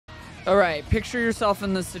All right, picture yourself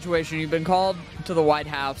in this situation. You've been called to the White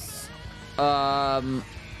House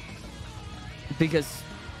because,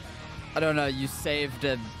 I don't know, you saved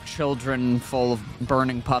a children full of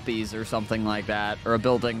burning puppies or something like that, or a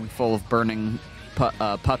building full of burning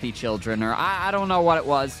puppy children, or I don't know what it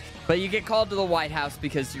was, but you get called to the White House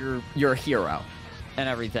because you're a hero and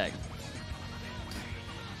everything.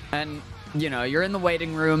 And, you know, you're in the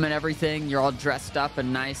waiting room and everything. You're all dressed up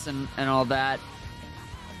and nice and all that.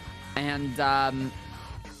 And,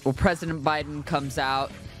 well, President Biden comes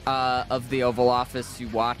out of the Oval Office. You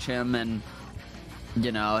watch him, and,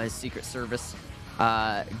 you know, his Secret Service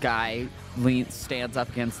guy stands up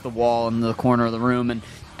against the wall in the corner of the room, and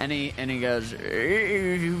he goes,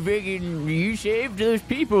 "Hey, you saved those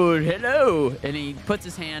people, hello." And he puts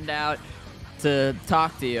his hand out to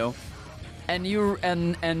talk to you, and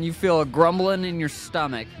you feel a grumbling in your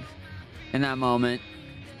stomach in that moment.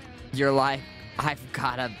 You're like, I've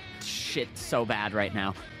got to shit so bad right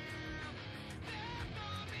now.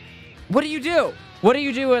 What do you do? What do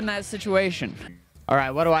you do in that situation? All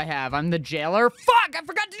right, what do I have? I'm the jailer. Fuck, I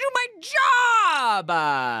forgot to do my job.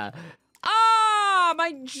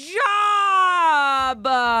 My job.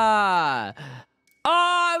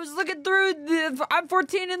 I was looking through I'm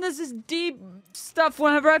 14 and this is deep stuff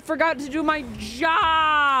whenever I forgot to do my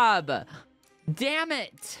job. Damn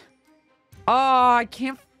it. Oh, I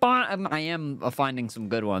can't find... I am finding some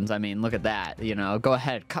good ones. I mean, look at that. You know, go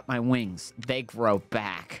ahead, cut my wings. They grow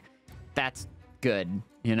back. That's good,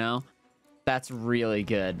 you know? That's really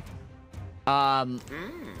good. I'm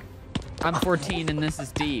 14 and this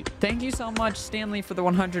is deep. Thank you so much, Stanley, for the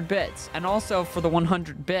 100 bits. And also for the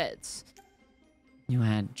 100 bits. You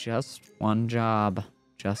had just one job.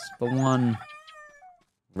 Just the one.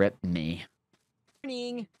 Rip me.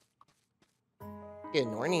 Morning. Good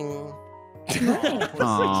morning.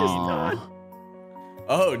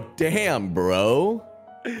 Oh, damn, bro.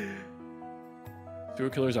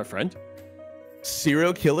 Serial killer's our friend?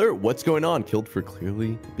 Serial killer? What's going on? Killed for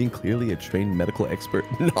being clearly a trained medical expert,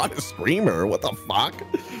 not a screamer. What the fuck?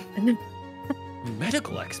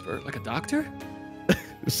 Medical expert? Like a doctor?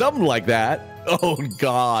 Something like that. Oh,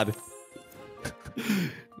 God.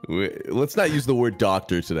 Let's not use the word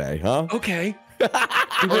doctor today, huh? Okay.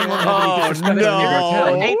 Oh,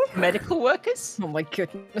 no. Medical workers? Oh my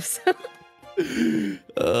goodness.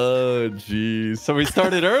 Oh, jeez. So we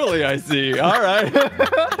started early, I see. All right.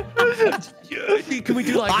 Can we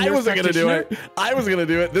do like I wasn't going to do it. I was going to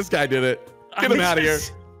do it. This guy did it. Get him out of here.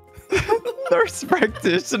 Nurse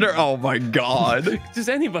practitioner. Oh, my God. Just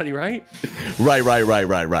anybody, right? Right.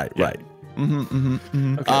 Okay, Okay,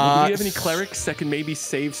 do you have any clerics that can maybe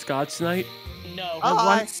save Scotch tonight? No. I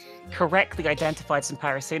once correctly identified some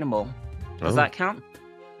paracetamol. Does that count?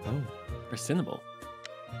 Oh. Paracetamol.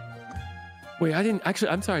 Wait, I didn't actually.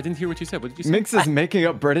 I'm sorry, I didn't hear what you said. What did you say? Mix is making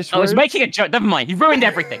up British I was words. making a joke. Never mind. He ruined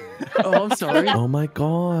everything. Oh, I'm sorry. Oh my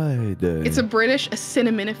God. It's a British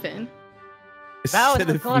acetaminophen. I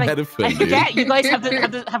forget. You guys have the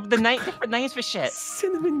different names for shit.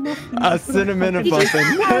 Cinnamon muffin. A cinnamon muffin.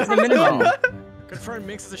 Confirm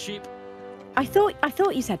Minx is a sheep. I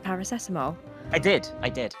thought you said paracetamol. I did.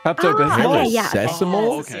 Pepto-Bismol. Yeah.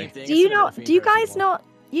 Sesamo? Okay. Do you guys not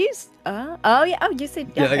use? Oh yeah. Oh, you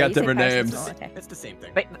said. Yeah, they okay, got you said different names. paracetamol, Okay. It's the same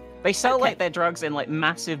thing. They sell like their drugs in like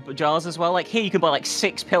massive jars as well. Like here, you can buy like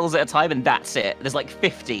 6 pills at a time, and that's it. There's like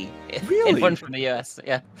 50 in one from the US.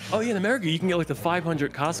 Yeah. Oh yeah, in America you can get like the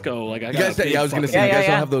 500 Costco. Like I was gonna say, you guys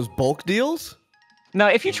don't have those bulk deals? No,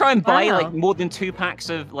 if you try and buy like more than 2 packs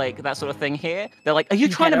of like that sort of thing here, they're like, "Are you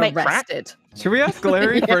trying to make crack?" Should we ask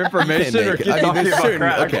Larry for information or keep talking about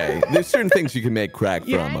crack? Okay, there's certain things you can make crack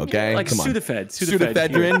from. Okay, like come on.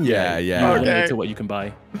 Sudafedrin. Yeah. Okay. To what you can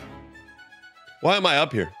buy. Why am I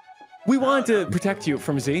up here? We wanted to protect you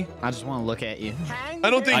from Z. I just want to look at you. I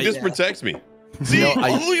don't think this protects me. See, look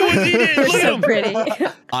what he did. Look at him. Pretty.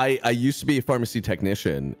 I used to be a pharmacy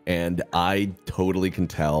technician, and I totally can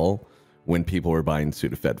tell when people were buying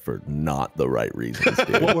Sudafed for not the right reasons.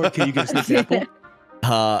 Dude. What word? Can you give us an example?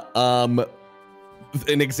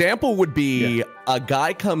 An example would be a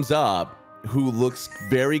guy comes up who looks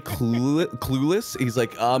very clueless. He's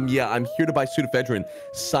like, yeah, I'm here to buy Sudafedrin.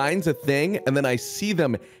 Signs a thing, and then I see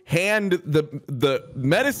them hand the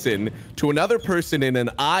medicine to another person in an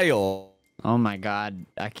aisle. Oh my God,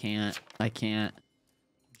 I can't.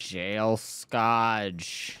 Jail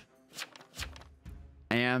Scotch.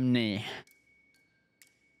 Amni.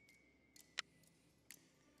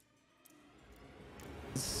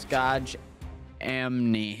 Scotch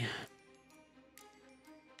Amni.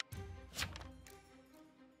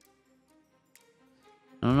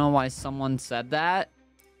 I don't know why someone said that.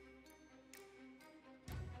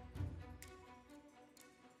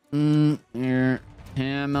 Emily,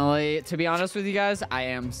 to be honest with you guys, I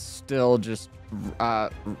am still just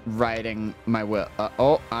writing my will.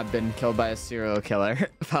 Oh, I've been killed by a serial killer.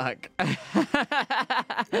 Fuck. Oh,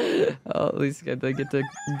 at least I get to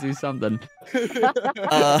do something.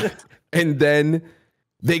 And then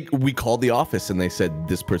we called the office and they said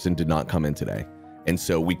this person did not come in today, and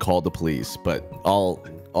so we called the police. But I'll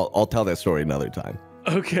tell that story another time.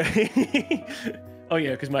 Okay. Oh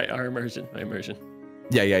yeah, because my immersion.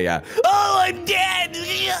 Yeah. Oh, I'm dead.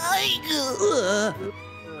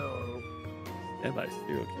 And by a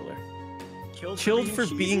serial killer. Killed for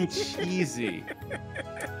being cheesy.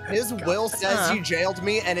 His will says you jailed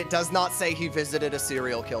me, and it does not say he visited a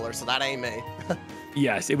serial killer, so that ain't me.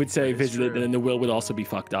 Yes, it would say visited, and then the will would also be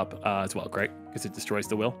fucked up as well, right? Because it destroys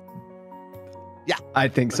the will. Yeah, I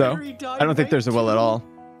think so. I don't think there's a will at all.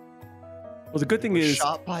 Well, the good thing is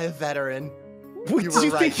shot by a veteran. What You did were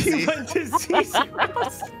you right, think he Z. went to Z's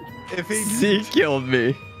house? If he Z killed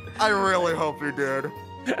me. I really hope he did.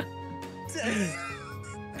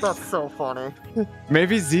 That's so funny.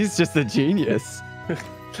 Maybe Z's just a genius.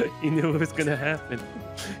 He knew it was gonna happen.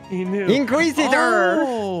 He knew. Inquisitor!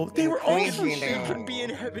 Oh, they were all Could be in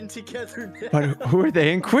heaven together now. But who are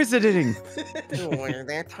they inquisiting? We're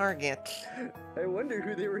their target. I wonder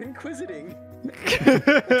who they were inquisiting.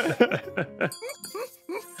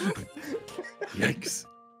 Yikes.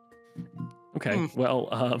 Okay, well,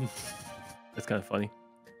 that's kind of funny.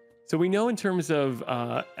 So we know in terms of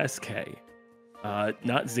SK,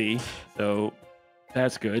 not Z, so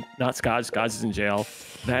that's good. Not Scotch. Scotch is in jail.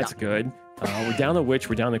 That's good. We're down the witch.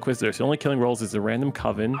 We're down the Inquisitor. So the only killing rolls is the random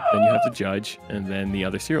coven. Then you have the judge, and then the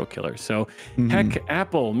other serial killer. So, Heck,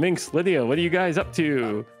 Apple, Minx, Lydia, what are you guys up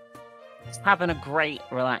to? Just having a great,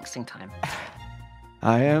 relaxing time.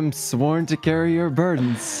 I am sworn to carry your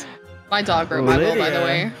burdens. My dog wrote my will, by the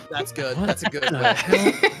way. That's good. That's a good will.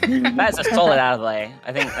 That's a solid outlay.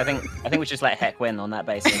 I think we should just let Heck win on that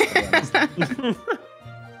basis. To be honest.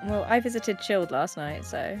 Well, I visited Chilled last night,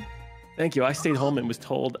 so. Thank you. I stayed home and was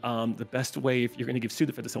told the best way if you're going to give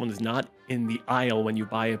Sudafed to someone is not in the aisle when you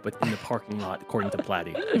buy it, but in the parking lot, according to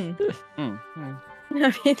Platty. I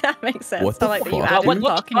mean, that makes sense. What the I like that you fuck? added What the the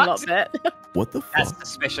parking fuck? lot bit. What the fuck? That's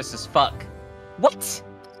suspicious as fuck. What?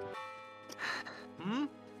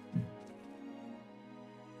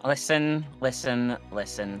 Listen.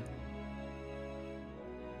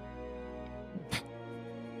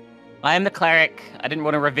 I am the cleric. I didn't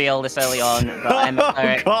want to reveal this early on, but I'm the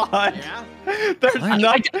cleric. Oh God! Yeah? There's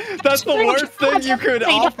not. That's the worst thing you could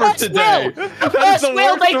offer today. The first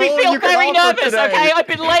will made me feel very nervous. Today. Okay, I've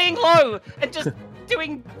been laying low and just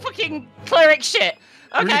doing fucking cleric shit.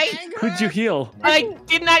 Okay. Who'd you heal? I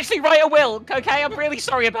didn't actually write a will, okay? I'm really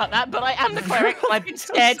sorry about that, but I am the cleric and I've been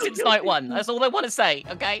scared since night one. That's all I want to say,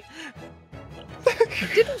 okay?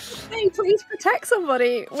 Didn't say please protect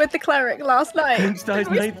somebody with the cleric last night? Minx dies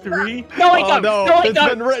night 3? No, I don't. No, No, I it's don't.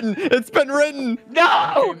 been written. It's been written.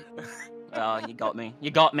 No! Oh, you got me.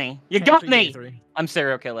 You got me. You got me! I'm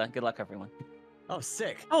serial killer. Good luck, everyone. Oh,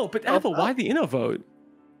 sick. Oh, but Apple, why the inno vote?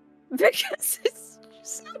 Because she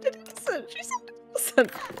sounded innocent. She sounded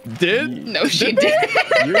innocent. Did? No, she didn't.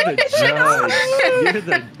 You're the judge. You're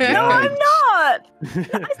the judge. No, I'm not.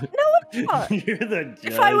 No, I'm not. You're the judge.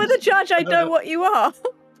 If I were the judge, I'd know what you are.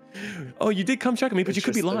 Oh, you did come check on me, but you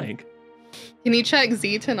could be lying. Can you check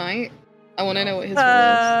Z tonight? I want to know what his will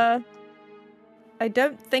is. I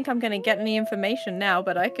don't think I'm going to get any information now,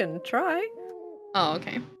 but I can try. Oh,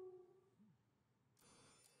 okay.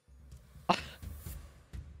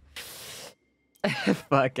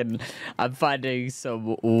 Fucking, I'm finding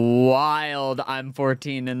some wild I'm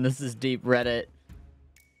 14 and this is deep Reddit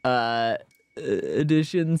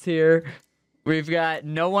additions here. We've got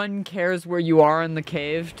no one cares where you are in the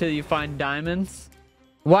cave till you find diamonds.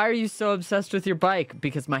 Why are you so obsessed with your bike?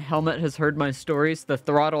 Because my helmet has heard my stories, the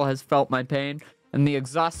throttle has felt my pain, and the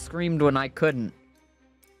exhaust screamed when I couldn't.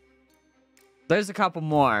 There's a couple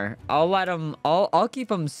more. I'll let them, I'll keep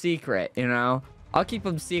them secret, you know? I'll keep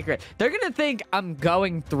them secret. They're gonna think I'm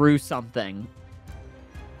going through something.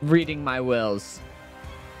 Reading my wills.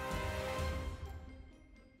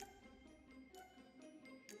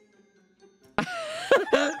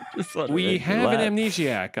 We have an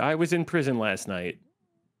amnesiac. I was in prison last night.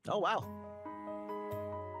 Oh, wow.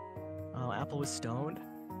 Oh, Apple was stoned.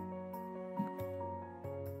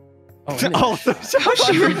 Oh, Oh, How's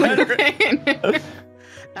she remembering?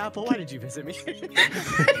 Apple, why did you visit me?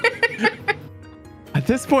 At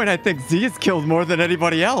this point, I think Z has killed more than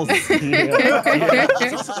anybody else.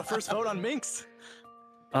 It's also the first vote on Minx.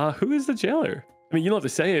 Who is the jailer? I mean, you don't have to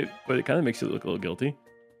say it, but it kind of makes you look a little guilty.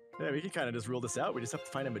 Yeah, we can kind of just rule this out. We just have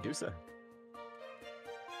to find a Medusa.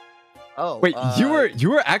 Oh. Wait, you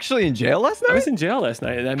were actually in jail last I night? was in jail last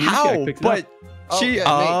night, and I How? picked it But up. she. Yeah,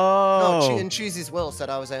 Oh. No, and Cheesy's will said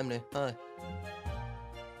I was Amni. Hi.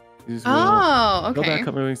 Use Oh, will. Go okay. back,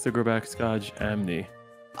 couple weeks to go back, Scotch, Amni.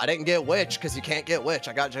 I didn't get witch because you can't get witch.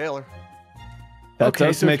 I got jailer. That Okay,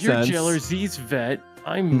 does so make if you're sense. jailer, Z's vet,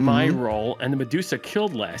 I'm Mhm. my role, and the Medusa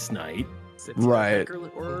killed last night. Right.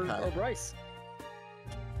 Or Bryce.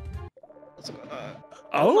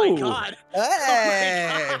 Oh, my god.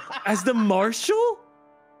 Hey! as the marshal?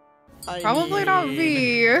 Probably not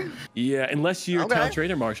V. Yeah, unless you're Okay. town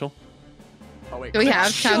traitor marshal. Oh, wait. Do we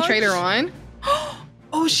have Town Trader on?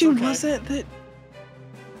 Oh, she okay. wasn't that.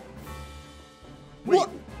 What?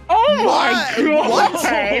 Oh my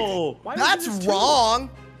god! What? That's wrong.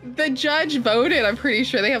 The judge voted. I'm pretty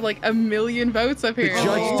sure they have like 1 million votes up here. judge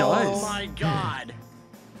Oh does. my god.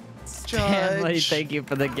 Stanley, Judge. thank you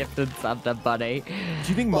for the gifted sub to Buddy. Do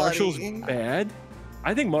you think Marshall's Buddy. bad?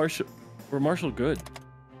 I think Marshall good.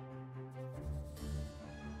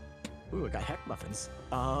 Ooh, I got heck muffins.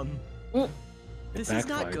 Ooh. This is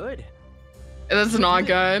not Backfired. good. That's not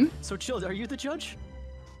good. So chill. Are you the judge?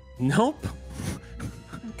 Nope.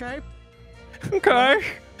 Okay. Okay.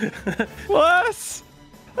 Well,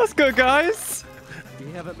 that's good, guys.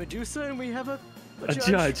 We have a Medusa and we have a A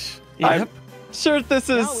judge. I'm Yep. sure this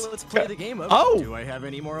is. Now let's play the game of Oh. do I have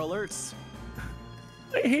any more alerts?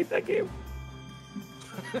 I hate that game.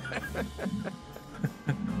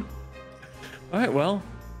 All right, well.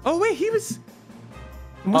 Oh wait, he was.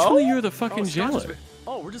 Which one of you are the fucking Scotch is jailer?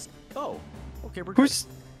 Oh, we're just. Oh. Okay, we're good. Who's?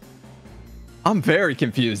 I'm very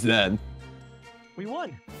confused then. We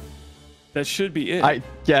won. That should be it. I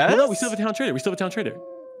guess. No, we still have a town trader. We still have a town trader.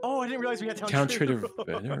 Oh, I didn't realize we had Town trader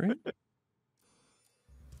veteran.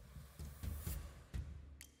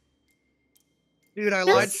 Dude, I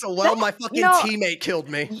lied so well. My fucking know- teammate killed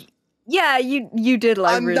me. Yeah, you did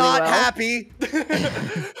lie I'm really not well. happy.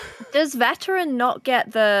 Does veteran not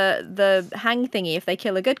get the hang thingy if they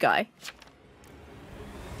kill a good guy? They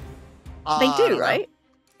I do, don't know. right?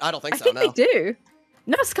 I don't think I so. think No. they do.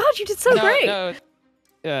 No, Scott, you did so great.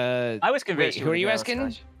 I was convinced. Wait, who are you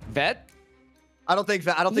asking? Vet? I don't think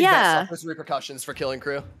that Yeah. suffers repercussions for killing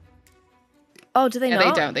crew. Oh, do they Yeah,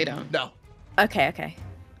 not? they don't. No. Okay, okay.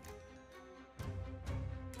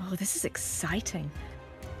 Oh, this is exciting.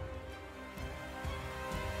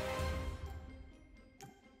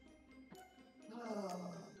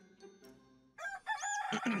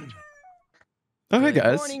 Okay, Good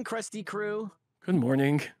guys. morning, crusty crew. Good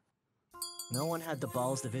morning. No one had the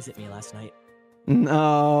balls to visit me last night.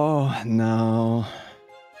 No.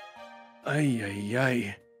 Ay ay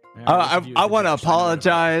ay. I want to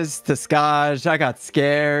apologize to Scotch. I got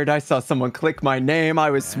scared. I saw someone click my name. I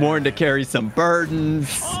was sworn to carry some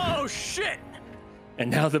burdens. Oh shit!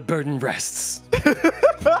 And now the burden rests.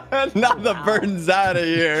 Now the burden's out of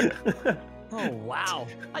here. Oh wow!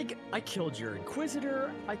 I killed your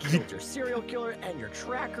Inquisitor. I killed your serial killer and your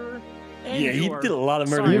tracker. And Yeah, he your... did a lot of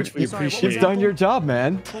murder, Sorry, which we sorry, what was appreciate. You've done Apple? your job,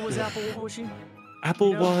 man. What was Apple? What was she? Apple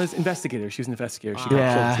You know? was investigator. She was an investigator. She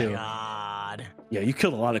Yeah. got killed too. God. Yeah, you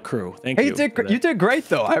killed a lot of crew. Thank Hey, you. for that. you did great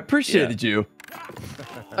though. I appreciated you.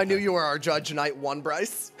 I knew you were our judge night one,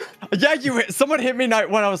 Bryce. Yeah, someone hit me night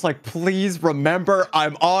one. I was like, please remember,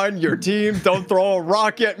 I'm on your team. Don't throw a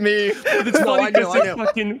rock at me. It's No, funny I knew, because I it knew.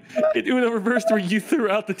 fucking it Uno reversed where you threw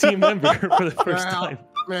out the team member for the first time.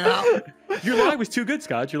 Your lie was too good,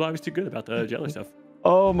 Scott. Your lie was too good about the jailer stuff.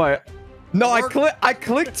 Oh my. No, I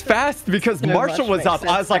clicked fast because Gonna Marshall was make up.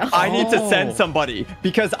 I was like, sense I need to now. send somebody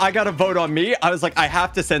because I got a vote on me. I was like, I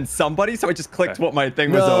have to send somebody, so I just clicked what my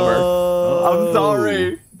thing was over. I'm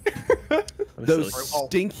sorry. Those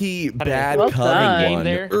stinky bad Well coven done. one.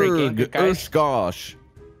 There. Great game, good guys. Gosh.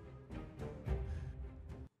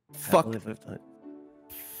 Fuck.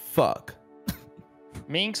 Fuck.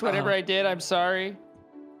 Minx, whatever I did, I'm sorry.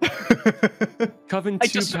 Coven I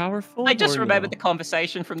too just- powerful. I just or remembered no? the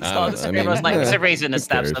conversation from the I start. don't know, I Everyone was mean, like, "There's a eh, reason to who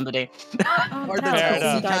stab cares? somebody." Oh, Or Fair he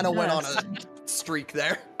enough. kind of went on a streak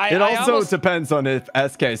there. It I also almost, depends on if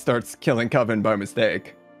SK starts killing Coven by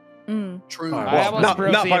mistake. True. Alright, I Well, almost not-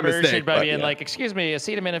 broke not the by immersion mistake, by but being yeah. like, excuse me,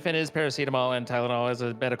 acetaminophen is paracetamol and Tylenol is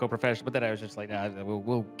a medical profession. But then I was just like, nah,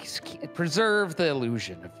 we'll preserve the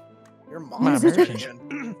illusion of Your My mom's immersion.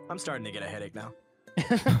 virgin. I'm starting to get a headache now.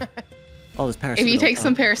 All this paracetamol. If you take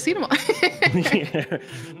some paracetamol. Yeah.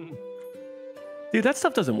 Dude, that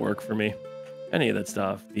stuff doesn't work for me. Any of that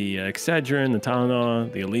stuff. The Excedrin, the Tylenol,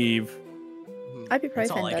 the Aleve.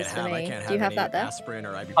 That's all Ibuprofen I can does for have. I me. can't Do you have any that there? aspirin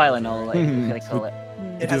or ibuprofen. Tylenol, like Mhm. they call it.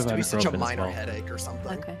 It do has have to be such a ibuprofen as minor well. headache or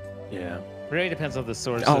something. Okay. Yeah. it really depends on the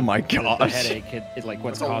source. Oh of my the gosh. headache, like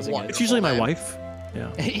what's That's a causing wonderful it. It's usually my man. wife.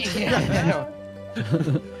 Yeah. Yeah, I know.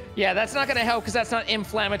 Yeah, that's not gonna help because that's not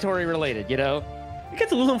inflammatory related, you know? It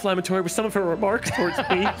gets a little inflammatory with some of her remarks towards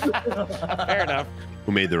me. Fair enough.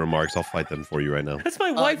 Who made the remarks? I'll fight them for you right now. That's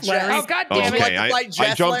my wife, Larry. Oh, God damn it. Okay,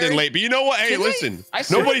 I jumped in late, but you know what? Hey, listen.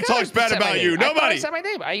 Nobody talks bad about you. I thought Nobody. I said my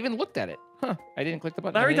name. I even looked at it. Huh. I didn't click the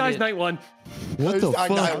button. Larry dies night one. What the fuck?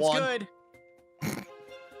 Night one. Good.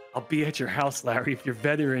 I'll be at your house, Larry. If you're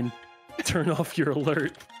veteran, turn off your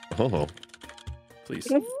alert, Oh. please.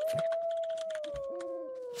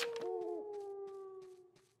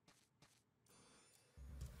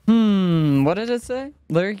 What did it say?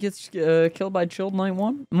 Larry gets killed by chilled night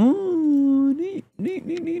one? Ooh, neat.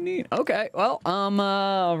 Okay, well,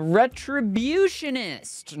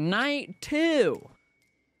 Retributionist, night 2.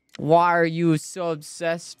 Why are you so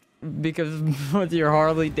obsessed with your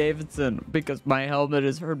Harley Davidson? Because my helmet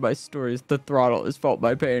has heard my stories, the throttle has felt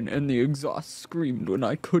my pain, and the exhaust screamed when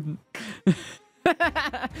I couldn't.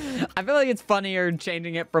 I feel like it's funnier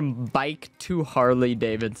changing it from bike to Harley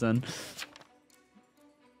Davidson.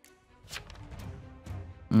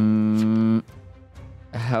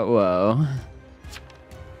 Hello.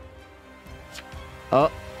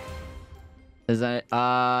 Oh. Is that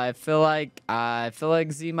I feel like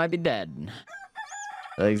Z might be dead.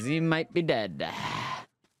 Like Z might be dead.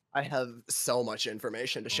 I have so much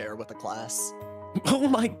information to share with the class. Oh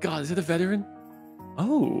my God, is it a veteran?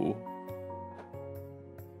 Oh.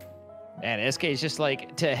 Man, SK is just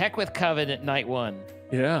like, to heck with Coven at night 1.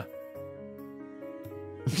 Yeah.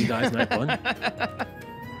 She dies night 1.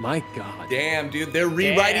 My God. Damn, dude, they're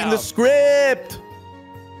rewriting the script.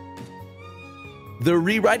 They're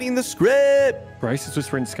rewriting the script. Bryce is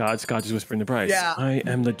whispering to Scott. Scott is whispering to Bryce. Yeah. I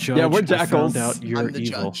am the judge. Yeah, we're I jackals. found out you're I'm the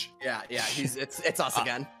evil. judge. Yeah, it's us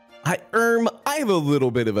again. I have a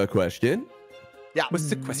little bit of a question. Yeah. What's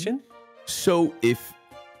the question? So if,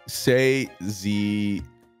 say, Z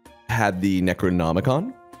had the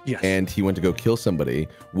Necronomicon, Yes. and he went to go kill somebody,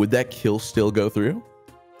 would that kill still go through?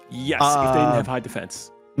 Yes, if they didn't have high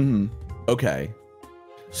defense. Okay.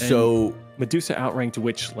 So Medusa outranked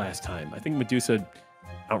which last time? I think Medusa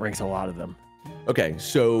outranks a lot of them. okay,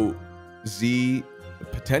 so Z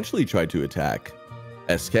potentially tried to attack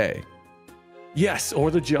SK. Yes, or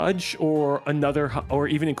the judge, or another, or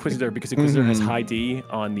even Inquisitor, because Inquisitor has high D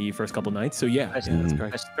on the first couple nights. So yeah, There's, that's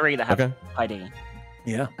correct. there's 3 that have Okay. ID.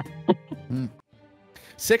 Yeah.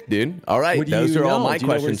 Sick, dude. All right, What do those you are all know? my Do you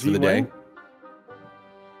know where questions for Z the day. went?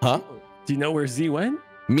 Huh? Do you know where Z went?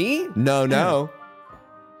 Me? No.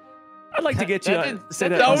 I'd like to get you to say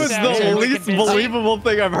that. That on was the the stand. least believable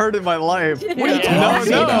thing I've heard in my life. What are you Yeah.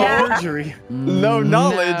 talking No, about? no. Perjury. No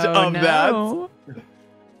knowledge of that.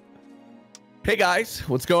 Hey guys,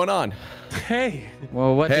 what's going on? Hey.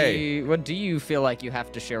 Well, what Hey. do you feel like you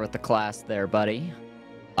have to share with the class there, buddy?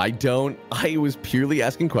 I was purely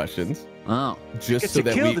asking questions. Oh. Just Gets so you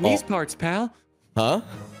that killed we in all... these parts, pal. Huh?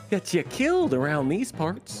 Gets you killed around these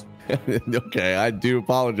parts. Okay, I do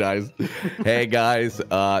apologize. Hey guys,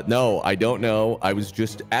 no, I don't know. I was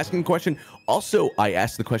just asking a question. Also, I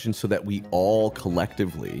asked the question so that we all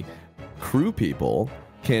collectively, crew people,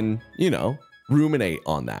 can, ruminate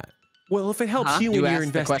on that. Well, if it helps you You in your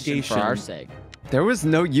asked the question investigation. for our sake. There was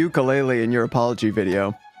no ukulele in your apology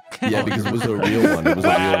video. Yeah, because it was a real one. It was a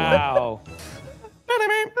real one. Wow.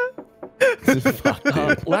 Fuck,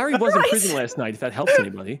 dude. Larry was in prison last night, if that helps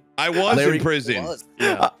anybody. I was Larry in prison.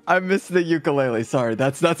 I missed the ukulele. Sorry,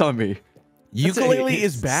 that's on me. Ukulele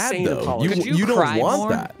It's is bad insane though. apology. Could you You don't cry want more?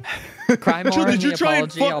 that. Cry more So in did you the try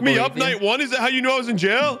and apology, I'll fuck me up believe you. night 1? Is that how you know I was in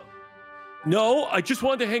jail? No, I just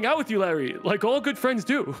wanted to hang out with you, Larry, like all good friends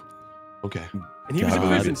do. Okay. And he was in God.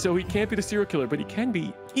 prison, so he can't be the serial killer, but he can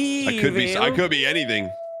be evil. I could be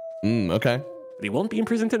anything. Okay. But he won't be in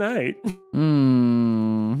prison tonight.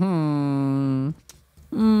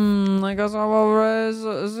 I guess I will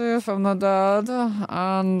raise Z from the dead,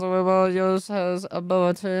 and we will use his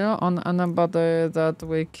ability on anybody that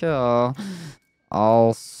we kill.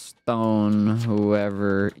 I'll stone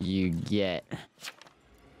whoever you get.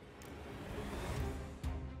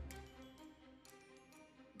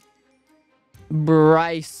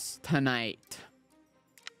 Bryce tonight.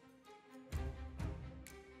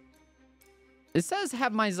 It says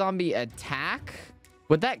have my zombie attack.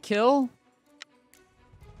 Would that kill?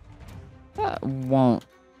 That won't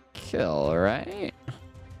kill, right?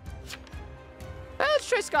 Let's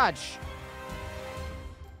try Scotch.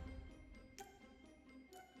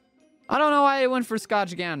 I don't know why I went for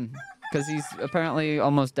Scotch again. Because he's apparently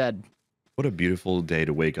almost dead. What a beautiful day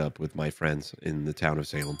to wake up with my friends in the town of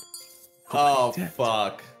Salem. Oh,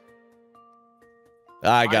 fuck.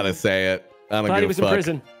 I gotta say it. I don't Thought he give was a in fuck.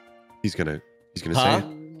 prison. He's gonna say Huh?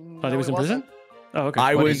 it. Thought he was in prison? Oh, okay.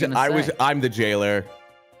 I'm the jailer.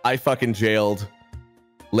 I fucking jailed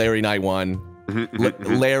Larry night 1.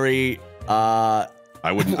 Larry, I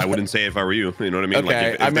wouldn't say it if I were you. You know what I mean?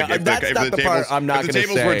 Okay, Like if the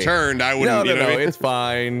tables were turned, I wouldn't. No, you know what I mean? it's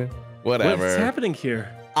fine. Whatever. What's happening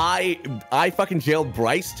here? I fucking jailed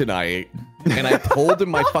Bryce tonight, and I told him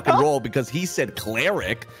my fucking role because he said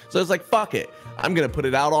cleric. So I was like, fuck it. I'm gonna put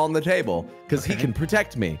it out on the table because he can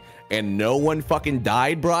protect me. And no one fucking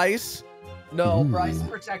died, Bryce. No, Bryce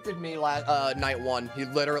protected me night 1. He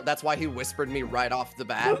literally, that's why he whispered me right off the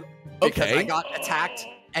bat. Because I got attacked.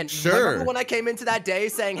 And remember when I came into that day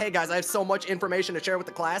saying, hey guys, I have so much information to share with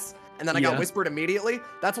the class, and then I got whispered immediately?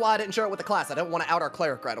 That's why I didn't share it with the class. I didn't want to out our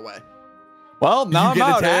cleric right away. Well, now I'm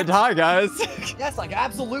outed. Hi, guys. Yes, like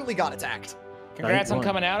absolutely got attacked. Congrats on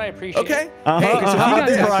coming out. I appreciate it. Hey, so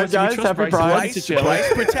happy Pride, guys. Happy Pride.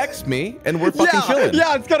 Bryce protects me, and we're fucking chilling.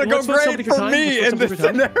 Yeah, it's gonna go great for me in this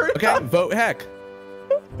scenario. Okay, vote heck.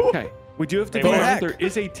 Okay. We do have to be honest, there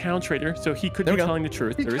is a town traitor, so he could be telling the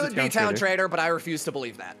truth. He could be town traitor, but I refuse to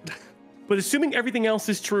believe that. But assuming everything else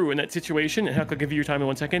is true in that situation, and Heck, I'll give you your time in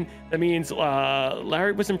 1 second, that means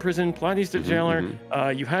Larry was in prison, Plotty's the jailer,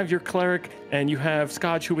 you have your cleric, and you have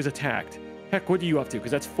Scotch who was attacked. Heck, what are you up to?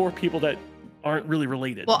 Because that's 4 people that aren't really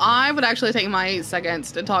related. Well, I would actually take my 8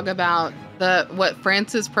 seconds to talk about what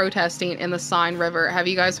France is protesting in the Seine River. Have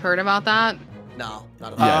you guys heard about that? No,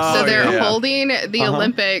 not at all. So they're holding the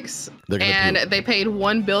Olympics, and they paid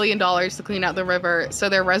 $1 billion to clean out the river. So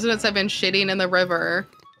their residents have been shitting in the river.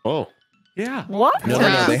 Oh. Yeah. What? No,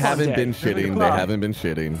 they haven't been shitting. They haven't been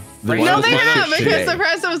shitting. No, they have, because the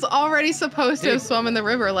president was already supposed to have swum in the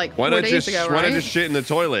river like 4 days ago, right? Why not just shit in the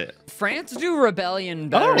toilet? France do rebellion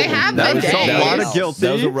better. They have bidets. bidets. A lot of guilty.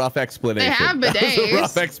 That was a rough explanation. They have bidets. That was a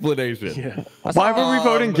rough explanation. Yeah. Why were we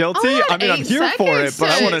voting guilty? I mean, I'm here for it, but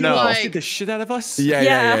I want to know. Get the shit out of us?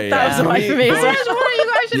 Yeah. That was right for me. I just want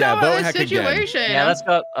you guys to know about this situation. Yeah, let's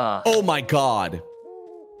go. Oh my god.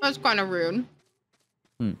 That's kind of rude.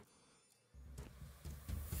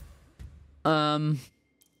 All right,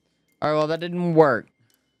 well, that didn't work.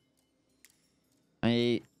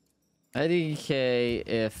 I think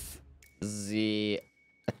if Z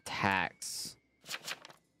attacks.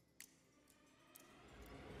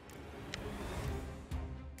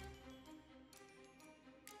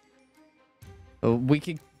 We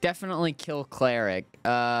could definitely kill cleric.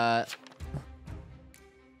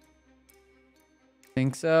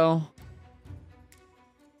 Think so?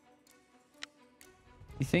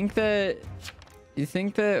 You think that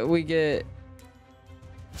we get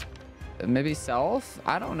maybe self?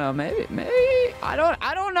 I don't know. Maybe I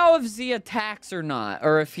don't know if Z attacks or not,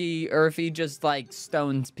 or if he just like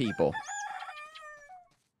stones people.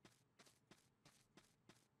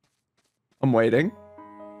 I'm waiting.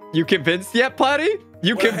 You convinced yet, Platty?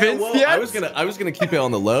 You convinced yet? I was gonna keep it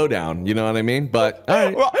on the lowdown. You know what I mean? But all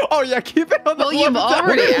right. Oh yeah, keep it on the. Well, you've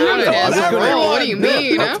already outed his role. What do you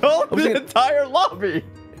mean? I told the entire lobby.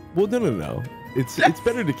 Well, no. It's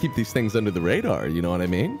better to keep these things under the radar. You know what I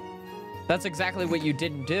mean? That's exactly what you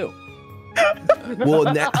didn't do.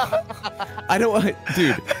 Well, now I don't want,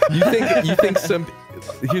 dude. You think some?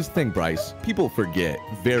 Here's the thing, Bryce. People forget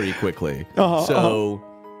very quickly. So.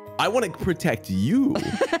 I want to protect you.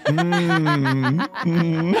 I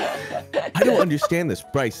don't understand this,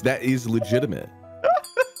 Bryce. That is legitimate.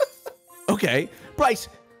 Okay, Bryce.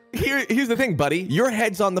 Here's the thing, buddy. Your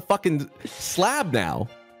head's on the fucking slab now.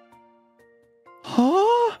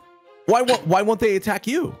 Huh? Why won't they attack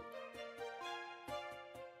you?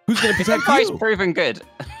 Who's gonna protect Bryce you? proven good.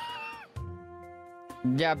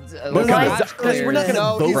 Yeah, we're not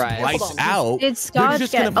gonna vote Bryce out. Did Scotch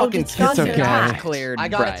just gonna fucking Scotch kiss get cleared? I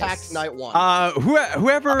got attacked night 1.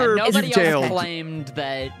 Whoever nobody is jailed. else claimed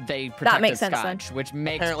that they protected That makes sense, Scotch, then. which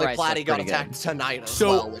makes Apparently, Bryce Platty look got pretty attacked good. tonight as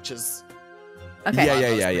well, which is.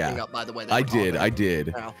 Okay. Yeah. Up by the way I did.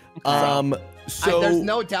 Yeah. So there's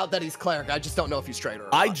no doubt that he's cleric. I just don't know if he's traitor.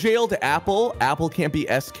 I jailed Apple. Apple can't be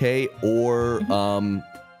SK or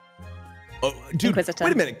dude, Inquisitor.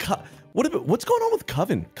 wait a minute. What's going on with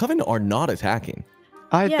Coven? Coven are not attacking.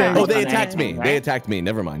 I think. Oh, they attacked me. They attacked me.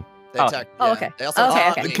 Never mind. They attacked. Oh, okay. They also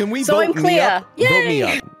attacked me. Can we So vote I'm me clear. up? Vote me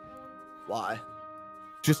up. Why?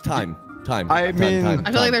 Just time. I feel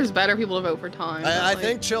like there's better people to vote for time. I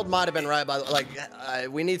think Chilled might have been right, but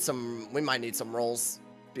we might need some roles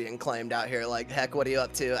being claimed out here. Like, Heck, what are you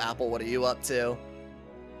up to? Apple, what are you up to?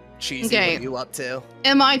 Cheesy, what are you up to?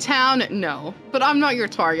 In my town, no. But I'm not your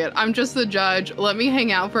target. I'm just the judge. Let me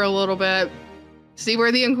hang out for a little bit. See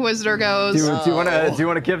where the Inquisitor goes. Do you want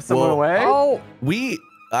to give someone away? Oh,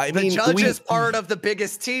 The judge is part of the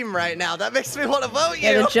biggest team right now. That makes me want to vote you.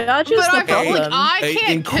 Yeah, the judge is the problem. I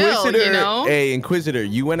can't kill, you know? Hey, Inquisitor,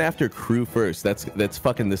 you went after crew first. That's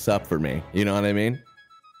fucking this up for me. You know what I mean?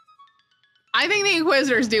 I think the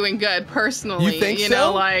Inquisitor's doing good, personally. You think so?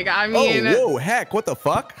 Know, like, I mean... Oh, whoa, heck, what the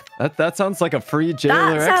fuck? That sounds like a free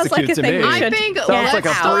jailer execute to me. I think sounds like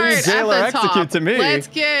a free jailer execute to me. Let's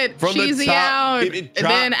get From Cheesy the top, out,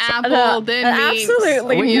 then Apple, then Meeks.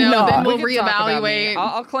 Absolutely you know, not. then we'll We can talk about me.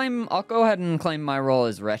 reevaluate. I'll go ahead and claim my role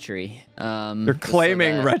as Retry. You're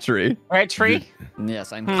claiming Retry. Retry?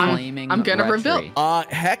 Yes, I'm claiming. I'm gonna reveal.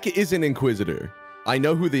 Heck is an Inquisitor. I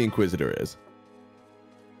know who the Inquisitor is.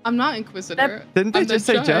 I'm not Inquisitor. Didn't they I'm just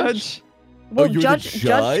the say judge? Well, you're the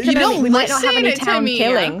judge? You don't we might not have listen any to town me.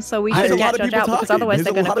 killing, so we should get Judge out because otherwise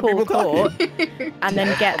they're going to call court and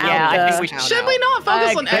then get out the... Should we not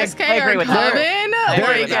focus on SK or Coven?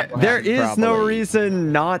 There is no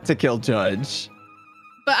reason not to kill Judge.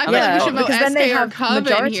 But I feel like we should vote because then they SK or have Coven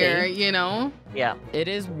majority. here, you know? Yeah. It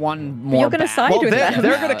is one more. You're going to side with them.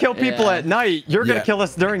 They're going to kill people at night. You're going to kill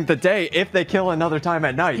us during the day if they kill another time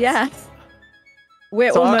at night. Yeah.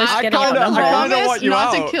 We're almost getting I promise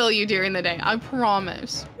not out. to kill you during the day. I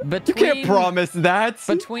promise. You can't promise that.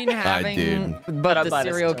 Between having the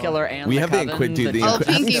serial killer and we the have the Coven, Inquisitor. Oh,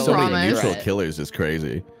 Pinky So many promise. neutral killers is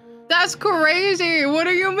crazy. That's crazy. What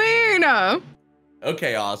do you mean?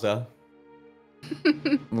 Okay, Ozza.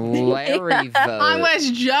 Larry vote. I was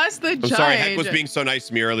just the I'm judge. sorry, Heck was being so nice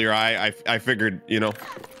to me earlier. I figured, you know.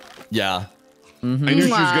 Yeah. I knew she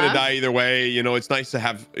was gonna die either way. You know, it's nice to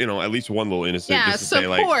have, you know, at least one little innocent. Yeah, just to say,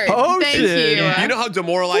 like, Thank you. You know how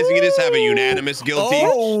demoralizing it is to have a unanimous guilty?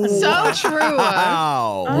 So true.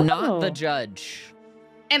 Not the judge.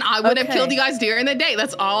 And I would have killed you guys during the day.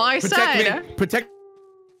 That's all I said. Protect.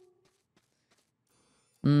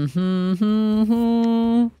 I'm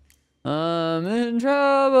in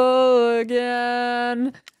trouble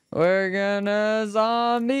again. We're gonna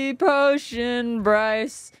zombie potion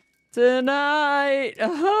Bryce tonight.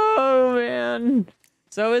 Oh man.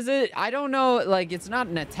 So is it? I don't know. Like, it's not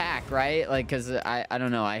an attack, right? Like, cause I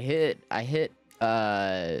don't know. I hit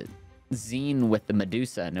Zine with the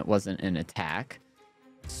Medusa and it wasn't an attack.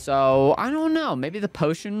 So I don't know. Maybe the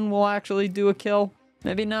potion will actually do a kill.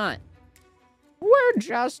 Maybe not. We're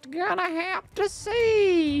just gonna have to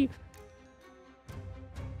see.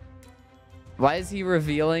 Why is he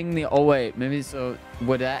revealing the... Oh, wait. Maybe so...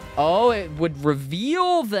 Would that... Oh, it would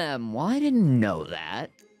reveal them. Well, I didn't know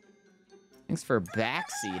that. Thanks for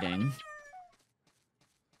backseating.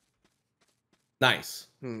 Nice.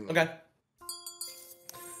 Okay.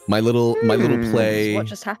 My little play. What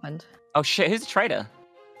just happened? Oh, shit. Who's the traitor?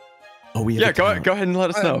 Oh, we have go ahead and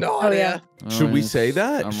let us know. No idea. Should we say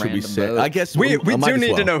that? Should we say? I guess we might do as need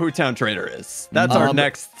to well. know who town traitor is. That's our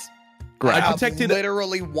next grab. I protected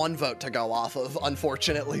literally one vote to go off of,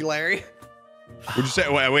 unfortunately, Larry. Would you say?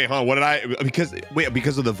 Wait, huh? What did I?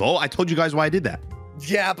 Because of the vote? I told you guys why I did that.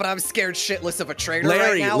 Yeah, but I'm scared shitless of a traitor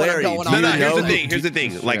Larry, right now. Larry, and I'm No, going no. on Here's the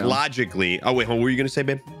thing. Like logically. Oh wait, what were you gonna say,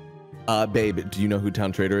 babe? Babe, do you know who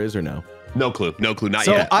town traitor is or no? No clue. No clue. Not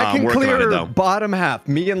So yet. I can working on it, clear though. bottom half.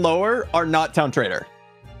 Me and lower are not town traitor.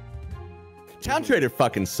 Town traitor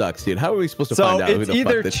fucking sucks, dude. How are we supposed to So find out who it's the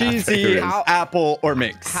either fuck the town Cheesy, traitor is? Apple, or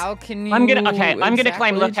Mix. How can you... I'm gonna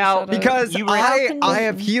claim lookout. Because I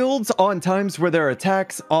have healed on times where there are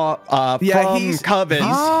attacks from Coven.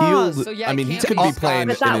 He's healed. So yeah, I mean, he can't could be be playing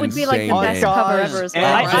But that an would be like the insane best game. cover ever as And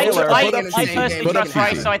well. I Vote up personally Cheesy. trust Vote up Bryce,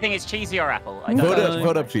 Cheesy. so I think it's Cheesy or Apple.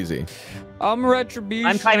 Vote up Cheesy. I'm Retribution.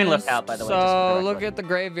 I'm claiming lookout, by the way, just for So the look record. at the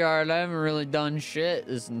graveyard. I haven't really done shit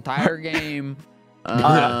this entire game.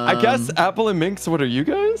 I guess Apple and Minx, what are you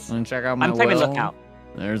guys? And check out my I'm claiming will. lookout.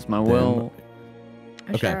 There's my will.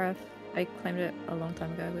 A Okay. sheriff. I claimed it a long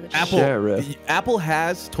time ago with a Apple, Sheriff. Apple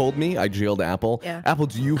has told me I jailed Apple. Yeah. Apple,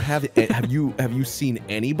 do you have have you seen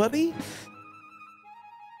anybody?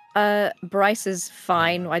 Bryce is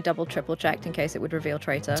fine. I double triple checked in case it would reveal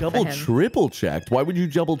traitor. Double for him. triple checked. Why would you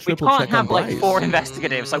double We triple can't check have on like Bryce? 4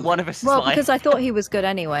 investigatives. So one of us is Well, lying. because I thought he was good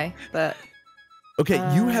anyway, but Okay,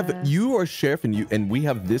 you are sheriff and we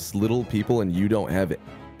have this little people and you don't have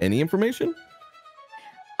any information?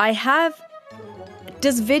 I have.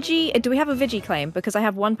 Do we have a Vigi claim? Because I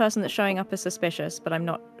have one person that's showing up as suspicious, but I'm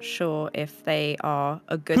not sure if they are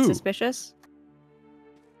a good Who? suspicious.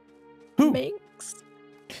 Who? Minx.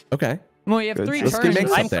 Okay. Well, you have Good. 3 Let's get turns.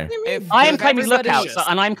 Minx up there. I am claiming lookout, everybody's-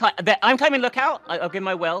 and I'm claiming lookout. I'll give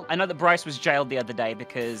my will. I know that Bryce was jailed the other day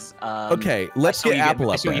because. Okay, let's get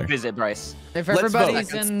Apple I up saw you there. visit Bryce. If Let's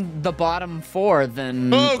everybody's vote. in the bottom 4,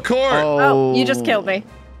 then... Oh, court. Oh, you just killed me.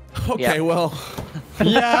 Okay, Yeah. well.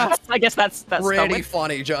 Yeah. I guess that's Pretty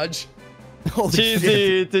funny, Judge.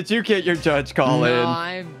 Cheesy, did you get your judge call in? No,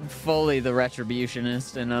 I'm fully the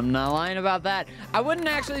retributionist, and I'm not lying about that. I wouldn't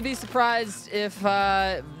actually be surprised if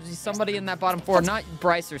somebody in that bottom 4, not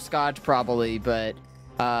Bryce or Scotch probably, but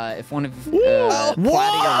if one of Platty or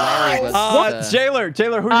Larry was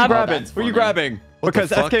Jailer, who are you grabbing? Who are you grabbing? Because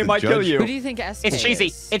SK might kill you. Who do you think SK It's cheesy.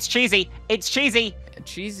 is? It's cheesy. It's cheesy.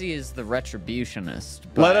 Cheesy is the retributionist.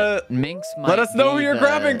 Minx let us know who you're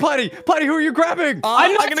grabbing, Platty. Platty, who are you grabbing?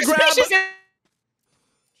 I'm not gonna grab.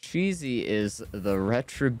 Cheesy is the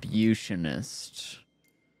retributionist.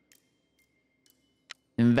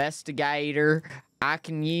 Investigator. I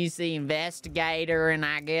can use the investigator, and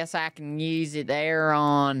I guess I can use it there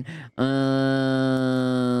on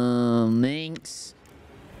Minx.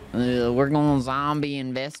 We're gonna zombie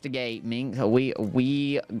investigate, Minx.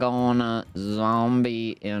 We gonna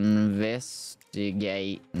zombie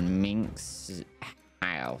investigate Minx's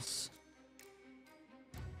house.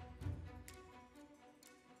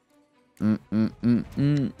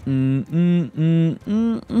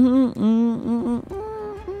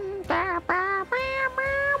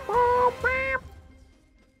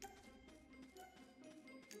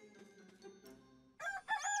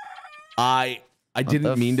 I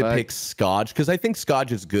didn't mean to pick Scotch because I think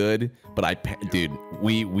Scotch is good, but dude,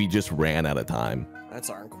 we just ran out of time.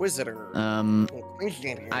 That's our Inquisitor.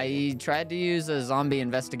 I tried to use a zombie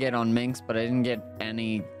investigate on Minx, but I didn't get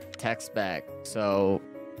any text back, so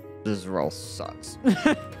this roll sucks.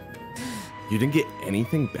 You didn't get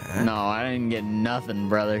anything back? No, I didn't get nothing,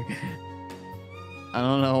 brother. I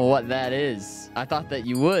don't know what that is. I thought that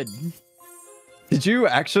you would. Did you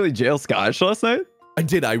actually jail Scotch last night? I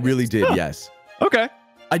did. I really did. Yes. Okay.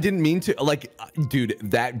 I didn't mean to, like, dude,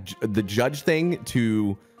 the judge thing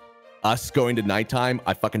to us going to nighttime,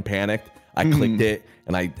 I fucking panicked. I clicked it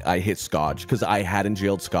and I hit Scotch because I hadn't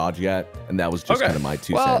jailed Scotch yet, and that was just kind of my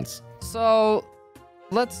 2 cents. So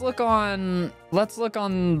let's look on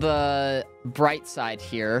the bright side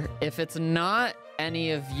here. If it's not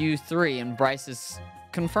any of you 3, and Bryce is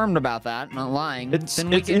confirmed about that, not lying, then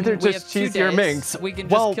we can either just Cheesy or Minx. We can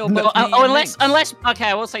just kill both unless okay,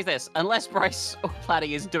 I will say this: unless Bryce or Platty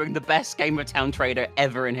is doing the best game of Town Trader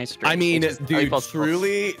ever in history. I mean, dude,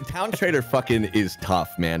 truly, Town Trader fucking is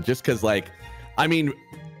tough, man. Just because, like, I mean,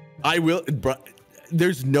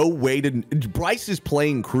 there's no way to. Bryce is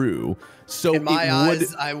playing crew, so in my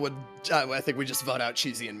eyes, I think we just vote out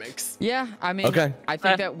Cheesy and Minx. Yeah, I mean, I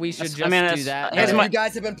think that we should just do that. If you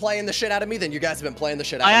guys have been playing the shit out of me, then you guys have been playing the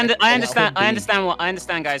shit out of me. I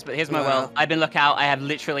understand, guys, but here's my will. I've been lookout. I have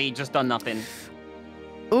literally just done nothing.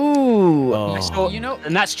 Ooh, you know,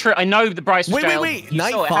 and that's true. I know the Bryce was jailed. Wait.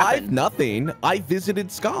 Night 5, nothing. I visited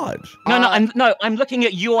Scotch. No, I'm looking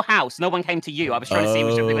at your house. No one came to you. I was trying to see who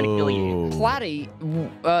was going to kill you. Platty,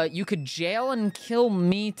 you could jail and kill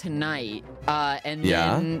me tonight, and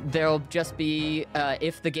then there'll just be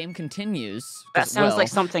if the game continues. That sounds like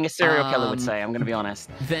something a serial killer would say. I'm going to be be honest.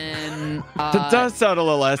 Then it does sound a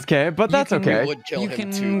little SK, but that's okay. You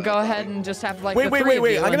can go ahead and just have like wait.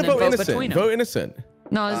 I'm gonna vote innocent. Vote innocent.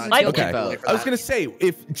 No, this is okay. vote. I was gonna say,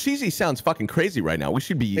 if Cheesy sounds fucking crazy right now, we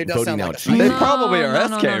should be voting out Cheesy. They probably are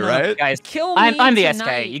SK, right? Guys, kill me I'm the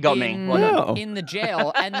SK. You got me. In the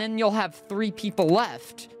jail, and then you'll have 3 people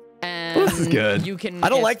left. And this is good. You can. I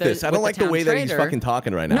don't like this. I don't like the way that he's fucking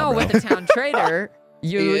talking right now. No, with the Town Trader,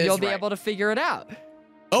 you'll be able to figure it out.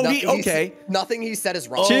 Oh, okay. Nothing he said is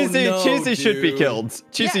wrong. Cheesy should be killed.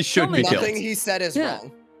 Cheesy should be killed. Nothing he said is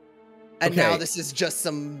wrong. And now this is just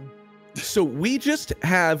some. So we just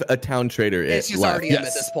have a Town Trader. It's just already him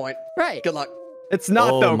at this point. Right. Good luck. It's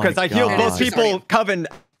not though, because I healed both people. Coven.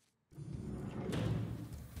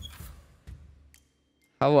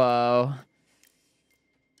 Hello.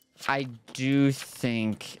 I do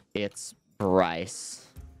think it's Bryce.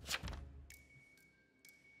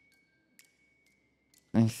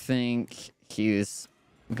 I think he's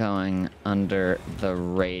going under the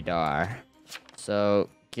radar. So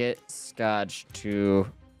get Scotch to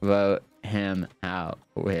vote him out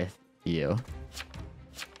with you.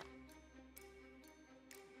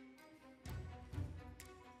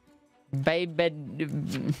 Baby.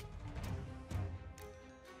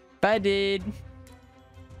 Bye, dude.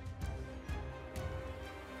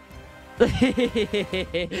 Why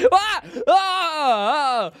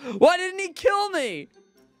didn't he kill me?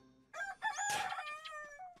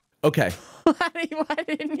 Okay. Why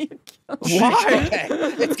didn't you kill me? Why? Okay.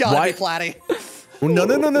 It's gotta be Platty. No.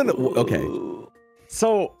 Okay.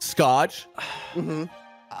 So Scotch.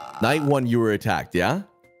 Night 1, you were attacked, yeah?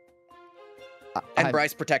 And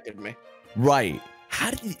Bryce protected me. Right.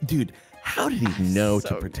 How did he know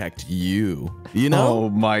to protect you? You know?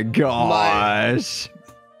 Oh my gosh.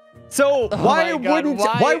 So why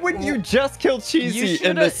wouldn't you just kill Cheesy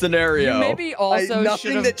in this scenario? You maybe also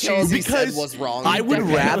nothing that Cheesy said was wrong. I would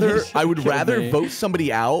rather vote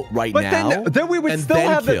somebody out right now. But then we would still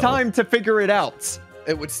have the time to figure it out.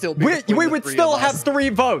 It would still be. We would still have 3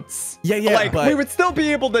 votes. Yeah, like but we would still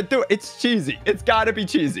be able to do it. It's Cheesy. It's got to be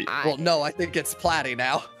Cheesy. Well, no, I think it's Platty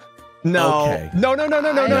now. No. Okay.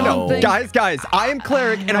 No. Guys, I am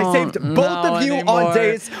Cleric, and I saved both of you on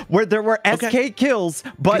days where there were SK kills,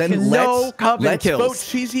 but then no Coven Let's kills. vote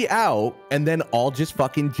Cheesy out, and then I'll just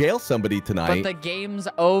fucking jail somebody tonight. But the game's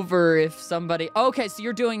over if somebody. Okay, so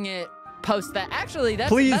you're doing it post that. Actually,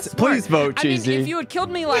 that's please vote Cheesy. I mean, if you had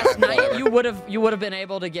killed me last night, you would have been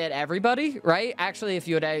able to get everybody, right? Actually, if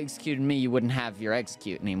you had executed me, you wouldn't have your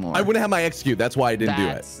execute anymore. I wouldn't have my execute. That's why I didn't do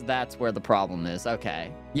it. That's where the problem is.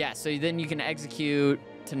 Okay. Yeah. So then you can execute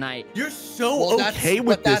tonight. You're so okay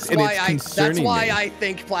with this, and it's concerning That's why me. I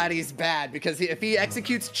think Platty's bad, because if he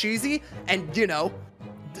executes Cheesy, and you know,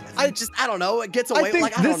 I don't know, it gets away. I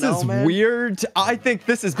think this is man. weird. I think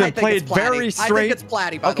this has been played very strange. I think it's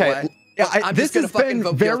Platty, by the way. Yeah, this has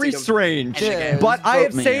been very strange, but I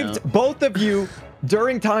have saved both of you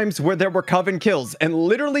during times where there were Coven kills, and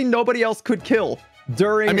literally nobody else could kill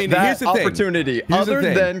during that opportunity other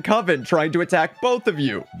than Coven trying to attack both of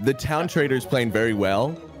you. The town trader's playing very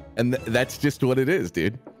well, and that's just what it is,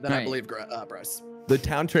 dude. Then I believe Bryce. The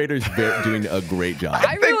town trader's doing a great job.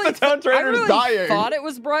 I really dying. thought it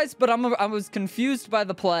was Bryce, but I was confused by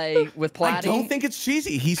the play with Platty. I don't think it's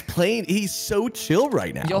Cheesy. He's so chill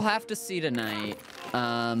right now. You'll have to see tonight.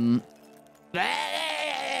 I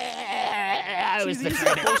was the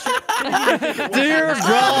Dear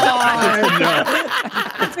God!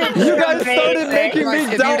 You guys started making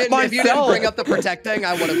me doubt myself. If you didn't bring up the protecting,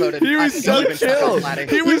 I would have voted. He was so chill.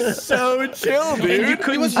 He was so chill, dude.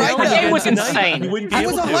 He was right The there. game was insane. I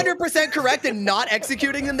was 100% correct, and not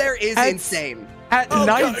executing them there is insane. At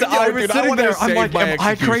night, I was sitting there. I'm like, am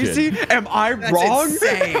I crazy? Am I wrong?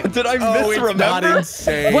 Insane. Did I misremember? It's not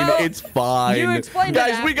insane. It's fine. You explained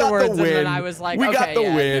Guys, it we got the afterwards, and win. then I was like, we got the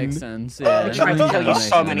yeah, win. It makes sense. Yeah, I tried to kill you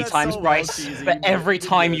so many That's times, so Bryce, cheesy. but every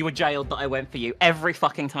time you were jailed that I went for you. Every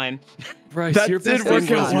fucking time. Bryce, That your did best work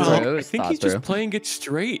thing out was, well. I think he's just playing it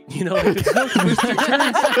straight. You know, like, it's no twists or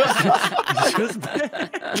turns.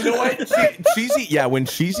 You know what? Cheesy, yeah, when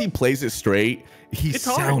Cheesy plays it straight, he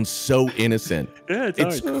sounds so innocent. Yeah,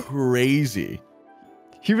 it's crazy.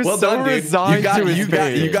 He was well so done, dude. resigned to his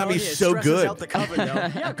fate. You got me so good. Out the coven,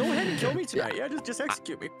 yeah, go ahead and kill me tonight. Yeah, just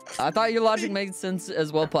execute me. I thought your logic made sense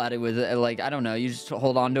as well, Platty. With it, like I don't know, you just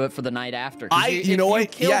hold on to it for the night after. You know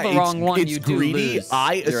what? Kill the wrong one, it's you do greedy. lose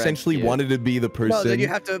I your essentially execute. wanted to be the person. No, then you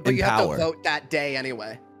have to, but in you have power. to vote that day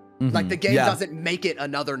anyway. Like the game Yeah. doesn't make it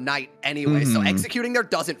another night anyway, so executing there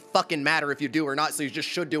doesn't fucking matter if you do or not. So you just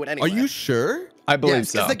should do it anyway. Are you sure? I believe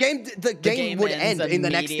Yes, so. because the game would ends end in the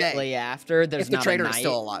next immediately day. after. There's If the not traitor a is night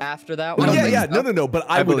still alive. after that Well, one. yeah. No. But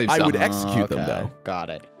I would believe so. execute them though.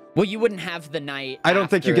 Got it. Well, you wouldn't have the night. I don't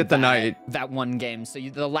think you after get the night. That one game. So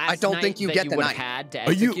the last. I don't night think you that get you the would night. have had to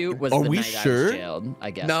Are you- execute was are the we night sure? I was jailed.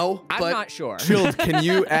 I guess. No, I'm but- not sure. Chilled, can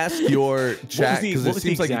you ask your chat? What Because was it the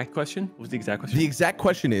seems like exact question? What was the exact question? the exact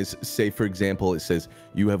question is: say, for example, it says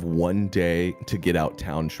you have 1 day to get out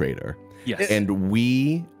Town Trader. Yes. And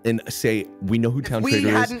we say we know who Town we Trader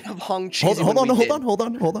is. hadn't have hung Cheesy. Hold when we did.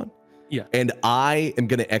 on. Yeah. And I am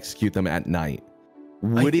gonna execute them at night.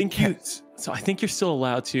 Would it? So I think you're still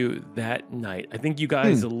allowed to that night. I think you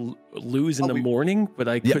guys lose in the morning, but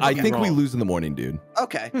I could I be think we wrong. lose in the morning, dude.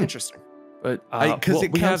 Okay, interesting. But because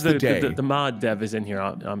it we counts have the day. the mod dev is in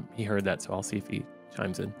here. He heard that, so I'll see if he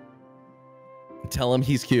chimes in. Tell him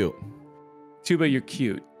he's cute. Tuba, you're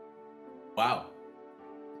cute. Wow.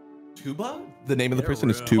 Tuba? The name of the person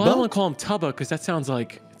is Well, I Tuba? don't want to call him Tuba because that sounds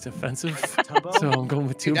like it's offensive. So I'm going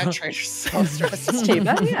with Dude, Tuba. that traitor's so stressful.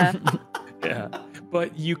 Tuba, yeah. Yeah,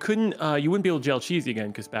 but you couldn't. You wouldn't be able to jail Cheesy again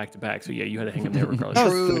because back to back. So yeah, you had to hang him there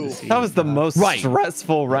regardless. That was the most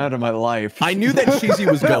stressful round of my life. I knew that Cheesy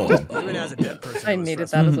was going. Even as a dead person. I needed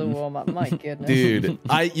that as a warm up. My goodness. Dude,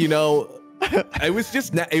 it was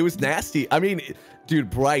just, it was nasty. I mean, dude,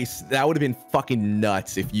 Bryce, that would have been fucking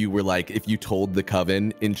nuts if you were like, if you told the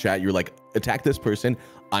Coven in chat, you're like, attack this person,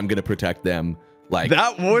 I'm gonna protect them. Like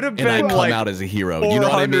that would have been and I come like out as a hero. You know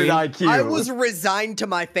what I mean? IQ. I was resigned to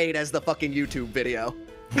my fate as the fucking YouTube video.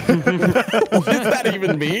 What does that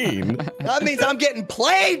even mean? That means I'm getting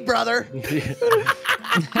played, brother.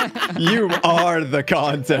 You are the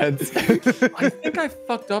content. I think I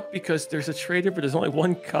fucked up because there's a traitor, but there's only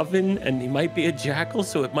one Coven, and he might be a jackal,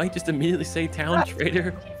 so it might just immediately say Town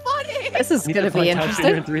Trader. Funny. This is Need going to be find Town Trader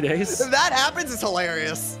in interesting. 3 days. If that happens, it's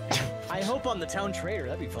hilarious. I hope on the town traitor.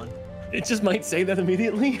 That'd be fun. It just might say that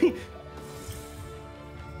immediately.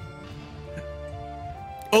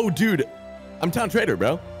 Oh, dude, I'm town traitor,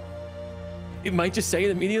 bro. It might just say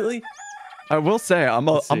it immediately. I will say I'm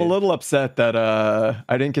a little upset that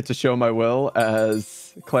I didn't get to show my will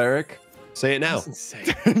as cleric. Say it now.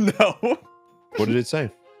 No. What did it say?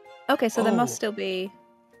 Okay, so there must still be.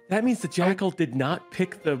 That means the jackal did not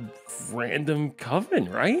pick the random coven,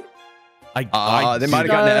 right? They might have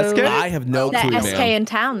gotten SK. I have no clue, SK man. in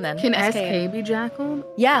town then. Can SK be jackaled?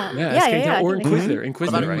 Yeah. Yeah. Or Inquisitor.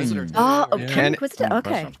 Inquisitor, right? Inquisitor,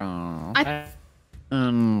 okay.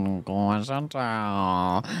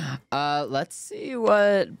 Let's see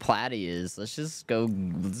what Platty is. Let's go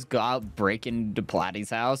out, break into Platty's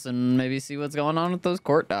house and maybe see what's going on with those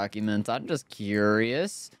court documents. I'm just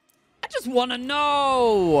curious. I just want to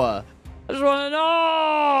know.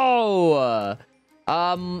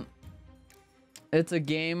 It's a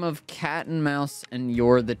game of cat and mouse and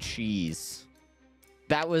you're the cheese.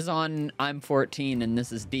 That was on I'm 14 and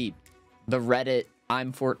this is deep. The Reddit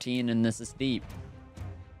I'm 14 and this is deep.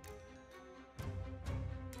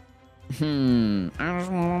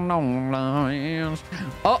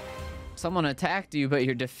 Oh, someone attacked you, but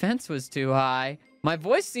your defense was too high. My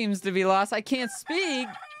voice seems to be lost. I can't speak.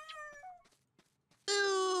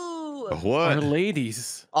 Ooh. What? Our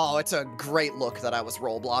ladies. Oh, it's a great look that I was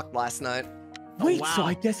role blocked last night. Wait, so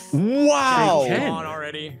I guess. Wow. Come on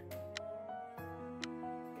already.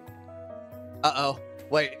 Uh-oh.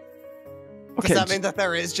 Wait. Okay. Does that mean that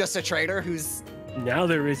there is just a traitor who's... Now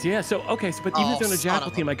there is, yeah. So, okay, so, but even if they're on a son jackal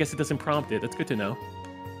of a- team, I guess it doesn't prompt it. That's good to know.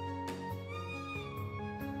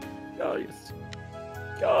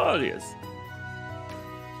 Glorious.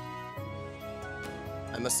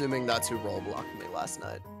 I'm assuming that's who role blocked me last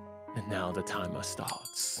night. And now the timer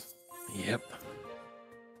starts. Yep.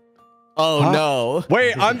 Oh, no.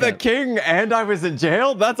 Wait, I'm the king and I was in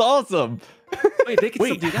jail? That's awesome. Wait, they can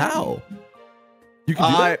Wait, still do that? how? You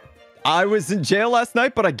can do that? I was in jail last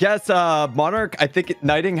night, but I guess Monarch, I think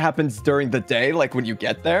knighting happens during the day, like when you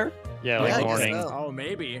get there. Yeah, Yeah, I like guess morning. so. Oh,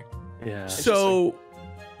 maybe. Yeah. So,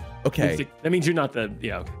 okay. That means you're not the,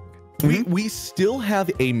 yeah, okay. We still have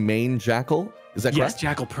a main jackal. Is that Yes, correct?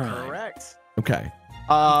 Jackal Prime. Correct. Okay.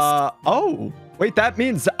 Oh, wait, that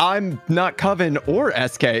means I'm not Coven or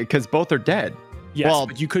SK because both are dead. Yes, Well,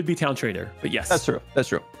 but you could be town trader, but yes. That's true. That's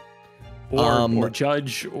true. Or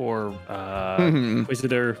judge or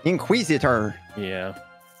Inquisitor. Inquisitor. Yeah.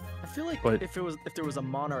 I feel like But- if there was a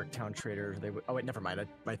monarch town trader, they would. Oh wait, never mind.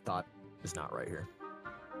 My thought is not right here.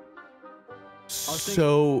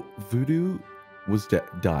 So Voodoo was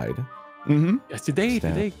died. Mm-hmm. Yes. Did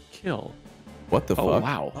they kill? What the Oh fuck?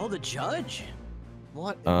 wow. Oh, the judge.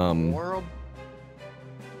 What in the world?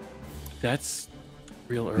 That's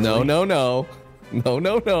real early. No.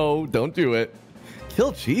 Don't do it.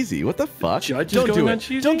 Kill Cheesy. What the fuck? Judge is Don't going do on it.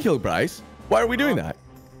 Cheesy? Don't kill Bryce. Why are we doing that?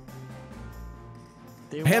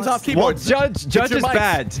 They Hands want- off keyboards. Well, Judge your is mics.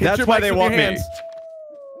 bad. Hit That's your why mics they with want your me. hands.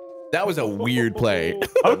 That was a weird play.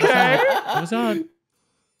 Okay. It was on.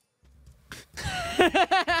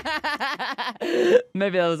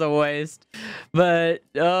 Maybe that was a waste, but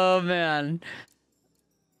oh man,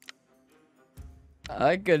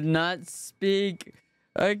 I could not speak.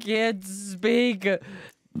 I can't speak.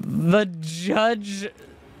 The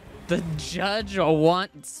judge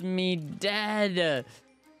wants me dead.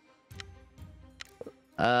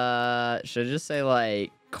 Should I just say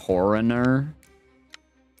like coroner?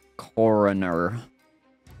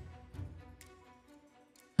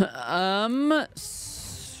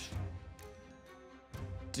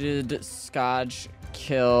 Did Scotch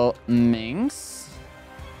kill Minx?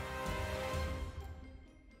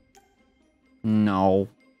 No.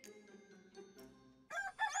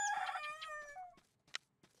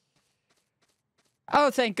 Oh,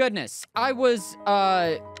 thank goodness.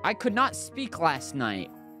 I could not speak last night.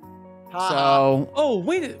 So. Oh,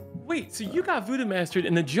 wait. So you got Voodoo Mastered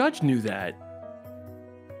and the judge knew that.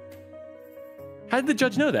 How did the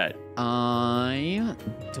judge know that? I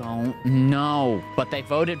don't know, but they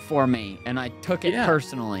voted for me, and I took it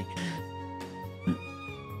personally.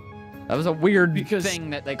 That was a weird thing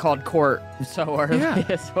that they called court so early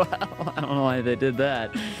as well. I don't know why they did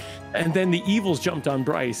that. And then the evils jumped on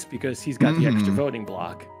Bryce because he's got the extra voting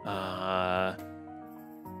block.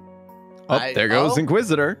 There goes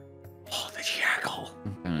Inquisitor. Oh, the jackal.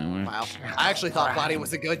 Wow. I actually thought Bonnie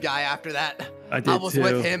was a good guy after that. I did was too.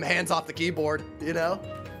 with him, hands off the keyboard, you know?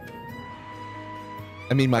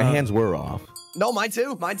 I mean, my hands were off. No, mine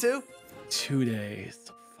too. Mine too. 2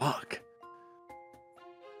 days. Fuck.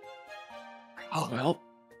 Oh, well.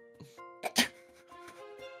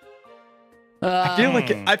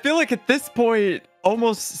 I feel like at this point,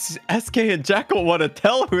 almost SK and Jackal want to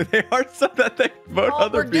tell who they are so that they vote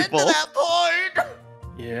other people. We're getting to that point.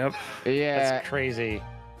 Yep. Yeah. That's crazy.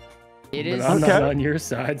 It But is. I'm not on your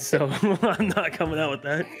side, so I'm not coming out with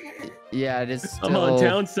that. Yeah, it is still. I'm on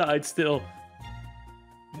town side still.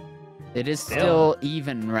 It is still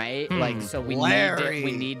even, right? Like, so we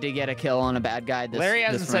need to get a kill on a bad guy. Larry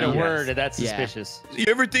hasn't said a word, and that's suspicious. You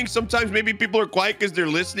ever think sometimes maybe people are quiet because they're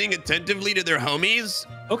listening attentively to their homies?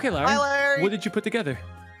 Okay, Larry. Hi, Larry. What did you put together?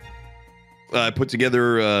 I put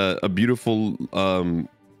together a beautiful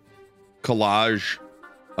collage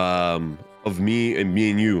of me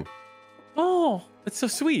and you. Oh, that's so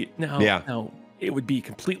sweet. Now, Yeah. now it would be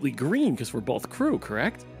completely green because we're both crew,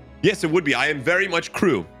 correct? Yes, it would be. I am very much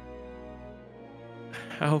crew.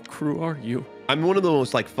 How crew are you? I'm one of the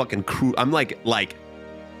most like fucking crew. I'm like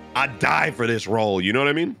I die for this role. You know what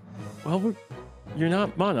I mean? Well, you're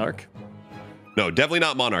not Monarch. No, definitely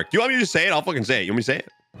not Monarch. Do you want me to just say it? I'll fucking say it. You want me to say it?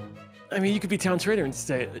 I mean, you could be Town Trader and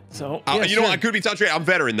say it. So You know what? I could be Town Trader. I'm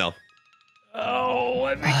veteran though. Oh,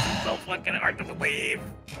 it makes it so fucking hard to believe.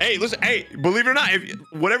 Hey, listen. Hey, believe it or not,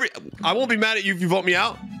 I won't be mad at you if you vote me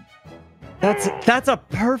out. That's a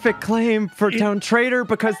perfect claim for Town Trader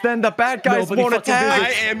because then the bad guys won't attack. I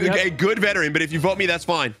am a good veteran, but if you vote me, that's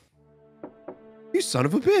fine. You son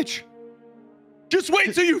of a bitch. Just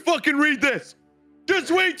wait till you fucking read this. Just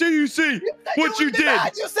wait till you see what you did.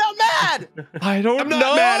 Mad. You sound mad. I don't know. I'm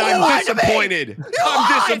not mad. I'm disappointed.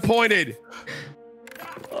 I'm disappointed.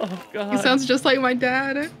 Oh, God. He sounds just like my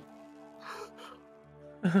dad.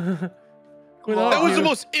 That was the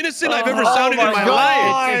most innocent I've ever sounded in my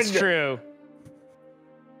life. It's true.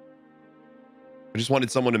 I just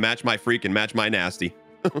wanted someone to match my freak and match my nasty.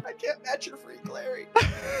 I can't match your freak, Larry.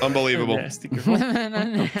 Unbelievable. Nasty girl.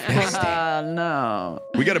 No.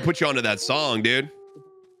 We got to put you onto that song, dude.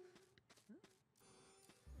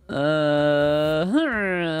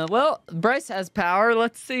 Well, Bryce has power.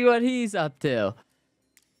 Let's see what he's up to.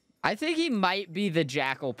 I think he might be the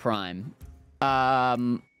Jackal Prime. I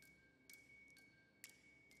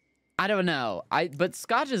don't know. But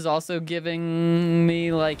Scotch is also giving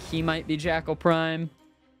me like he might be Jackal Prime.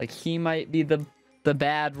 Like he might be the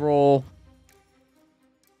bad role.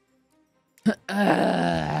 Weird.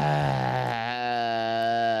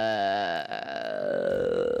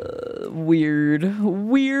 I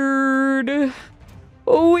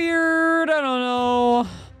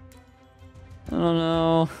don't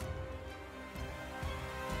know.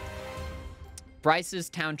 Bryce's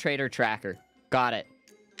Town Trader tracker. Got it.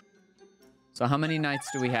 So how many nights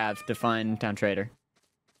do we have to find Town Trader?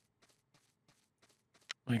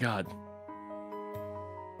 Oh my God.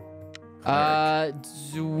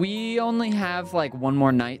 Do we only have like one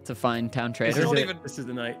more night to find Town Trader? This is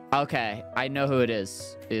the night. Okay, I know who it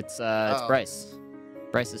is. It's Bryce.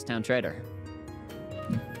 Bryce's Town Trader.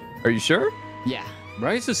 Are you sure? Yeah.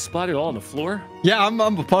 Bryce is splattered all on the floor. Yeah, I'm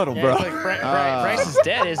a puddle, bro. It's like Bryce is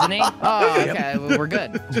dead, isn't he? Oh, okay. Well, we're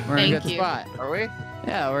good. We're in a good spot. Are we?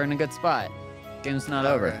 Yeah, we're in a good spot. Game's not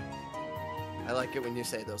over. I like it when you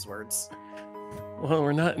say those words. Well,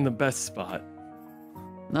 we're not in the best spot.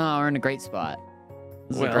 No, we're in a great spot.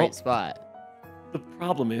 This is a great spot. The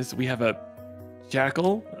problem is we have a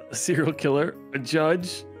Jackal, a serial killer, a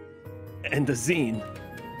judge, and a Zine.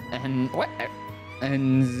 And what?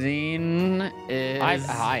 And Zine is...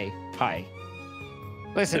 Hi.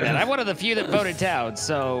 Listen, man, I'm one of the few that voted Town,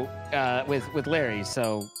 so, with Larry,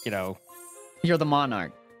 so, you know. You're the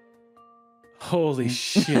Monarch. Holy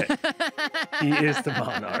shit. He is the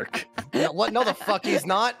Monarch. What? No, the fuck he's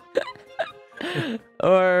not.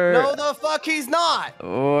 Or... No, the fuck he's not.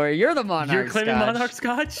 Or you're the Monarch, You're claiming Scotch. Monarch,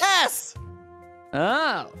 Scotch? Yes.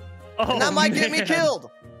 Oh. And that might get me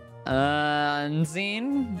killed. And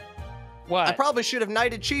Zine? What? I probably should have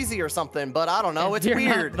knighted Cheesy or something, but I don't know. It's If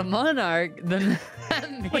you're weird. not the Monarch, then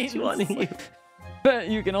that means you? but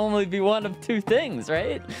you can only be one of two things,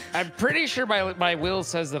 right? I'm pretty sure my will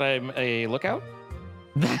says that I'm a lookout.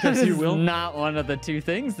 That Can I see your is will? not one of the two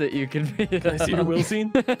things that you can be. Can I see your will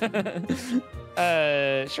Zine?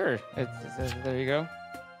 Sure. There you go.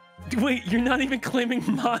 Wait, you're not even claiming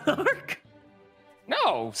Monarch?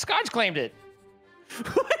 No, Scotch claimed it.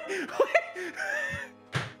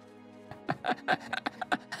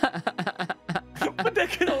 But that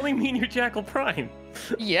can only mean you're Jackal Prime.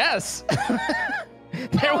 Yes.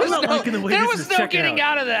 There was no getting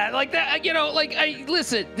out of that. Like that, you know, like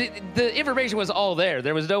listen, the information was all there.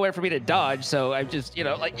 There was nowhere for me to dodge, so I'm just, you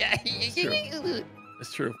know, like yeah.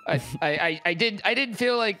 That's true. I didn't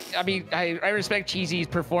feel like, I mean, I respect Cheesy's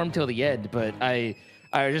perform till the end, but I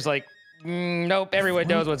was just like, nope, everyone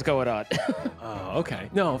knows what's going on. Oh, okay.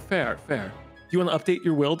 No, fair. you want to update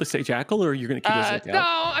your will to say Jackal, or you're going to keep this No,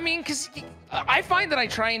 I mean, because I find that I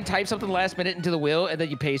try and type something last minute into the will, and then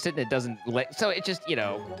you paste it, and it doesn't let. So it just,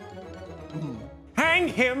 hang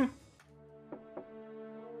him.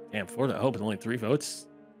 Damn, Florida Hope with only 3 votes.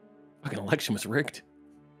 Fucking election was rigged.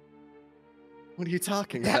 What are you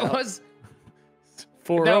talking that about? That was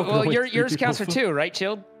 4-0. No, well, yours counts for 2, right,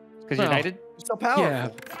 Chilled? Because you're United. It's so powerful. Yeah,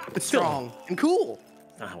 it's strong and cool.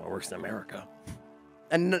 Not how it works in America.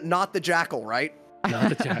 And not the Jackal, right? Not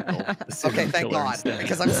the Jackal. The Okay, thank God,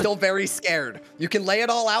 because I'm still very scared. You can lay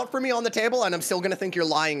it all out for me on the table, and I'm still gonna think you're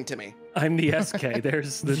lying to me. I'm the SK.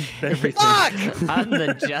 There's the everything. Fuck! I'm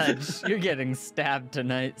the judge. You're getting stabbed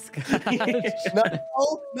tonight, Scott.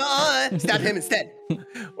 No. Stab him instead.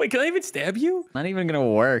 Wait, can I even stab you? Not even gonna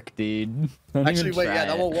work, dude. Actually, wait, yeah,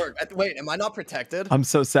 that won't work. Wait, am I not protected? I'm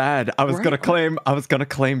so sad. I was gonna claim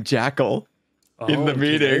Jackal in the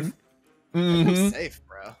meeting. I'm safe,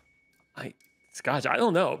 bro. Scotch, I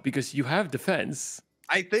don't know, because you have defense.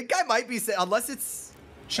 I think I might be safe, unless it's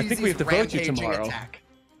I think we have to vote you tomorrow. Attack.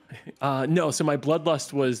 No, so my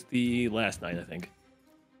bloodlust was the last night, I think.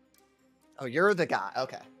 Oh, you're the guy.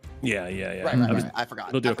 Okay. Yeah. Right. I forgot.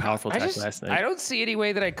 It'll do a powerful attack last night. I don't see any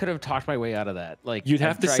way that I could have talked my way out of that. Like, you'd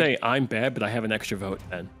have to say I'm bad, but I have an extra vote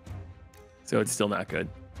then, so it's still not good.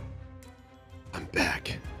 I'm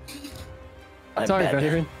back. Sorry,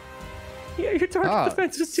 veteran. Yeah, your target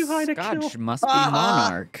defense was too high to kill. Scotch must be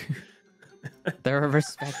monarch. They're a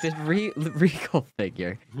respected regal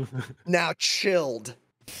figure. Now Chilled.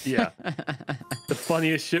 Yeah. The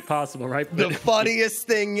funniest shit possible, right? The funniest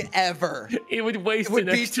thing ever. It would waste It would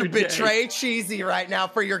an be extra to betray Cheesy right now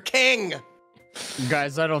for your king.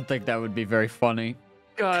 Guys, I don't think that would be very funny.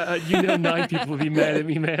 You know 9 people would be mad at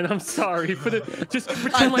me, man. I'm sorry. Just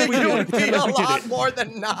pretend like we did. It would be a lot more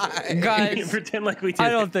than 9. Guys, pretend like we did.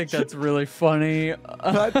 I don't think that's really funny.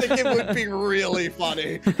 I think it would be really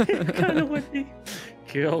funny. It kind of would be.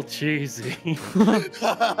 Kill Cheesy.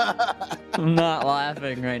 I'm not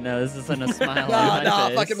laughing right now. This isn't a smile on my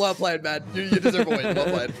face. Fucking well played, man. You deserve a win. Well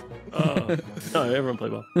played. No, everyone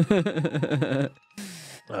played well.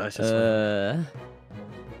 It's just funny.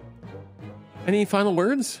 Any final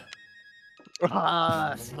words?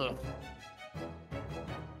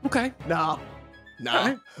 Okay. No.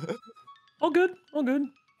 Right. All good.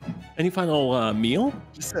 Any final meal?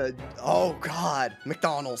 Just oh God,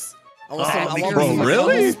 McDonald's. I want Bro,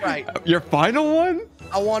 really? Sprite. Your final one?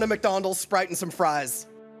 I want a McDonald's Sprite and some fries.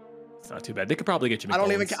 It's not too bad. They could probably get you. I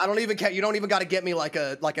don't even care. You don't even got to get me like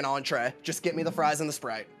an entree. Just get me the fries and the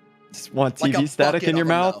Sprite. Just want TV static in your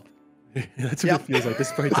mouth? That's what it feels like. This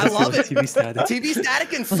Sprite I love it. TV static. TV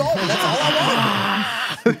static and salt. That's all I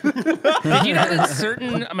want. Did you know that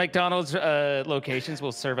certain McDonald's locations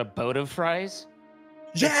will serve a boat of fries?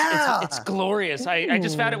 Yeah, it's glorious. I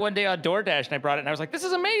just found it one day on DoorDash and I brought it and I was like, this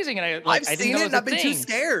is amazing. And I've seen it and I've been too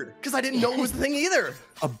scared because I didn't know it was the thing either.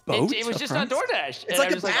 A boat? It was just on DoorDash. It's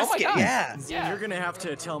like a basket. Oh my God. Yeah. You're gonna have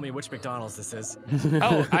to tell me which McDonald's this is.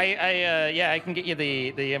 Oh, I can get you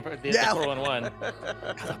the 411.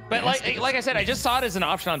 But like I said, I just saw it as an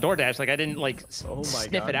option on DoorDash. Like I didn't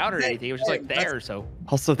sniff it out or anything. It was just there. So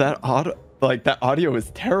also that audio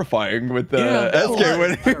is terrifying with the SK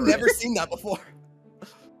winning. I've never seen that before.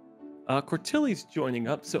 Cortilli's joining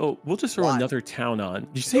up, so we'll just throw another town on.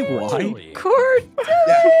 Did you say why? Cortilli!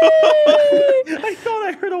 I thought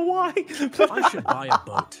I heard a why. I should buy a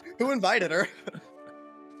boat. Who invited her?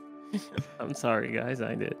 I'm sorry, guys.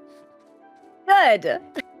 I did. Good.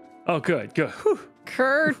 Oh, good.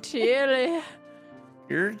 Cortilli.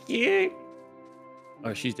 You're cute.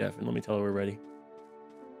 Oh, she's deaf. And let me tell her we're ready.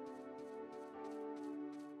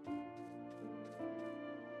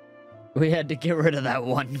 We had to get rid of that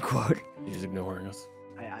one quote. He's ignoring us.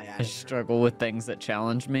 I struggle with things that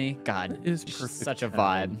challenge me. God, it's such a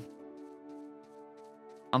vibe.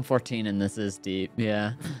 I'm 14 and this is deep.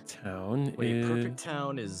 Yeah. Town Wait, perfect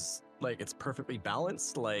town is like it's perfectly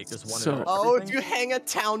balanced. Like there's one. If you hang a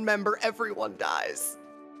town member, everyone dies.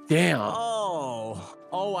 Damn.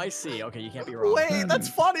 Oh, I see. Okay, you can't be wrong. Wait, that's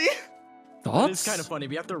funny. Thoughts? It's kind of funny,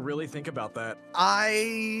 but you have to really think about that.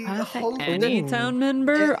 I hope any town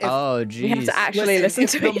member? Oh, geez. We have to actually listen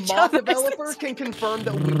to the each mod other. developer can confirm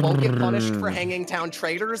that we won't get punished for hanging town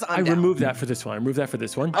traitors. I removed that for this one.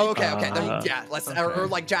 Oh, okay. Then, yeah, let's or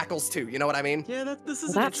like jackals too. You know what I mean? Yeah, this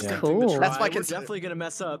is that's an cool. Thing to try. That's why we're definitely gonna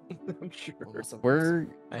mess up. I'm sure. We're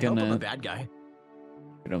I hope I'm a bad guy.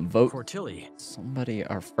 Gonna vote Cortilli. somebody,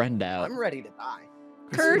 our friend out. I'm ready to die.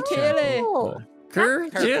 Cortilli.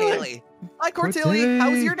 Cortilli. Hi, Cortilli.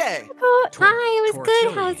 How was your day? Hi, it was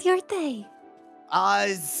good. How's your day?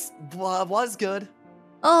 Was good.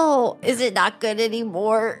 Oh, is it not good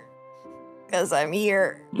anymore? Because I'm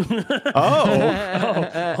here.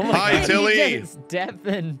 Hi, Tilly. It's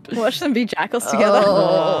deafened. Watch them be jackals together.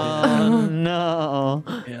 Oh, no.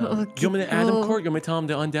 Yeah. You want me to add him, Court? You want me to tell him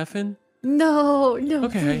to undeafen? No,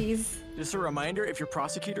 Okay. please. Just a reminder, if you're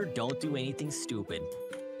prosecutor, don't do anything stupid.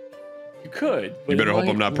 You could. You better hope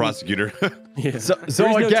I'm not prosecutor. Yeah. So There's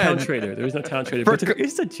no again, town traitor. There's no town traitor. But there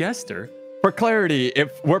is a jester. For clarity,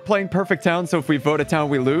 if we're playing perfect town, so if we vote a town,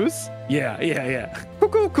 we lose. Yeah.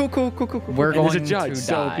 Cool. We're And going there's a judge, to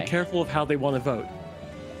so die. be careful of how they want to vote.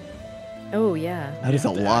 Oh yeah. That is a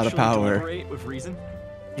lot of power. Deliberate with reason.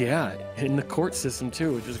 Yeah, in the court system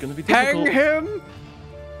too, which is going to be Hang difficult. him.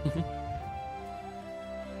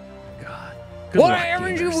 God. Why luck,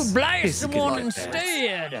 haven't you gamers. blast It's good someone luck,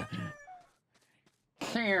 instead?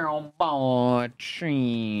 Terrible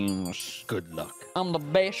cheese. Good luck. I'm the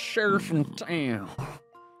best sheriff in town.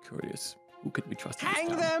 Curious. Who could we trust? in this Hang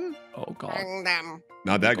town? them. Oh God. Hang them.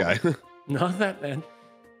 Not that guy. Not that man.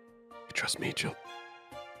 Trust me, Jill.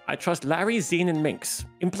 I trust Larry, Zine, and Minx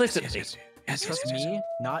implicitly. Yes. Trust me,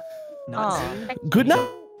 not Oh, Zane. Good night.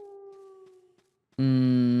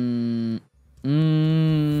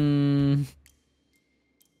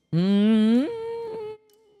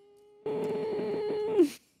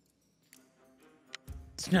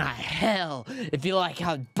 It's not hell if you like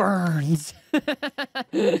how it burns.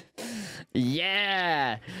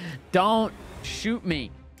 Yeah. Don't shoot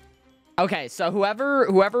me. Okay, so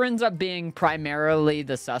whoever ends up being primarily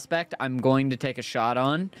the suspect, I'm going to take a shot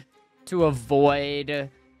on to avoid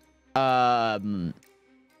the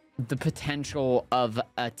potential of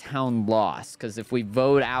a town loss. Because if we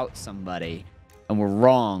vote out somebody and we're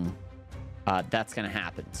wrong, that's gonna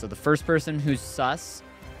happen. So the first person who's sus,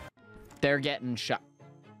 they're getting shot.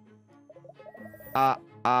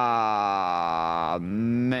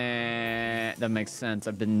 Man, that makes sense.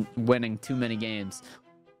 I've been winning too many games.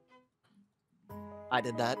 I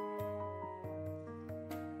did that.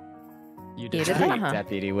 You You did. did Fake that, huh?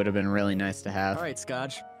 deputy would have been really nice to have. All right,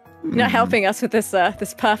 Scotch. You're not helping us with this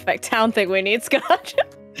this perfect town thing we need, Scotch.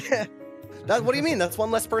 What do you mean? That's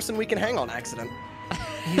one less person we can hang on accident.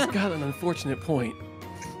 He's got an unfortunate point.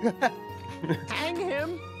 Hang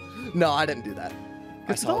him? No, I didn't do that.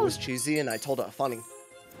 I saw it was cheesy and I told it funny.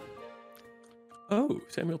 Oh,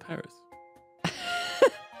 Samuel Paris.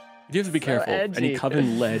 You have to be So careful. edgy. Any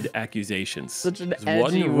coven-led accusations. Such an There's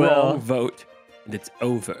edgy one will. wrong vote, and it's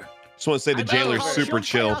over. Just want to say the jailer's super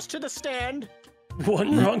chill. To the stand.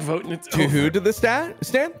 One wrong vote, and it's To over. who did the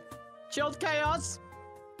stand? Chilled chaos.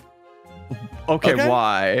 Okay, Okay.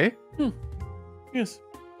 why? Yes.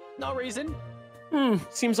 No reason.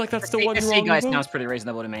 Seems like that's the The one C wrong guy vote. sounds pretty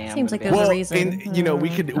reasonable to me. I'm Seems gonna like be there's a honest. reason. And you know, we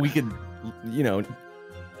could, you know,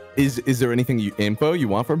 is there anything info you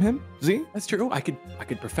want from him, Z? That's true. I could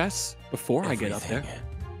profess before I get up there.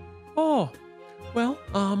 Oh, well,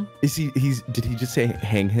 Did he just say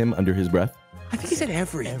hang him under his breath? I think he said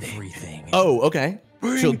everything. Everything. Oh, okay.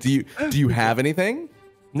 So do you have anything?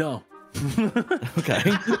 No. Okay.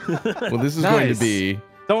 Well, this is going to be.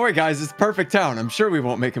 Don't worry, guys. It's perfect town. I'm sure we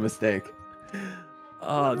won't make a mistake. The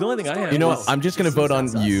only thing I have. You know what? is- I'm just going to vote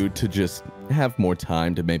on you to just have more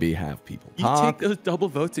time to maybe have people You talk. take those double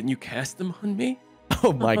votes and you cast them on me.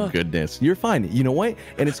 Oh my goodness. You're fine. You know what?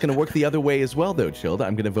 And it's going to work the other way as well, though, Chilled.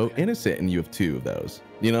 I'm going to vote innocent, and you have 2 of those.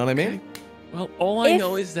 You know what I mean? Well, all I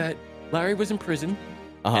know is that Larry was in prison,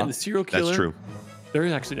 and the serial killer. That's true. There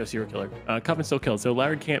is actually no serial killer. Coven's still killed, so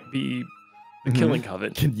Larry can't be the killing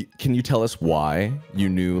Coven. Can you tell us why you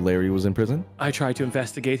knew Larry was in prison? I tried to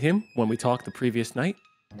investigate him when we talked the previous night.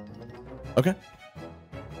 Okay.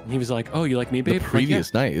 And he was like, "Oh, you like me, babe?" The I'm like,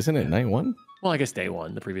 previous night, isn't it? Night 1? Well, I guess day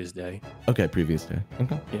 1, the previous day. Okay, previous day.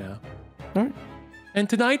 Okay. Yeah. All right. And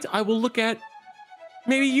tonight I will look at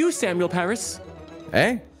maybe you, Samuel Paris.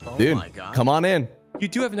 Hey, Oh dude, my God. come on in. You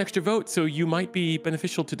do have an extra vote, so you might be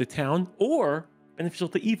beneficial to the town or beneficial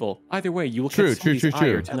to evil. Either way, you will True, catch somebody's true, true, ire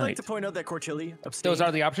true. I'd tonight. like to point out that Cortilli abstained. Those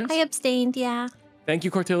are the options? I abstained, yeah. Thank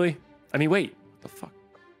you, Cortilli. I mean, wait. What the fuck?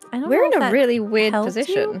 I don't We're know in if a that really weird helped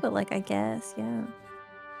position. you, but like, I guess, yeah.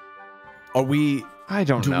 Are we? I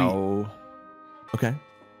don't Do we- know. Okay.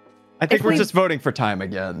 I think If we're we- just voting for time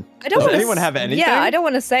again. I don't Does wanna anyone s- have anything? Yeah, I don't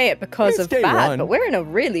want to say it because It's of day bad, 1. but we're in a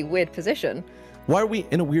really weird position. Why are we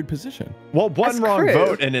in a weird position? Well, one As wrong crew.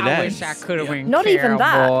 vote and it I ends. wish I could have been Not even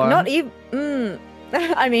that. Cowboy. Not even.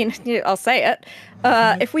 I mean, I'll say it.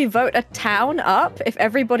 If we vote a town up, if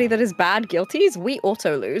everybody that is bad guilties, we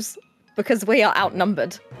auto lose because we are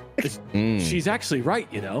outnumbered. She's actually right,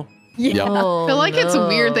 you know. Yeah. I feel like it's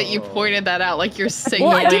weird that you pointed that out, like you're Well,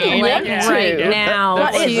 I didn't signaling. want Yeah. to. Right now,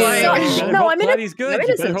 But it's too. such. No, I'm in Platty's good. You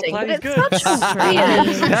better hope innocent, but Platty's it's good. such Weird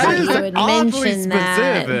weird. That is You would awfully mention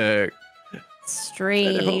that. specific.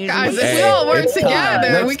 Strange. Guys, if we all work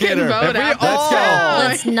together, we can vote out.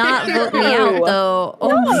 Let's not vote me out, though.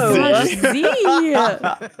 Oh my gosh, Z.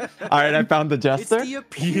 All right, I found the jester. It's the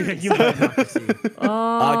appearance of democracy.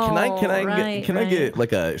 Can I get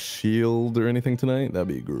like a shield or anything tonight? That'd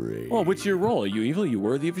be great. Well, what's your role? Are you evil? Are you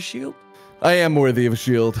worthy of a shield? I am worthy of a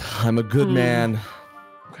shield. I'm a good man.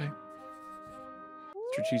 Okay.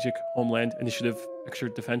 Strategic, homeland, initiative, extra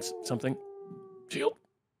defense, something. Shield.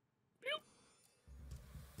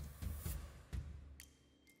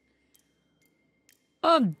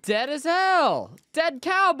 I'm dead as hell. Dead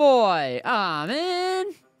cowboy. Aw, man.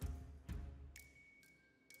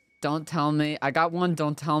 Don't tell me. I got one.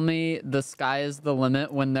 Don't tell me the sky is the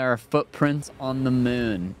limit when there are footprints on the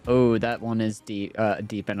moon. Oh, that one is deep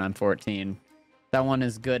and I'm 14. That one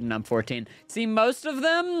is good and I'm 14. See, most of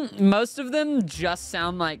them just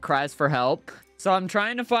sound like cries for help. So I'm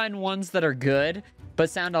trying to find ones that are good, but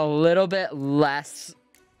sound a little bit less,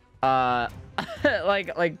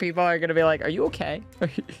 like people are gonna be like, are you okay? Are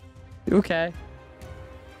you okay? Is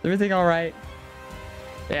everything all right?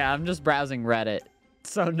 Yeah, I'm just browsing Reddit.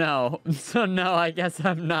 So no, I guess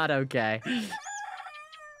I'm not okay.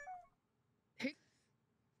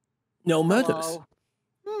 No murders.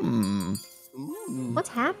 What's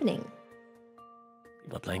happening?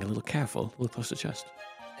 People are playing a little careful, a little close to chest.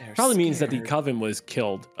 Probably means that the coven was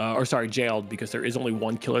killed, jailed, because there is only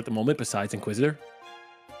one killer at the moment besides Inquisitor.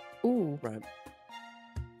 Ooh. Right.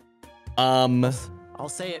 I'll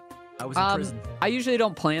say it. I was in prison. I usually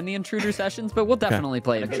don't plan the intruder sessions, but we'll definitely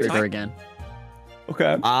play intruder again.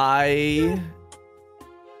 Okay. I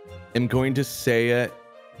am going to say it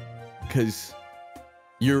because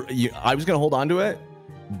I was gonna hold on to it,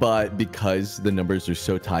 but because the numbers are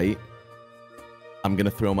so tight, I'm gonna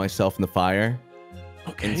throw myself in the fire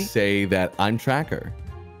and say that I'm Tracker.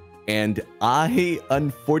 And I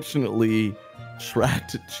unfortunately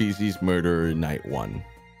tracked Cheesy's murder night 1.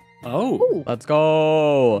 Oh, let's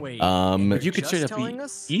go. Wait, but you could straight up be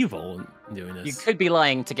evil in doing this. You could be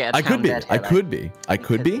lying to get a I could be. dead I could be. I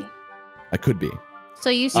could be. I could be. So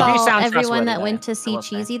you saw everyone that went to see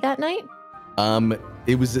Cheesy that night?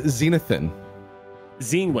 It was Zenithan.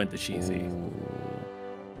 Zine went to Cheesy.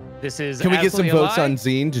 This is. Can we get some votes lie? on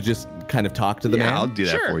Zine to just kind of talk to the man? I'll do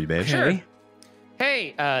that for you, babe. Sure.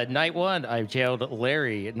 Hey, night 1, I jailed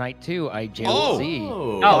Larry. Night 2, I jailed Z.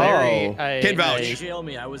 Larry, Can vouch. They jailed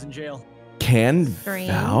me. I was in jail. Can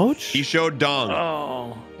vouch? He showed dung.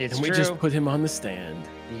 Oh, it's and we true. just put him on the stand.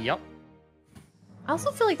 Yep. I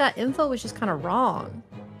also feel like that info was just kind of wrong.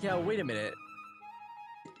 Yeah, wait a minute.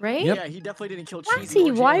 Right? Yeah, he definitely didn't kill Cheesy.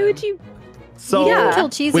 Maxie, why would you? So yeah. Kill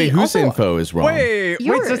Cheesy. Wait, whose also, info is wrong? Wait,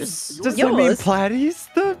 does that mean Platy's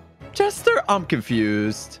the jester? I'm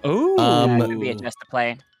confused. Oh, it could be a jester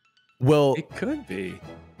play. Well, it could be.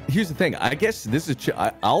 Here's the thing. I guess this is.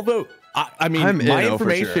 I'll vote. I mean, my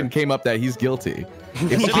information came up that he's guilty. Is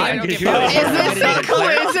this a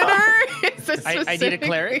Inquisitor? I need a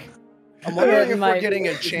cleric. I'm wondering if we're getting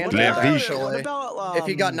enchanted, actually. About, if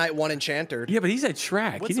he got night 1 enchanted. Yeah, but he's at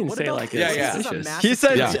track. He didn't say like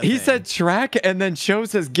He said track and then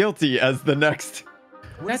shows as guilty as the next.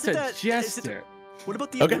 That's a jester. What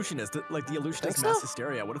about the illusionist? Like the illusionist mass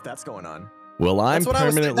hysteria. What if that's going on? Well, I'm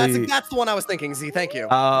permanently. That's the one I was thinking. Z, thank you.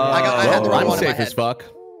 I had the right one in my safe as head. fuck.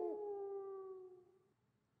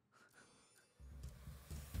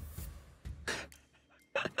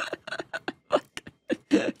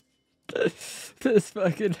 This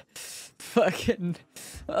fucking,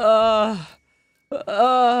 oh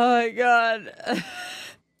my god.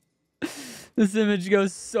 This image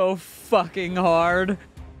goes so fucking hard.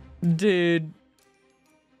 Dude.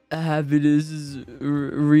 Happiness is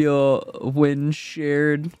real when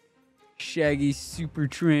shared. Shaggy super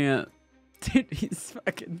tramp. Dude, he's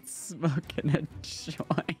fucking smoking a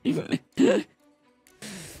joint.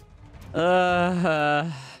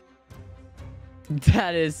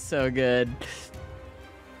 That is so good.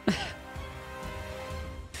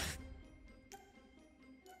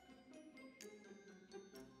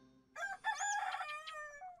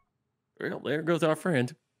 Well, there goes our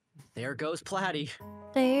friend. There goes Platty.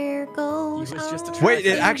 There goes. He was just a Wait,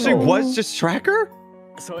 it actually was just Tracker?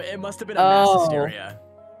 So it must have been a mass hysteria.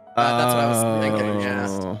 That's what I was thinking.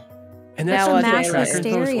 Yeah. And that's a what mass Tracker does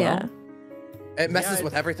hysteria. It messes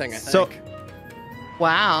with everything, I think. So,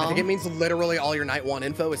 wow. I think it means literally all your night 1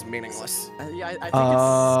 info is meaningless. Yeah, I think it's.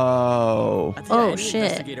 Oh. I think Oh, any shit.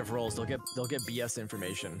 investigative roles, they'll get BS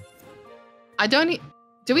information. I don't.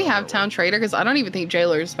 Do we have town traitor? Because I don't even think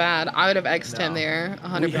Jailer's bad. I would have X'd him there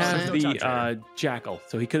 100%. We have the jackal,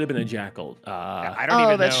 so he could have been a jackal. I don't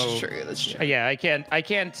even know. That's true. That's true. Yeah, I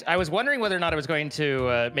can't. I was wondering whether or not I was going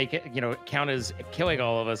to make it, count as killing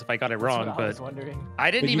all of us if I got it wrong. That's what I was wondering.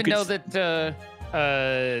 I didn't even know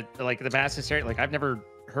that, like the mass hysteria. Like I've never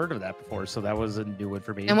heard of that before, so that was a new one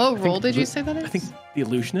for me. And what role did you say that is? I think the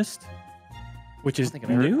illusionist, which is new.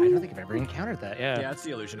 new. I don't think I've ever encountered that. Yeah. Yeah, it's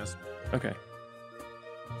the illusionist. Okay.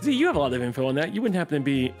 See, you have a lot of info on that. You wouldn't happen to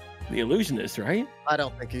be the illusionist, right? I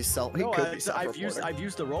don't think he's self. He could be I've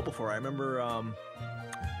used the role before. I remember. I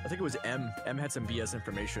think it was M. M had some BS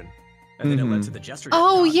information, and then it led to the jester.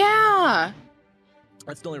 Oh yeah.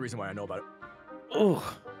 That's the only reason why I know about it.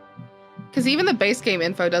 Oh. Because even the base game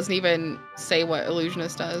info doesn't even say what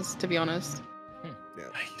illusionist does. To be honest.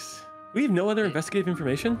 Nice. We have no other investigative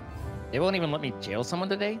information. They won't even let me jail someone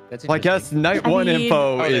today. That's well, I guess night one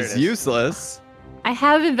info is useless. I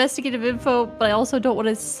have investigative info, but I also don't want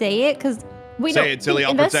to say it because say it, silly.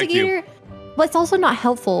 I'll protect you. Well, it's also not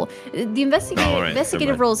helpful. The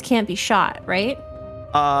investigative roles can't be shot, right?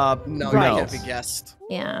 No, right. can't be guessed.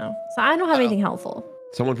 Yeah, so I don't have anything helpful.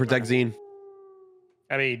 Someone protect Zine.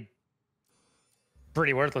 I mean,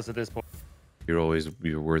 pretty worthless at this point.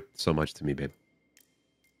 You're worth so much to me, babe.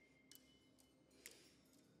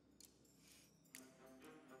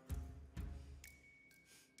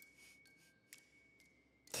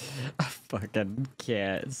 I fucking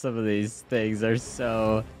can't. Some of these things are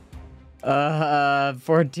so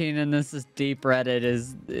 14 and this is deep Reddit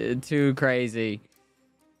is too crazy.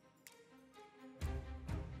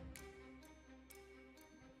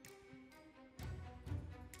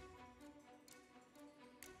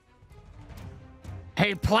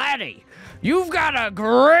 Hey Platty, you've got a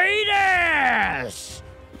great ass!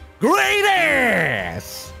 Great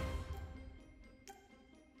ass!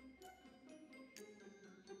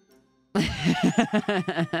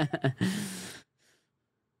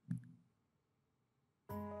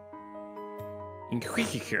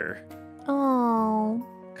 Inquisitor. Oh.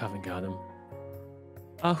 Coven got him.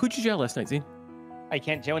 Who'd you jail last night, Zine? I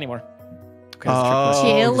can't jail anymore.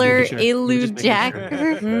 Jailer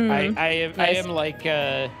Elujacker. I am like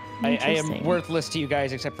I am worthless to you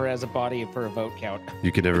guys except for as a body for a vote count.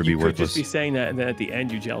 You could never be worthless. You could just be saying that, and then at the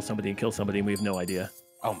end you jail somebody and kill somebody, and we have no idea.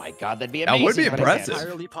 Oh my god, that'd be amazing. That would be impressive.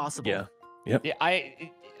 Entirely possible. Yeah. Yep. Yeah,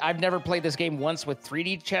 I've never played this game once with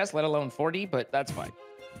 3D chess, let alone 4D, but that's fine.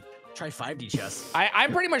 Try 5D chess.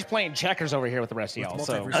 I'm pretty much playing checkers over here with the rest of y'all.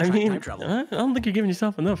 So I mean, I don't think you're giving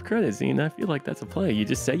yourself enough credit, Zine. I feel like that's a play. You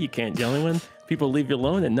just say you can't jail anyone. People leave you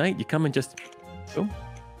alone at night. You come and just boom.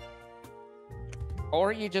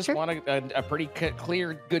 Or you just want a pretty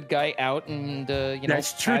clear good guy out, and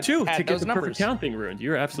that's true too. To get the perfect count thing ruined.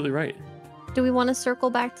 You're absolutely right. Do we want to circle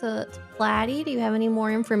back to Platty? Do you have any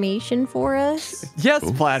more information for us? Yes,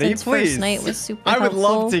 Platty, Since please. First night was super I would helpful.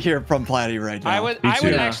 love to hear from Platty right now. I would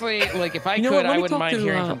actually like if I could, I wouldn't mind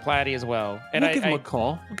hearing from Platty as well. And we'll give him a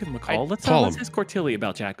call. We'll give him a call. Let's ask Cortilli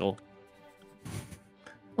about Jackal.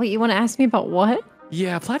 Wait, you want to ask me about what?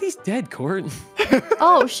 Yeah, Platty's dead, Court.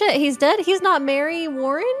 Oh shit, he's dead. He's not Mary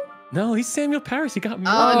Warren. No, he's Samuel Paris. He got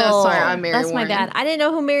married. Oh no, sorry, I'm Mary That's Warren. my dad. I didn't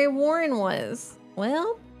know who Mary Warren was.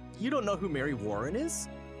 Well. You don't know who Mary Warren is?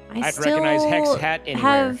 I'd recognize Hex Hat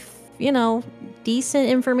anywhere. Have, decent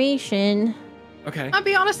information. Okay. I'll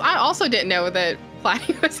be honest, I also didn't know that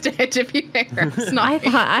Platty was dead, to be fair. It's not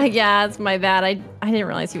yeah, it's my bad. I didn't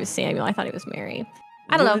realize he was Samuel. I thought he was Mary.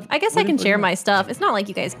 I don't know. I guess I can share my stuff. It's not like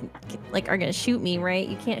you guys are gonna shoot me, right?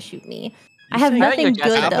 You can't shoot me. I have nothing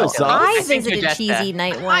good though. I visited Cheesy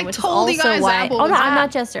Night One, which is also why. Oh no, I'm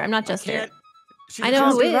not Jester. I'm not Jester. I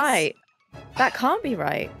know who is. Right. That can't be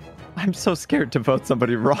right. I'm so scared to vote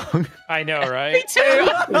somebody wrong. I know, right? Me too.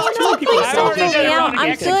 No, please don't vote me out.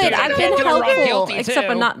 I'm good. I've been helpful, except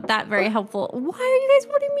I'm not that very helpful. Why are you guys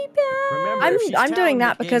voting me back? I'm doing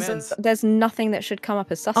that because there's nothing that should come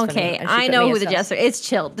up as suspect. Okay, I know who the Jester is. It's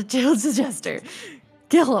Chill. The Chill's the Jester.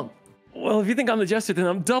 Kill him. Well, if you think I'm the Jester, then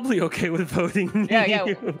I'm doubly okay with voting. Yeah.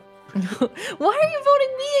 Why are you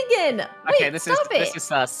voting me again? Okay, Wait, this is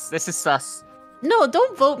sus. This is sus. No,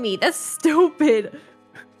 don't vote me. That's stupid.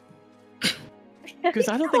 Because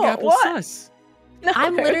I don't think Apple's sus. No.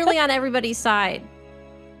 I'm literally on everybody's side.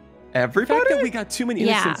 Everybody? The fact that we got too many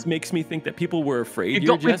innocents makes me think that people were afraid. We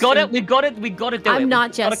got it. We got to do it. I'm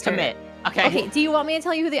not Jester. Commit. Okay. Do you want me to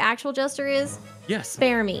tell you who the actual Jester is? Yes.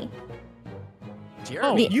 Spare me.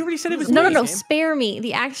 Oh, you already said it was No, spare me.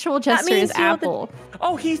 The actual Jester is Apple.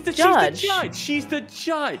 Oh, he's the judge. She's the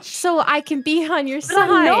judge. So I can be on your side.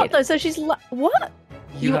 I'm not though. So she's what?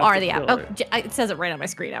 You have are to the kill Apple. her. Oh, it says it right on my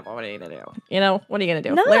screen, Apple. What are you gonna do? You know, what are you gonna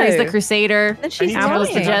do? No. Larry's the Crusader. Then she's Apple's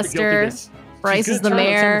the dying. Jester. Bryce is the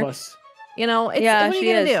mayor. You know, it's, Yeah, what are she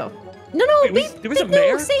you gonna is. do? No, no, Wait, there was a no,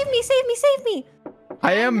 mayor? save me, save me, save me.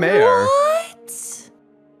 I am mayor. What?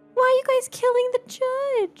 Why are you guys killing the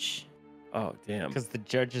judge? Oh, damn. Because the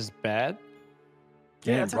judge is bad?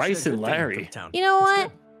 Yeah, Bryce and Larry. You know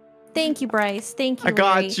what? Thank you, Bryce. Thank you, I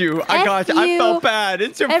got Larry. you. I got you. I felt bad.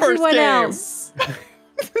 It's your Everyone first game. else.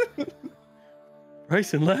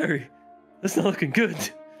 Bryce and Larry. That's not looking good.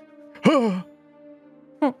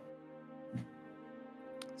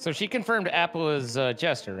 So she confirmed Apple is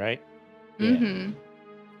Jester, right? Mm-hmm.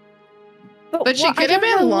 But But she what- I could have don't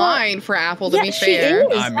been know what- lying for Apple, to Yeah, be she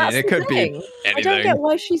fair. is. I mean, That's it the could be thing. I don't anything. get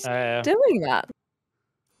why she's doing that.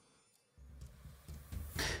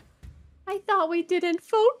 I thought we didn't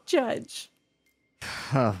vote judge.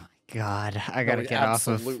 Oh my god, I gotta we get off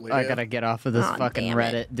of. absolutely I do. gotta get off of this Aw, fucking damn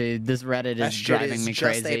Reddit, it. dude. This Reddit That is shit driving is me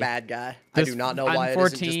just crazy. a bad guy. I This- do not know I'm why it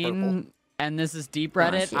isn't just purple. 14, and this is deep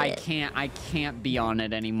Reddit. I shit. can't be on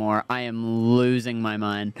it anymore. I am losing my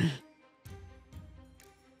mind.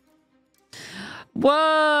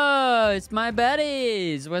 Whoa, it's my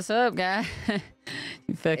buddies. What's up, guy?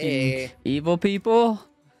 You fucking Hey. evil people.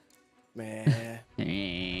 Man,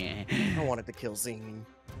 Eh. I wanted to kill Zine.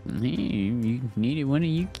 You needed one of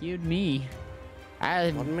you killed me.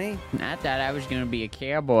 Wasn't me? I thought I was gonna be a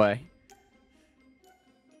cowboy.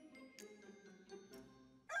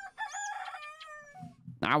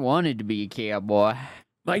 I wanted to be a cowboy.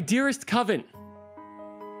 My dearest Coven.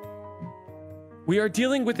 We are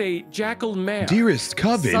dealing with a jackal mare. Dearest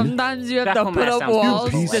Coven. Sometimes you have to Jackal put Mare up sounds walls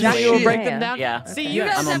good. and then you will Jackal break Mare. them down. Yeah. See, you Yes.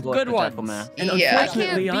 guys I'm on have board good with Jackal ones. Mare. And Yeah.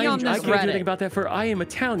 unfortunately, I can't be on I this can't do Reddit. anything about that, for I am a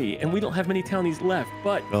townie, and we don't have many townies left.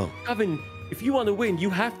 But, Oh. Coven, if you want to win, you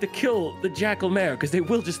have to kill the jackal mare, because they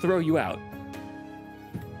will just throw you out.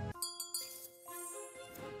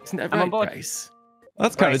 Isn't that I'm on right, board. Bryce?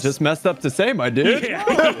 That's kind of Bryce. just messed up to say, my dude. Yeah.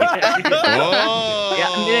 Whoa.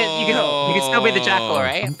 Yeah, you can still be the jackal,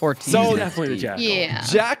 right? I'm 14. So- He's definitely the jackal. Yeah.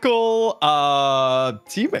 Jackal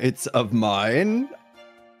teammates of mine.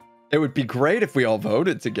 It would be great if we all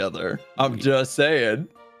voted together. I'm just saying.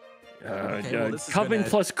 Coven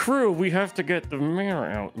plus crew, we have to get the mare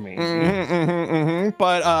out, maybe.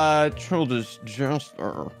 But Childish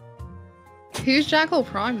Jester. Who's Jackal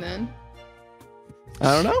Prime then?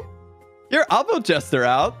 I don't know. Here, I'll vote Jester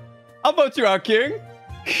out. I'll vote you out, King.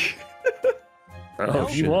 Oh,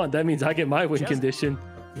 if you want, that means I get my win condition.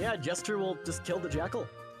 Yeah, Jester will just kill the jackal.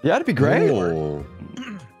 Yeah, that'd be great. Oh.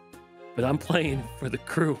 But I'm playing for the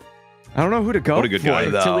crew. I don't know who to go What a good for, guy.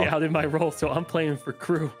 I'm though. totally out in my role, so I'm playing for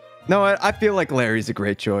crew. No, I feel like Larry's a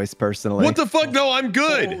great choice, personally. What the fuck? No, I'm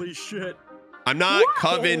good. Holy shit. I'm not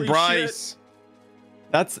Coven, Holy Bryce.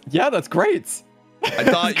 That's great. I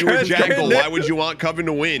thought you were That's Jackal. great. Why would you want Coven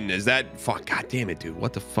to win? Is that fuck? God damn it, dude!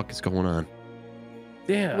 What the fuck is going on?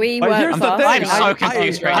 Damn. We But work here's the fast. thing. I'm so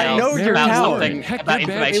confused right now. I know your about town. something Heck, about you're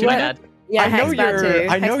bad. information I We had. Yeah, I know Heck's bad too.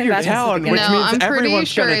 I know Heck's your bad since the town, beginning. which no, means I'm pretty everyone's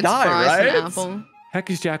sure gonna it's die, Bryce right? and Apple. Heck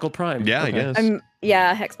is Jackal Prime. Yeah, I Okay. guess.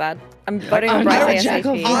 Yeah, Heck's bad. I'm voting on I'm Bryce not ASAP.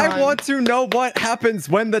 Jackal. I want to know what happens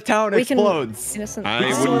when the town We can- explodes. Innocent. I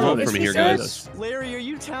Oh, wouldn't vote is for me he here, good? guys. Larry, are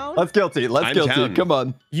you town? Let's guilty. Let's I'm guilty. town. Come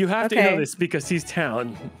on. You have to Okay. know this because he's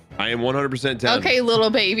town. I am 100% down. Okay, little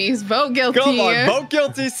babies, vote guilty. Come on, vote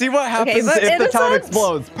guilty. See what happens vote if the town innocent.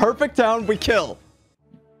 explodes. Perfect town, we kill.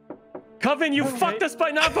 Coven, you fucked us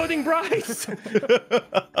by not voting Bryce.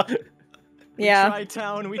 Yeah. We tried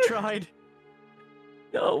town, we tried.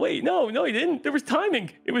 No, wait, no, he didn't. There was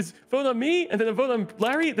timing. It was vote on me, and then a vote on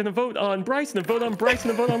Larry, then a vote on Bryce, and a vote on Bryce,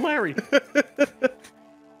 and a vote on Larry.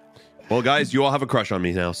 Well, guys, you all have a crush on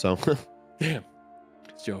me now, so Damn.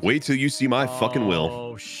 It's joke. wait till you see my fucking will.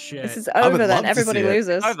 Oh shit. This is I would over love then. to Everybody see it.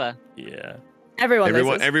 loses. Over. Yeah. Everyone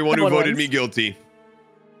loses. Everyone No who one voted me wins. guilty.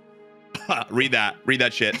 Read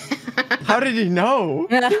that shit. How did he know?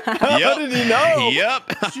 How Yep. did he know? Yep.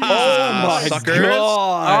 Oh my Suckers.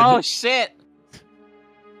 god. Oh shit.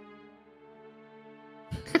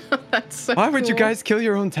 That's so Why would you cool. guys kill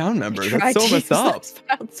your own town member? Tried That's so to messed use up. those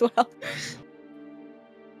spells well.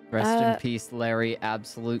 Rest in peace, Larry,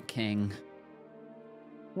 absolute king.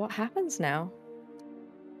 What happens now?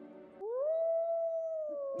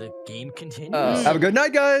 The game continues. Have a good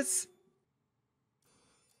night, guys.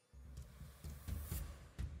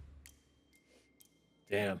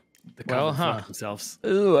 Damn. The Well, Coven huh. fucked themselves.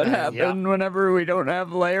 Ooh, what Yeah. happened whenever we don't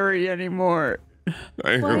have Larry anymore?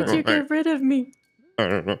 Why'd you get rid of me? I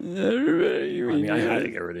don't know. I mean, I had to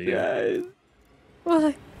get rid of you. Guys.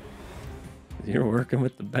 Why? You're working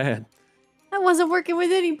with the bad. I wasn't working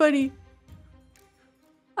with anybody.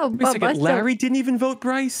 Oh, Wait a second, Larry didn't even vote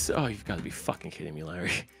Bryce? Oh, you've got to be fucking kidding me,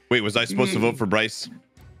 Larry. Wait, was I supposed to vote for Bryce?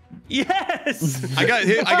 Yes! I got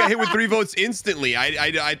hit with 3 votes instantly.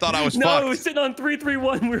 I thought I was fucked. No, it was sitting on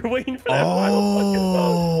 3-3-1. We were waiting for that final fucking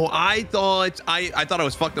vote. I thought I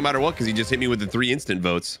was fucked no matter what because he just hit me with the 3 instant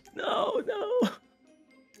votes. No.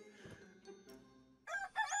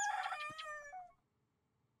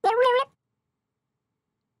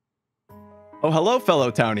 Oh, hello,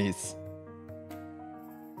 fellow townies.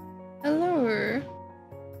 Hello.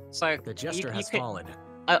 So the jester has fallen.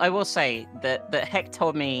 I will say that Heck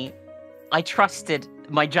told me I trusted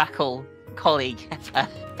my jackal colleague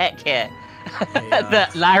Heck here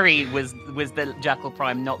that Larry was the jackal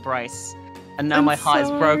prime, not Bryce. And now my heart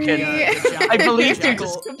is broken. I believed him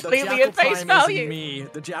completely at face value. Me.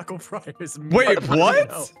 The jackal prime is me. Wait, what?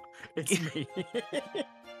 No, it's me.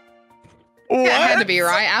 What? That had to be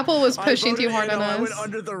right. Apple was pushing too hard on us. I went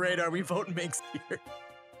under the radar. We vote Minx here.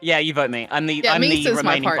 Yeah, you vote me. I'm the Minx is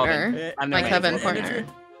my remaining partner. I'm my Coven partner.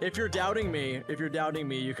 If you're doubting me,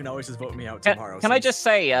 you can always just vote me out tomorrow. Can I just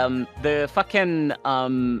say, the fucking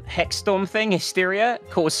Hexstorm thing, Hysteria,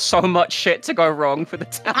 caused so much shit to go wrong for the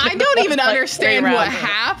town. I don't even understand what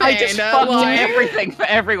happened. I just fucked everything for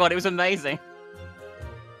everyone. It was amazing.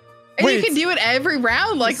 And you can do it every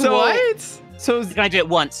round. Like what? So can I do it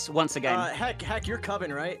once again? Heck, you're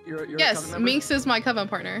Coven, right? You're yes, a Coven member? Minx is my Coven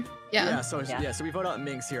partner. Yeah. So we vote out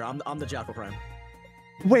Minx here. I'm the Jackal Prime.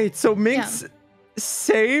 Wait, so Minx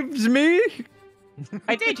saved me?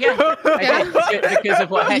 I did, yeah. I did, because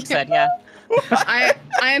of what Heck said, yeah. I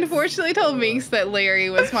unfortunately told Minx that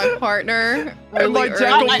Larry was my partner. And my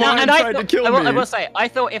Jackal Prime tried to kill me. I will say, I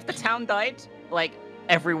thought if the town died, like,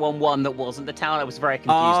 everyone won that wasn't the town. I was very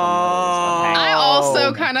confused on I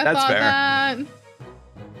also kind of thought that.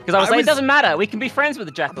 Because I was like, it doesn't matter. We can be friends with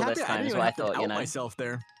the Jackal this time, is what I thought, myself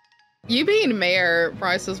there. You being mayor,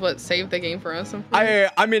 Bryce, is what saved the game for us.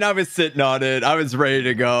 I mean, I was sitting on it. I was ready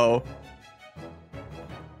to go.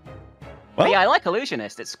 Well, yeah, I like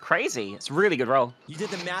Illusionist. It's crazy. It's a really good role. You did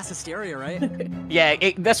the mass hysteria, right? Yeah,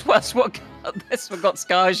 that's what got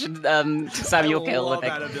Scarge and Samuel killed.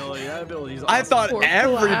 That ability. That ability is awesome. I thought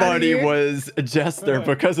everybody was a jester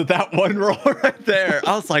because of that one roll right there.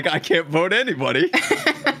 I was like, I can't vote anybody.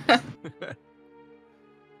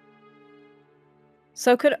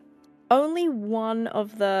 So could only one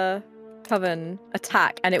of the Coven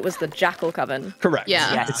attack, and it was the Jackal Coven? Correct.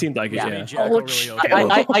 Yeah. It seemed like it, yeah.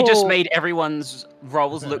 I just made everyone's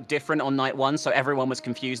roles look different on night 1, so everyone was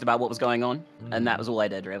confused about what was going on, and that was all I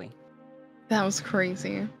did, really. That was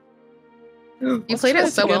crazy. You played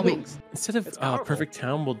it so well, Minx. Instead of Perfect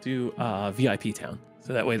Town, we'll do VIP Town.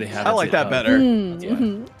 So that way they have... I like that better.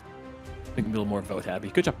 Yeah. Make them a little more vote happy.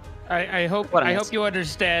 Good job. I hope you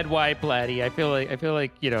understand why, Platty. I feel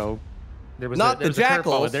like you know, there was not there was the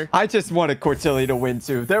Jackals. I just wanted Cortilli to win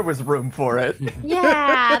too. There was room for it.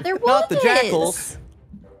 Yeah, there was. Not the Jackals.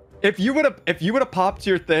 If you would have popped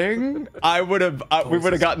your thing, I would have. We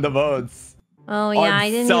would have gotten the votes. Oh yeah, I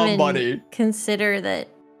didn't even consider that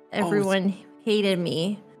everyone hated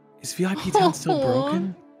me. Is VIP Town still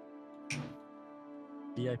broken?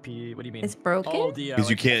 VIP, what do you mean? It's broken? Because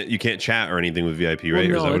you can't chat or anything with VIP,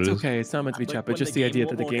 right? Well, no, it's okay. It's not meant to be chat, but just the idea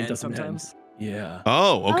that the game doesn't end. Yeah.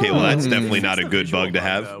 Oh, okay. Well, that's definitely not a good bug to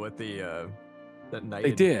have. With the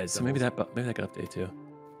they did, so maybe that got updated too.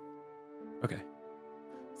 Okay,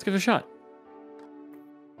 let's give it a shot.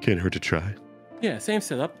 Can't hurt to try. Yeah, same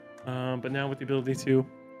setup, but now with the ability to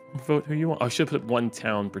vote who you want. I should put one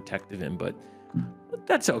town protective in, but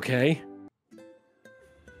that's okay.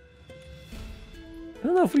 I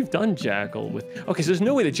don't know if we've done Jackal with... Okay, so there's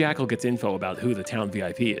no way the Jackal gets info about who the town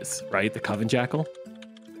VIP is, right? The Coven Jackal?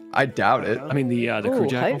 I doubt it. I mean, the crew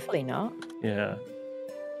Jackal? Hopefully not. Yeah.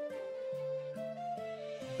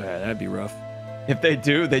 That'd be rough. If they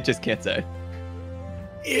do, they just can't say.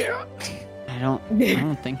 Yeah. I don't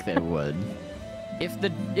think they would. If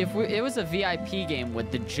it was a VIP game,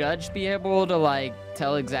 would the judge be able to like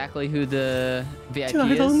tell exactly who the VIP is?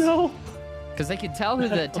 I don't know. Because they could tell who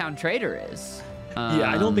the town traitor is.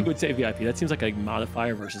 Yeah, I don't think it would say VIP. That seems like a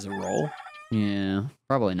modifier versus a roll. Yeah,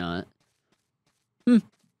 probably not.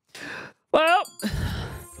 Well,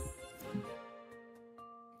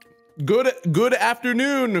 good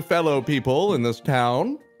afternoon, fellow people in this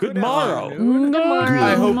town. Good morrow. Good morrow.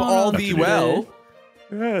 I hope all be well.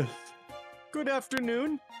 Yes. Good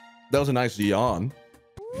afternoon. That was a nice yawn.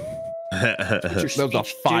 That was a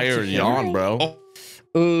fire yawn, bro.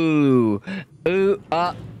 Ooh,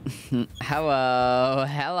 hello,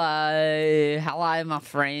 my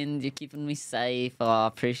friend. You're keeping me safe. Oh, I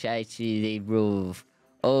appreciate you, Rove.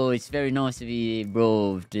 Oh, it's very nice of you,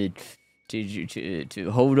 Rove, to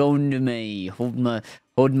to hold on to me, hold my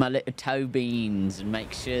little toe beans, and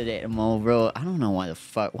make sure that I'm all real. I don't know why the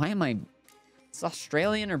fuck. Why am I? It's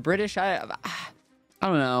Australian or British? I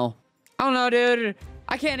don't know. I don't know, dude.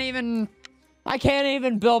 I can't even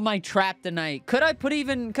build my trap tonight. Could I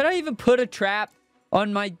even put a trap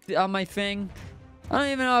on my thing? I don't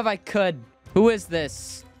even know if I could. Who is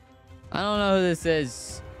this? I don't know who this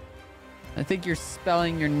is. I think you're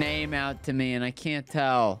spelling your name out to me and I can't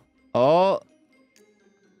tell. Oh.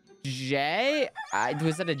 J?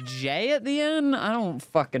 Was that a J at the end? I don't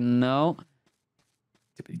fucking know.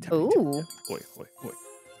 Ooh.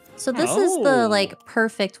 So this is the like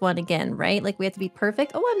perfect one again, right? Like we have to be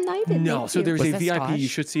perfect. Oh, I'm knighted. No, so there's a VIP. You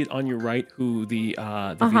should see it on your right. Who the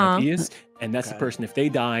VIP is, and that's the person. If they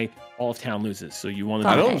die, all of town loses. So you want to.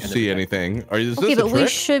 I don't see anything. Are you? Okay, but we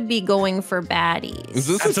should be going for baddies. Is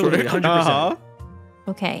this absolutely 100%?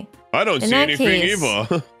 Okay. I don't see anything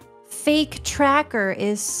either. Fake tracker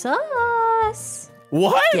is sus.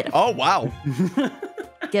 What? Oh wow.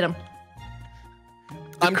 Get him.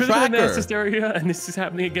 I'm critical mass hysteria, and this is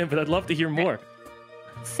happening again, but I'd love to hear more.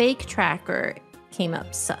 Fake tracker came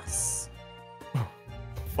up sus.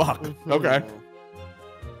 Fuck. Okay.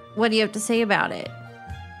 What do you have to say about it?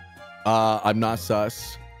 I'm not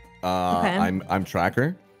sus. Okay. I'm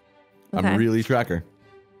tracker. Okay. I'm really tracker.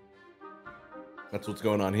 That's what's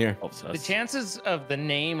going on here. The chances of the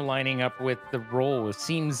name lining up with the role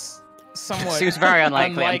seems somewhat. Seems very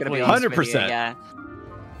unlikely. I'm gonna be honest 100%. with you, yeah.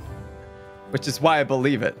 Which is why I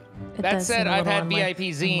believe it. That said, I've had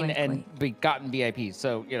VIP Zine and gotten VIP,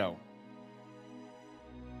 so you know.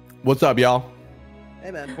 What's up, y'all?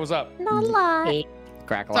 Hey man. What's up? Not a lot.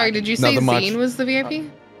 Crackle. Sorry, did you say Zine was the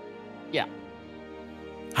VIP? Yeah.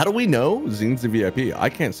 How do we know Zine's the VIP? I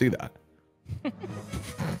can't see that.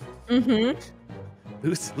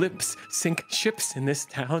 Loose lips sink ships in this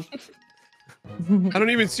town. I don't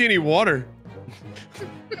even see any water.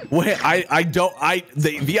 Wait,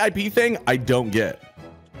 the VIP thing I don't get.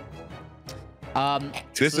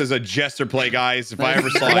 This is a jester play, guys. If I ever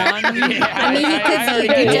saw it. I mean,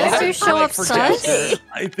 do jesters show up sus?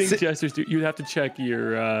 I think jesters do. You'd have to check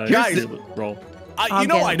your guys roll. I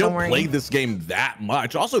don't play this game that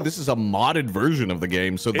much. Also, this is a modded version of the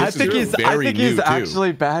game, so this is very new he's too.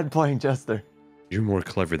 actually bad playing jester. You're more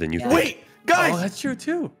clever than you think. Wait, guys. Oh, that's true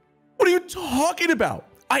too. What are you talking about?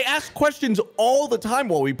 I ask questions all the time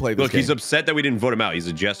while we play this Look, game. he's upset that we didn't vote him out. He's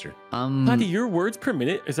a jester. Buddy, your words per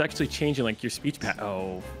minute is actually changing, like your speech pattern.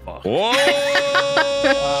 Oh, fuck. What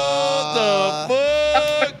the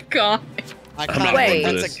fuck? God. I kind of think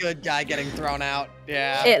that's a good guy getting thrown out.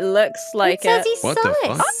 Yeah. It looks like it. Says he's what the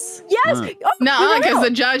fuck? Yes. No, because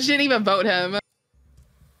the judge didn't even vote him.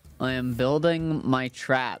 I am building my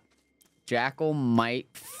trap. Jackal might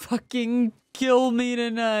fucking kill me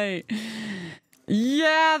tonight.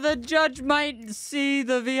 Yeah, the judge might see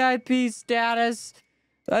the VIP status.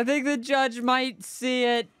 I think the judge might see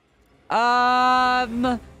it.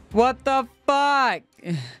 What the fuck?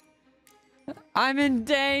 I'm in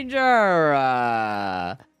danger.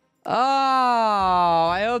 I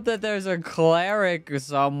hope that there's a cleric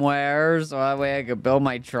somewhere so that way I can build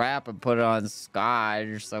my trap and put it on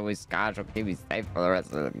Scotch so Scotch will keep me safe for the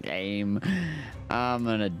rest of the game. I'm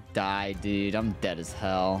gonna die, dude. I'm dead as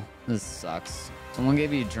hell. This sucks. Someone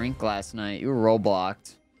gave you a drink last night. You were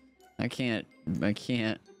roll-blocked. I can't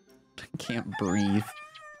breathe.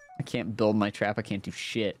 I can't build my trap. I can't do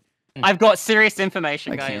shit. I've got serious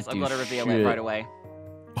information, guys. I've got to reveal it right away.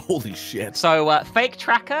 Holy shit. So, fake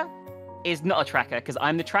tracker is not a tracker because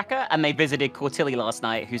I'm the tracker, and they visited Cortilli last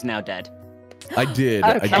night, who's now dead. I did.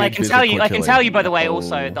 Okay. And I can tell you, by the way, Oh.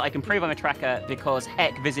 also that I can prove I'm a tracker because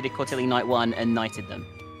Heck visited Cortilli night 1 and knighted them.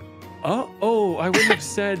 Oh, I wouldn't have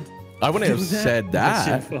said. I wouldn't have said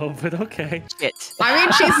that. But okay. Shit. I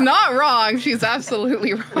mean, she's not wrong. She's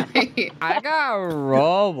absolutely right. I got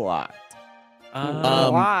roll-blocked.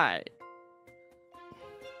 Why?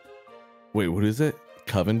 Wait, what is it?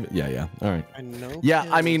 Coven? Yeah. All right. I know. Yeah,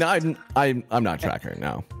 I mean, I'm not tracker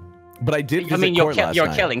now, but I did. I mean, you're last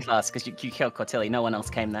night. killing class because you killed Cortilli. No one else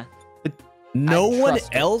came there. No one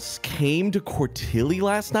else came to Cortilli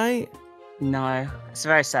last night? No, it's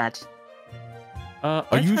very sad.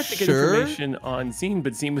 I you tried to get sure? information on Zine,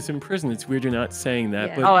 but Zine was in prison. It's weird you're not saying that.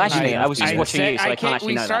 Yeah. But Oh, actually, I was just watching you, so I can't actually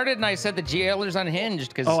We know started and I said the jailer's unhinged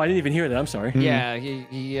because. Oh, I didn't even hear that. I'm sorry. Yeah,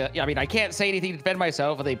 I mean, I can't say anything to defend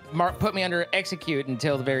myself, but they put me under execute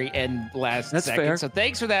until the very end last That's second. fair. So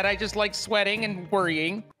thanks for that. I just like sweating and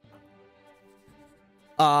worrying.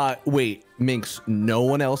 Wait, Minx, no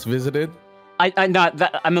one else visited? I'm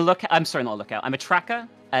sorry, not a lookout. I'm a tracker,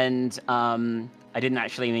 and I didn't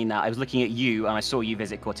actually mean that. I was looking at you, and I saw you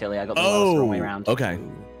visit Cordelia. I got the words the wrong way around. Okay.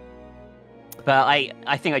 But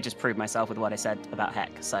I think I just proved myself with what I said about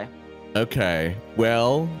Heck. So. Okay.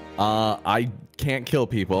 Well, I can't kill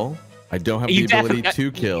people. I don't have the ability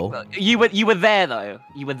to kill. You were there though.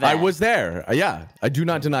 You were there. I was there. Yeah, I do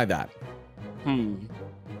not deny that.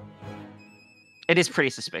 It is pretty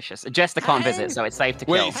suspicious. A jester can't visit, so it's safe to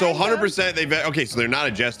kill. Wait, so 100% they okay, so they're not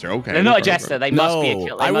a jester. Okay. They're not a jester. They must be a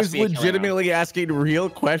killer. I was legitimately asking real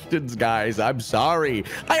questions, guys. I'm sorry.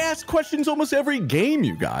 I ask questions almost every game,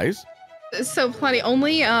 you guys. So plenty.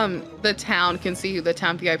 Only the town can see who the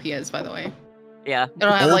town VIP is, by the way. Yeah. They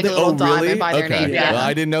don't have like a little diamond by their name. Yeah. Well,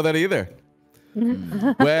 I didn't know that either.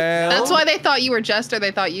 Well, that's why they thought you were jester.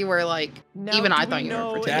 They thought you were like. Now, even I thought you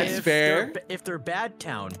were. That's fair. If they're bad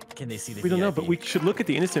town, can they see the? We don't know, but we should look at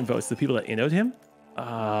the innocent votes. The people that innoed him,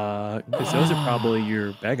 because those are probably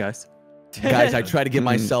your bad guys. Guys, I tried to get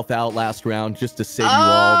myself out last round just to save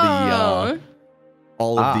you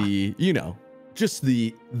all of the, you know, just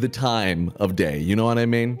the time of day. You know what I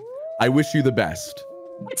mean? I wish you the best.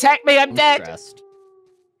 Attack me! I'm dead. Stressed.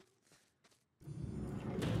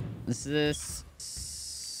 Is this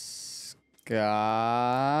Scott?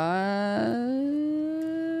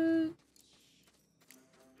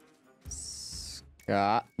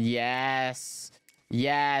 Yes.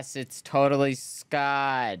 Yes, it's totally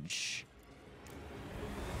Scotch.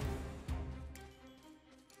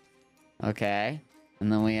 Okay.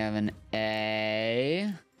 And then we have an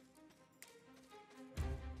A.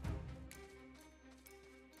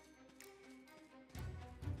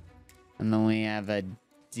 And then we have a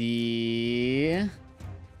D.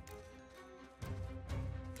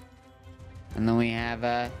 And then we have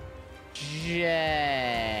a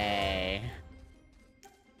J.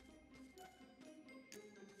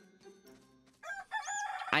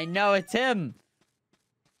 I know it's him.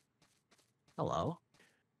 Hello.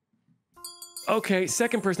 Okay,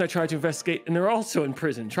 second person I tried to investigate, and they're also in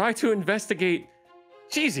prison. Try to investigate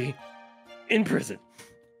Cheesy in prison.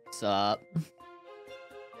 What's up?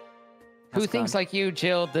 Who thinks like you,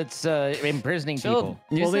 Jill, that's imprisoning people?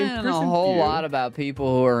 You're saying a whole lot about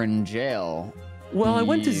people who are in jail. Well, I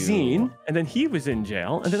went to Zine, and then he was in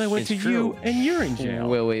jail, and then I went to you, and you're in jail.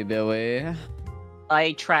 Willy Billy.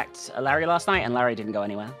 I tracked Larry last night, and Larry didn't go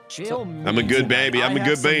anywhere. Jail. I'm a good baby. I'm a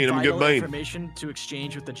good bean. I'm a good bean. Information to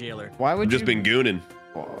exchange with the jailer. Why would I've just been gooning.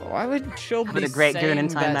 Why would Chill be a great goon in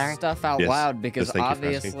saying time, that Larry. stuff out loud? Because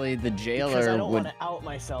obviously the jailer would out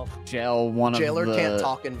myself. jail one Jailer of the... can't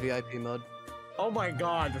talk in VIP mode. Oh my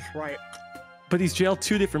god, that's right. But he's jailed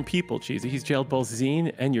two different people, Cheesy. He's jailed both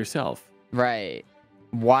Zine and yourself. Right.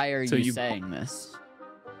 Why are you saying this?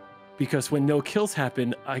 Because when no kills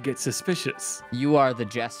happen, I get suspicious. You are the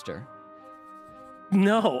jester.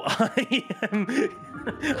 No, I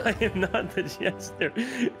am not the jester.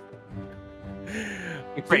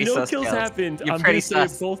 When no kills happened, I'm going to say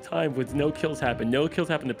it both times with no kills happened. No kills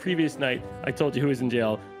happened the previous night. I told you who was in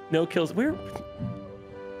jail. No kills. Where?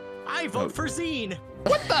 I vote for Zine.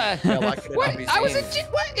 What the? What? I was in jail.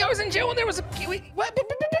 What? I was in jail when there was a. Wait, what?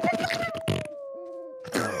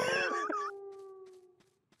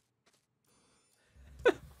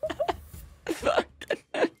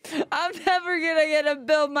 I'm never gonna get to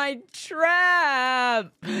build my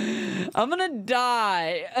trap. I'm gonna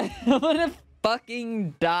die. I'm gonna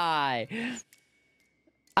fucking die.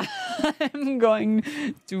 I'm going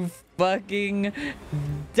to fucking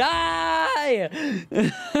die.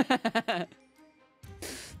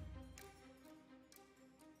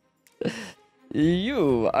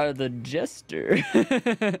 You are the jester.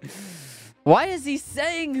 Why is he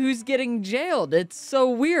saying who's getting jailed? It's so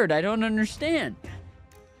weird. I don't understand.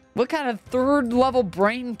 What kind of third level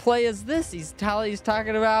brain play is this? He's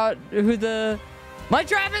talking about who the... My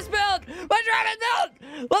trap is built! My trap is built!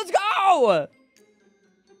 Let's go!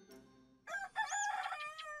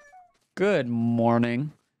 Good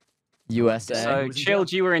morning, USA. So,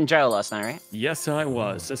 Chilled, you were in jail last night, right? Yes, I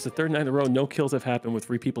was. That's the third night in a row no kills have happened with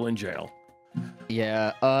 3 people in jail.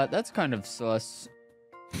 Yeah, that's kind of sus.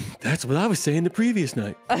 That's what I was saying the previous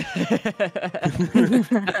night.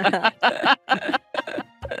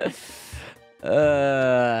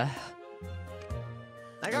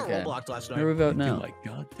 I got rollblocked last night. Who we vote now? Do my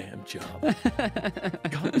goddamn job.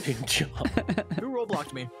 Goddamn job. Who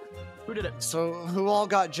rollblocked me? Who did it? So who all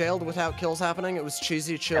got jailed without kills happening? It was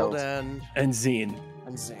Cheesy, Chilled, and Zine.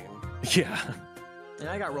 And Zane. Yeah. And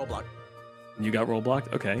I got rollblocked. You got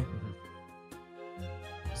rollblocked? Okay.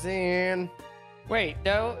 Zane. Wait,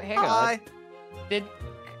 no, hang on. Did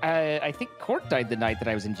I think Court died the night that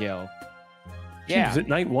I was in jail? Yeah. Was it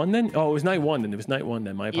night 1 then? Oh, it was night 1 then. It was night 1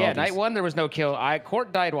 then. My apologies. Yeah, night 1 there was no kill.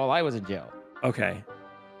 Court died while I was in jail. Okay.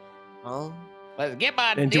 Oh. Let's get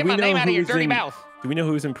my And name out of your dirty mouth. Do we know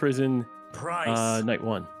who's in prison? Price. Night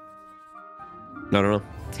 1. No, I don't know.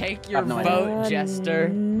 Take your vote, Jester.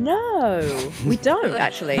 No, we don't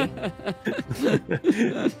actually.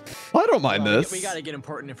 I don't mind this. We gotta get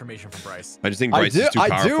important information from Bryce. I just think Bryce is too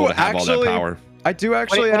powerful to have all that power. I do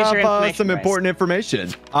actually have some important information.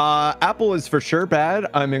 Apple is for sure bad.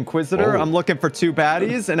 I'm Inquisitor. I'm looking for 2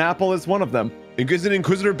 baddies, and Apple is one of them. Is an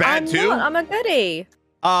Inquisitor bad too? I'm a goodie.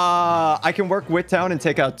 I can work with Town and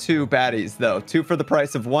take out 2 baddies, though. 2 for the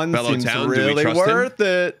price of 1 Fellow seems Town, really worth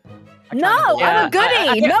it. No, I'm a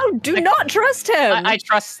goodie. No, do not trust him. I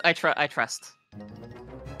trust.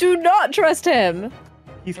 Do not trust him.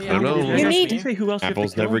 He's I don't know. You need who else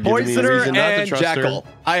Apple's never given me a Poisoner reason not to and trust Jackal.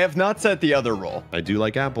 her. I have not set the other role, I do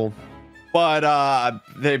like Apple. but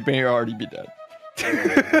they may already be dead.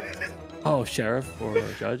 Oh, sheriff or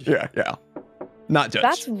judge? Yeah. Not judge.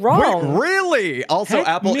 That's wrong. Wait, really? Also, That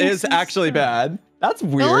Apple makes is actually bad. That's I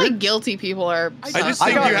feel weird. like guilty people are. I just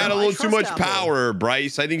think you had a little too much power,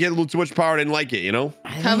 Bryce. I think you had a little too much power. I didn't like it, you know?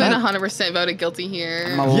 Kevin 100% voted guilty here.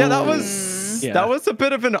 Yeah, that was a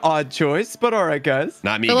bit of an odd choice, but all right, guys.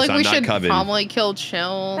 Not me, I feel because like I'm we not should Coven. probably kill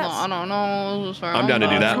Chill. I don't know. I'm down to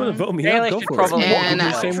do that. You want to vote me Bailey out? Go should for probably it. And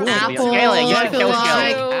Apple, I feel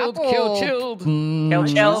like Kill.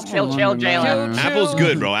 Apple's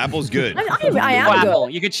good, bro. Apple's good. I am Oh, good. Apple.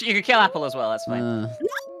 You could kill Apple as well. That's fine.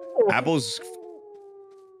 Apple's.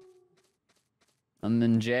 I'm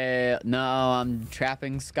in jail. No, I'm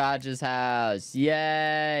trapping Scotch's house.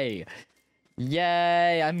 Yay!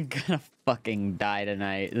 Yay! I'm gonna fucking die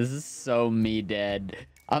tonight. This is so me dead.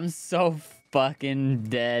 I'm so fucking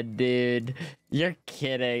dead, dude. You're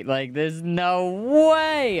kidding. Like, there's no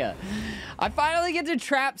way. I finally get to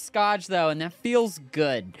trap Scotch, though, and that feels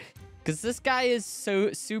good. Because this guy is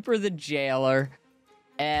so super the jailer.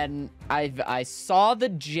 And I saw the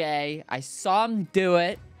J. I saw him do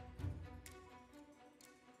it.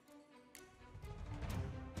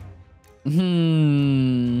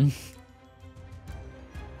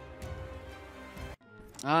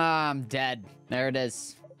 I'm dead. There it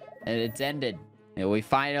is. It's ended. We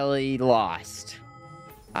finally lost.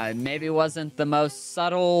 I maybe wasn't the most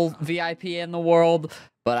subtle VIP in the world,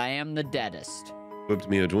 but I am the deadest. Whipped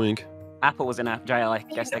me a drink. Apple was in jail. I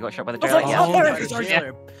guess they got shot by the Oh, jailer.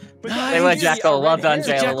 yeah. They were Jackal. Well done,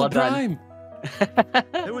 jailer. Well done.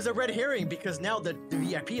 It was a red herring because now the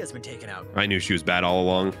VIP has been taken out. I knew she was bad all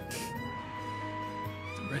along.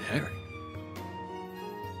 Red herring.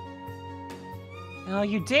 Oh,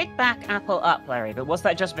 you did back Apple up, Larry, but was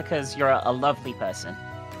that just because you're a lovely person?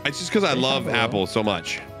 It's just because I love Apple so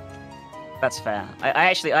much. That's fair. I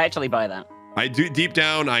actually buy that. I do deep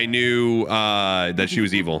down. I knew that she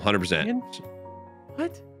was evil, 100%.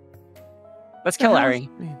 What? Let's kill Larry.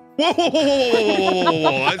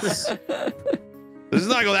 Whoa! Let's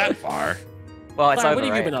not go that far. Well, it's Larry, over, what have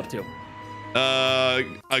you right? been up to?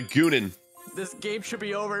 A goonin. This game should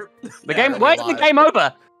be over. The game. Why is the game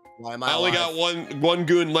over? Why am I I only got one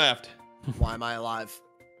goon left. Why am I alive?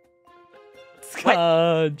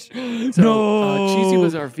 Scotch. So, Cheesy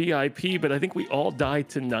was our VIP, but I think we all died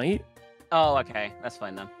tonight. Oh, okay. That's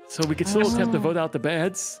fine then. So we could still attempt to vote out the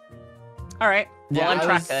bads. All right. Well, Yeah, I'm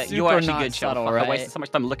I was Tracker. You are actually super good, Shell. not Fuck, subtle, I wasted so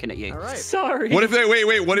much time looking at you. All right. Sorry. What if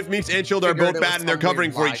wait? What if Minx and Shield are Figured both it was bad and they're some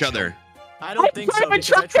covering weird for each lie other? I don't think so. I'm a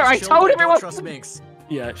because I Tracker. I trust told Shield, everyone. I don't trust Minx.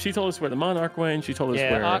 Yeah, she told us where the Monarch went. She told us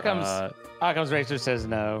Yeah, where. Occam's Razor says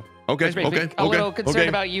no. Okay, Which makes me a little concerned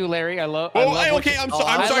about you, Larry. I love. okay. I'm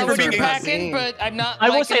sorry for being packing, but I'm not. I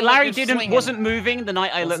will say Larry swinging. wasn't moving the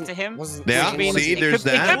night I looked at him. Yeah, see, there's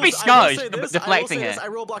It that. could be Scourge deflecting it. I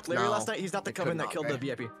rollblocked Larry last night. He's not the Coven that killed the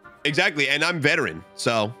VIP. Exactly, and I'm veteran,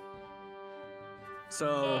 so.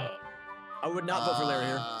 So, I would not vote for Larry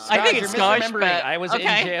here. I think it's Scourge, misremembering. but I was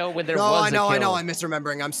okay. in jail when there No, was I know. a kill. I'm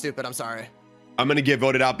misremembering. I'm stupid. I'm sorry. I'm gonna get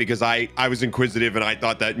voted out because I was inquisitive and I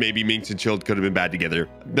thought that maybe Minx and Shield could have been bad together.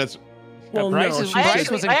 That's. Well, Bryce no, is- she- Bryce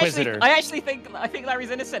was Inquisitor. I think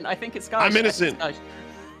Larry's innocent. I think it's Scourge. I'm innocent.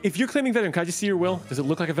 If you're claiming veteran, can I just see your will? Does it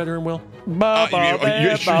look like a veteran will? You bet your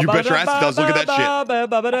ass it does. Look at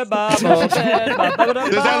that shit.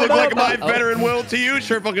 Does that look like my veteran will to you?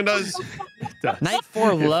 Sure fucking does. Night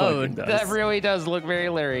 4 load. That really does look very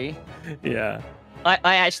Larry. Yeah.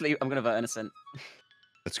 I'm gonna vote innocent.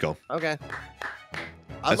 Let's go. Okay.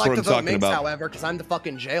 I'd That's like what to I'm vote talking Minx, about. however, because I'm the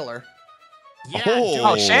fucking jailer. Yeah.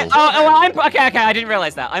 Oh shit! I'm okay. I didn't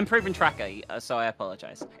realize that. I'm proven Tracker, so I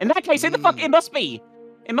apologize. In that case, who the fuck? It must be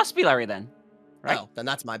Larry then, right? Oh, then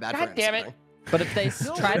that's my bad. God for damn it. answering. But if they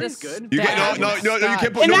try to You stab no, you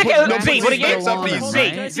can't put In that no case, Z, what are you?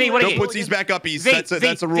 Z, Z, what are don't you? put Z's back up. Z,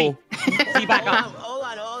 That's a rule. Z back up. Hold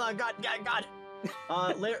on.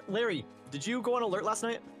 God. Larry, did you go on alert last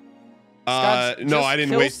night? No, I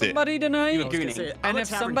didn't waste somebody tonight. And if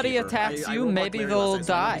somebody attacks you, maybe they'll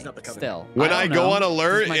die still. When I go on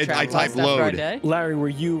alert, I type load. Larry, were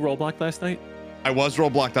you roadblocked last night? I was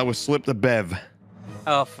roadblocked. I was slipped a bev.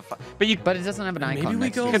 Oh, for fuck. But it doesn't have an icon. Maybe we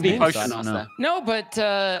next go. to it, Could be so potion I don't know. No, but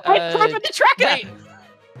I put the tracker.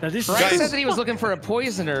 Bryce said that he was looking for a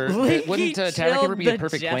poisoner. Wouldn't Tavern be a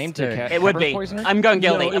perfect claim to catch? It would be. Poisoner? I'm going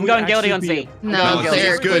guilty. No, I'm going guilty on Z. No,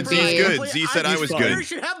 Z's good. Z's good. Z said I was good. You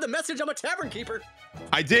should have the message. I'm a tavern keeper.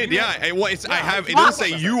 I did, yeah. It didn't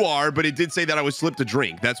say you are, but it did say that I was slipped a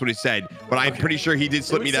drink. That's what it said. But I'm pretty sure he did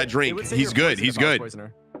slip me that drink. He's good. He's good.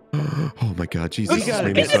 Oh my God, Jesus! We This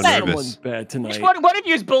made me so nervous. Bad tonight. One of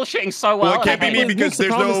you is bullshitting so well. Well, it can't be me because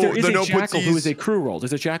there's no jackal who is a crew roll.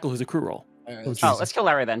 There's a jackal who's a crew roll. Oh, let's kill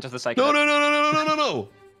Larry then, just a second. No.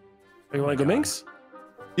 You want to go Minx?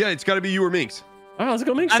 Yeah, it's got to be you or Minx. Oh, let's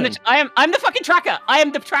go Minx. I'm the fucking tracker. I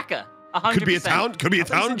am the tracker. 100%. Could be a town. Could be a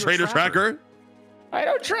town. Traitor tracker. I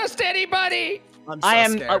don't trust anybody. I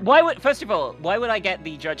am. Why would? First of all, why would I get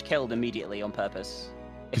the judge killed immediately on purpose?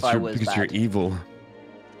 If I was because bad? you're evil.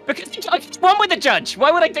 Because I won with the judge.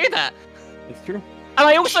 Why would I do that? It's true. And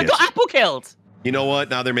I also got Apple killed. You know what?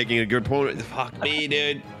 Now they're making a good point. Fuck me,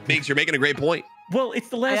 dude. Minx, you're making a great point. Well, it's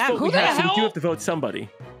the last vote we have, so we do have to vote somebody.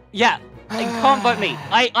 Yeah, you can't vote me.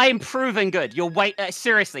 I am proven good. You'll wait.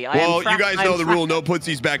 Seriously, I am. Well, you guys know the rule. No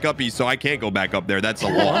putsies back uppies, so I can't go back up there. That's the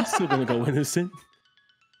law. I'm still gonna go innocent.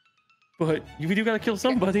 But we do gotta kill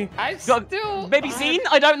somebody. I still. Maybe Zine?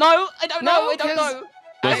 I don't know. I don't know. Well,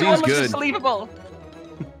 Everyone Zine's was good. just believable.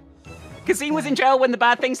 Because Zine was in jail when the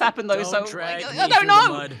bad things happened, though. Don't So drag I me don't through the know.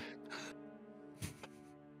 mud.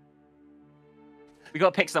 We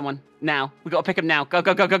gotta pick someone now. We gotta pick him now. Go,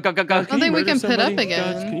 go, go, go, go, go, go. I don't think we can pit up Can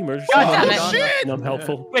again. you murder God somebody? damn it. Shit! I'm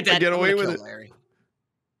helpful. We're dead. Get away with it. Larry.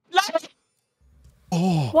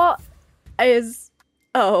 Oh. What is?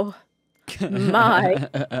 Oh my!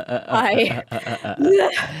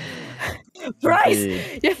 Bryce,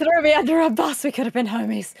 you threw me under a bus. We could have been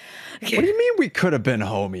homies. What do you mean we could have been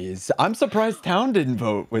homies? I'm surprised Town didn't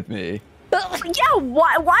vote with me. Yeah,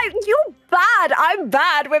 why? You're bad. I'm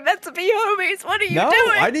bad. We're meant to be homies. What are you doing?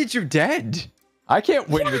 No, I need you dead. I can't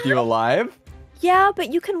win with you alive. Yeah,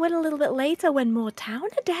 but you can win a little bit later when more Town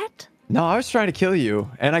are dead. No, I was trying to kill you,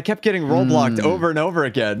 and I kept getting roadblocked over and over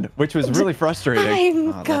again, which was really frustrating.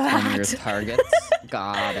 I'm That's one of your glad. targets.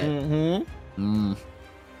 Got it. Mm-hmm.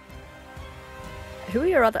 Who are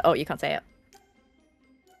your other? Oh, you can't say it.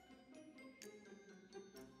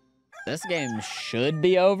 This game should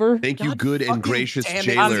be over. Thank you, good and gracious damn it,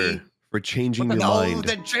 jailer, Ozzy. for changing your No, mind.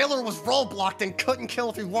 the jailer was roadblocked and couldn't kill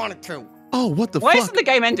if he wanted to. Oh, what the Why fuck? isn't the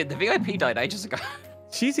game ended? The VIP died ages ago.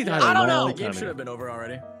 Cheesy died I a don't long know. The time game should ago. have been over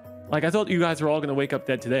already. Like, I thought you guys were all gonna wake up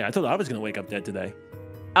dead today. I thought I was gonna wake up dead today.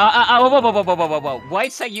 Whoa.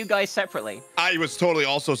 Why'd say you guys separately? I was totally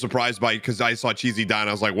also surprised by because I saw Cheesy die and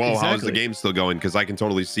I was like, whoa, how is the Exactly. game still going? Because I can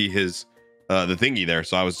totally see his the thingy there,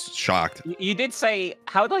 so I was shocked. You did say,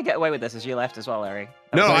 how did I get away with this as you left as well, Larry?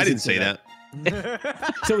 No, Bryce I didn't say that.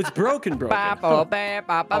 So it's broken. It's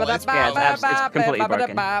completely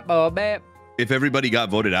broken. If everybody got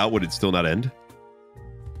voted out, would it still not end?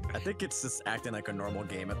 I think it's just acting like a normal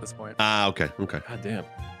game at this point. Ah, okay. God damn.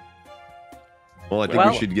 Well, I think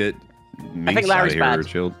we should get Minx out Larry's of here. bad. Or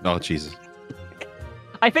Chill. Oh, Jesus.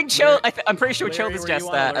 I think Chill. I'm pretty sure Larry, Chill were is you just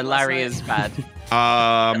on that, alert and last Larry night? is bad.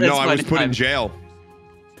 No, I was point put in in jail.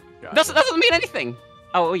 That doesn't mean anything.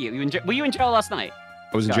 Oh, were you? Were you in jail last night?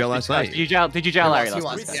 I was in jail last night. Did you jail Larry He last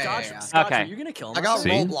was. night? Yeah. Scotch, Okay. are you gonna kill him? I got See?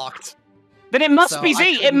 roadblocked. Then it must So be I Z.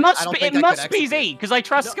 It couldn't- I must don't be. think It I must could be execute. Z because I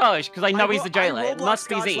trust Scotch because I know he's the jailer. It roadblocked must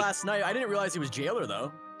be Scotch Z. last night. I didn't realize he was jailer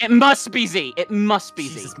though. It must be Z. It must be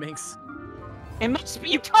Z. Jesus Minx. It must be.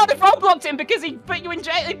 You can't have roadblocked him because he put you in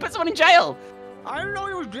jail. He put someone in jail. I didn't know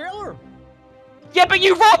he was jailer. Yeah, but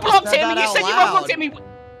you roadblocked said him. that You out said you loud. roadblocked him.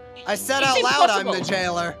 I said It's out loud I'm the impossible.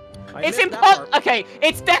 jailer. It's impossible. Okay,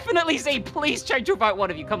 it's definitely Z. Please change your vote, one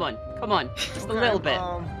of you. Come on, just a little bit.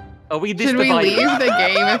 Are we this Should we divided? leave the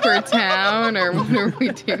game if we're town, or what are we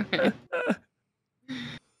doing?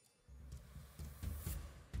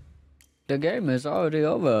 The game is already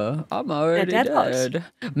over. I'm already deadlocked. dead.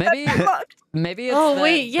 Maybe it's Oh, that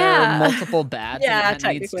wait, there are yeah. multiple bats Yeah, and it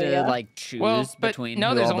needs to technically, yeah. like choose Well, but between no,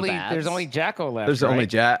 who there's all only the bats. there's only Jacko left. There's only right?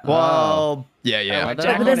 Jack. Well, yeah. but But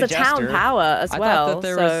Jack But there's and a the town Jester. power as I well. thought that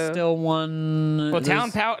there so... was still one. Well,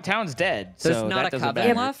 there's- Town's dead. There's so not that a doesn't coven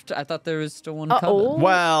matter. left. I thought there was still one Uh-oh. coven.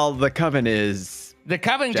 Well, the coven is. The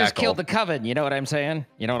coven just Jackal. killed the coven. You know what I'm saying?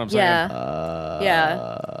 You know what I'm saying? Yeah.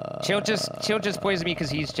 Yeah. Chill just poisoned me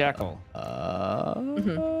because he's Jackal.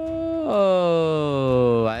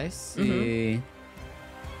 Oh, I see.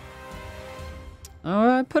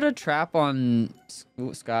 Oh, I put a trap on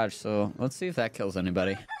Scotch, so let's see if that kills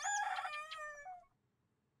anybody.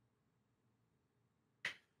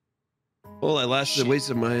 Well, I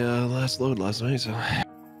wasted my last load last night, so.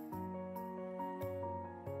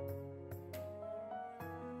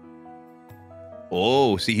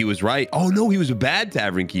 Oh, see, he was right. Oh no, he was a bad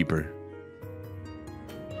tavern keeper.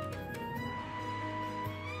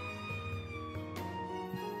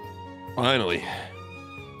 Finally.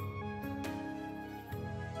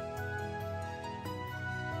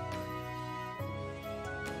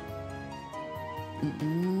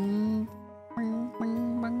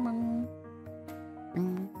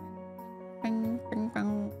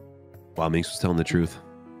 Wow, Minx was telling the truth.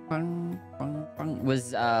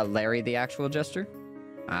 Was Larry the actual jester?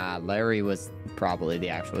 Larry was probably the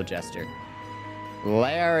actual jester.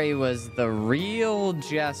 Larry was the real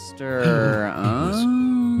jester.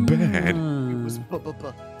 Bad. It was What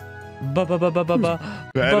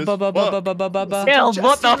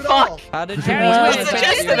the fuck? How did you Who's the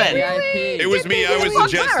jester then? It was me. I was the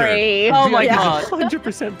jester. Oh my god.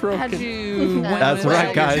 100% broken. That's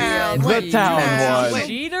right, guys. The town won.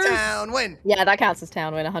 Cheaters? Town win. Yeah, that counts as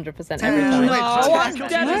town win 100% every time. No, I'm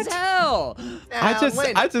dead as hell. I just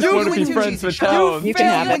want to be friends with town. You can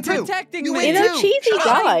have it. Protecting You me. know, Cheesy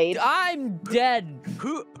died. I'm dead.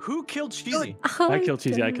 Who killed Cheesy? I killed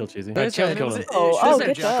Cheesy. I killed Cheesy. There's I killed him.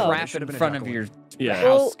 good job. Crap in front of your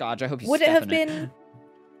house, Scotch. I hope you would it have been?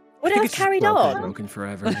 Would it have carried on? Broken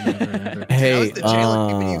forever. Never. Hey,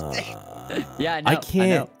 yeah, I know. I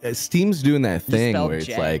can't. Steam's doing that thing spelled where it's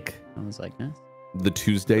J. like I was like, nice. the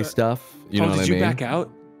Tuesday stuff. You know what I mean? Did you back out?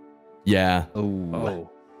 Yeah. Oh.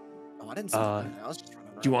 I didn't see that. I was just running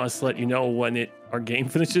around. Do you want us to let you know when our game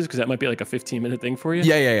finishes? Because that might be like a 15-minute thing for you.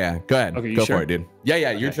 Yeah. Go ahead. Okay, you Go sure? for it, dude. Yeah.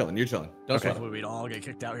 Okay. You're chilling. Don't sweat it. We'd all get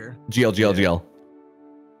kicked out here. GL.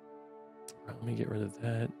 Let me get rid of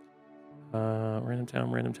that. Random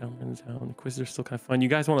town. Inquisitor's still kind of fun. You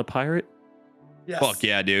guys want to pirate? Yes. Fuck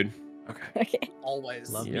yeah, dude. Okay. Always.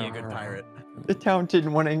 Love me a good pirate. The town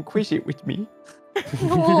didn't want to inquisition with me.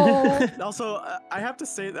 Also, I have to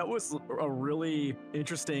say that was a really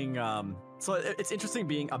interesting. So it's interesting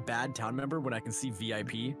being a bad town member when I can see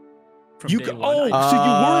VIP. From day one. So you were able to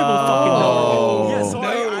fucking know. Yeah, so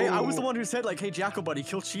I was the one who said like, "Hey, Jackal buddy,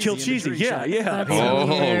 kill Cheesy." Kill Cheesy. Yeah.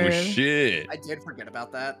 Oh shit. I did forget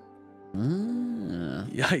about that.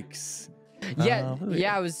 Yikes. Yeah,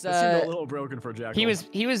 I was. It seemed a little broken for Jackal.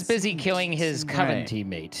 He was busy killing his coven Right.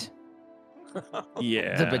 teammate.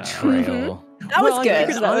 Yeah. The betrayal. That was good.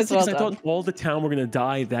 That was well I done. thought all the town were gonna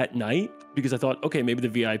die that night because I thought, okay, maybe the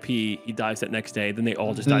VIP he dies that next day. Then they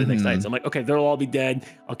all just die the next night. So I'm like, okay, they'll all be dead.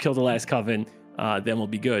 I'll kill the last coven. Then we'll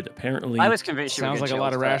be good. Apparently, I was convinced you were Sounds good like a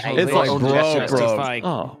lot of chills, but rationalization. It's like, bro. justifying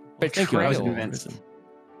oh, thank you. I was betrayal. convinced.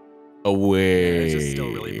 Away. it's just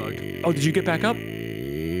still really bugged. Oh, did you get back up?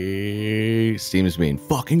 Steam's being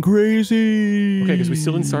fucking crazy. Okay, because we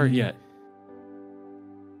still didn't start yet.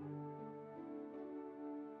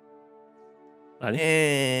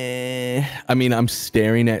 I mean, I'm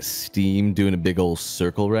staring at Steam doing a big old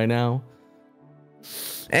circle right now.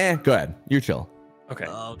 Go ahead. You're chill. Okay.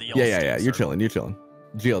 Yeah. You're chilling.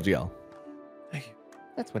 GL. Thank you.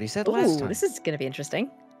 That's what he said last Ooh, time. this is gonna be interesting.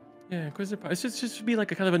 Yeah, Inquisitor. It just should be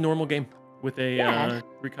like a kind of a normal game with a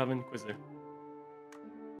Recoven Inquisitor.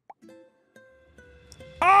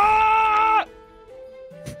 Ah!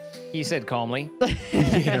 He said calmly.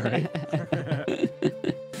 Yeah, right.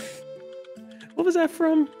 What was that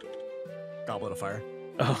from? Goblet of Fire.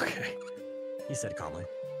 Okay. He said calmly.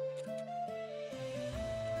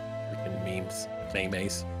 Freaking memes.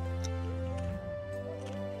 Memes.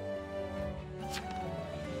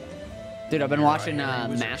 Dude, I've been watching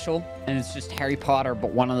Mashal, and it's just Harry Potter,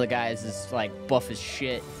 but one of the guys is like buff as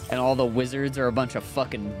shit, and all the wizards are a bunch of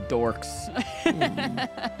fucking dorks.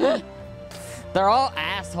 They're all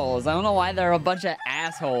assholes. I don't know why they're a bunch of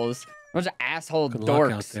assholes. A bunch of asshole Good dorks.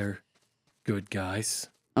 luck out there, good guys.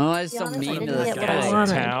 Oh, it's so honest, I mean to didn't this get what I guy.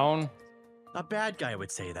 wanted. Town. A bad guy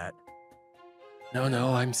would say that. No,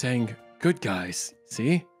 I'm saying good guys.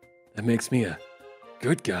 See? That makes me a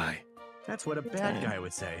good guy. That's what a bad guy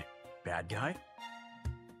would say. Bad guy?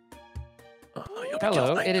 Oh, you'll be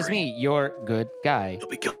Hello, killed, it is Larry. me, your good guy. You'll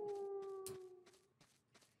be killed.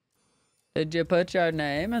 Did you put your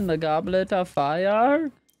name in the goblet of fire?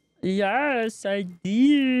 Yes, I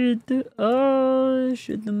did. Oh, I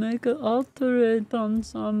should make an alterate on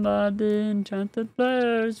somebody. Enchanted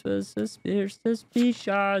players was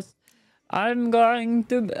suspicious. I'm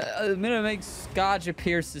gonna make Scotch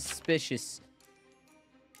appear suspicious.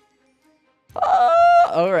 Oh,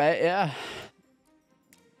 All right, yeah.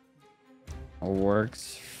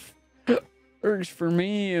 Works for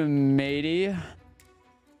me, matey.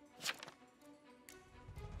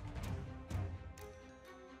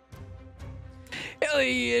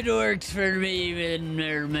 It works for me,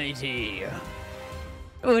 matey.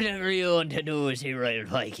 Whatever you want to do is your right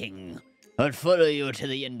Viking. I'll follow you to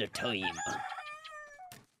the end of time.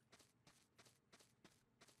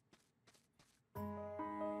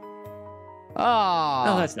 Oh,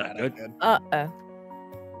 no, that's not good.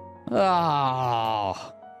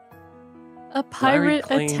 Oh. A pirate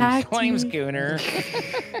attacked claims me. Gooner.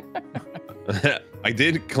 I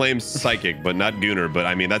did claim psychic, but not Gooner. But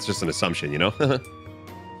I mean, that's just an assumption, you know. Damn.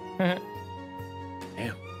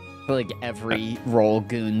 I feel like every roll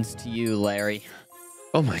goons to you, Larry.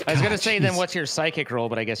 Oh my god. I was gonna say then what's your psychic roll,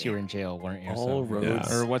 but I guess you were in jail, weren't you? All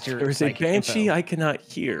roads. Or what's your There's a psychic banshee info? I cannot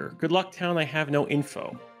hear. Good luck, town. I have no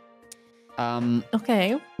info.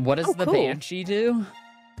 Okay. What does the cool. banshee do?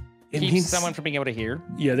 It Keeps means someone from being able to hear.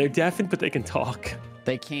 Yeah, they're deafened, but they can talk.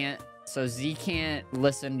 They can't. So Z can't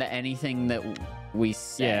listen to anything that we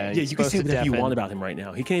say. Yeah, you can say whatever you want about him right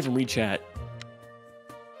now. He can't even read chat.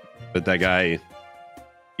 But that guy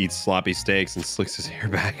eats sloppy steaks and slicks his hair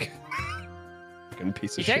back. Fucking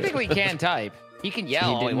piece He of shit. technically can type. He can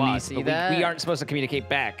yell all he wants, see but that? we aren't supposed to communicate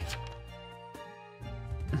back.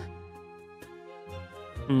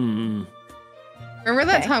 Hmm. Remember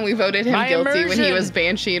that time we voted him My guilty when he immersion. was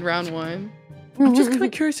bansheed round 1? I'm just kind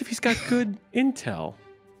of curious if he's got good intel.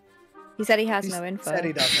 He said he has no info. Said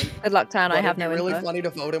he doesn't. Good luck, Town. I But have it'd no be really info. funny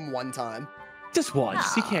to vote him one time. Just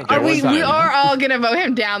once. He can't Are get we, one we time. are all gonna vote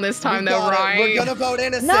him down this time, though, right? We're gonna vote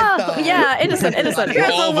innocent, No, though. yeah, innocent. We're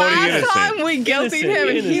Because all the voting last innocent. time we guiltied him,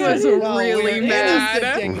 and he was Innocent. really mad.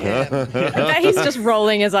 Yeah, he's just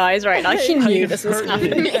rolling his eyes right now. He knew this was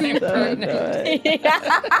happening.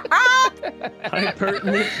 How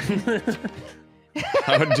pertinent.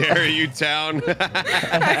 How dare you, town?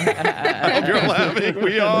 I hope you're laughing.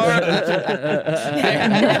 We are.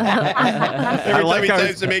 Every time he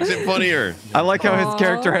types, it makes it funnier. I like how his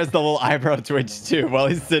character has the little eyebrow twitch too while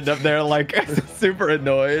he's sitting up there like super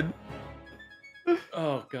annoyed.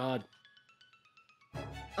 Oh God.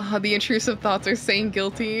 The intrusive thoughts are saying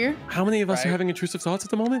guilty. How many of us are having intrusive thoughts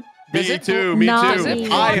at the moment? Me too. Me Not too. me.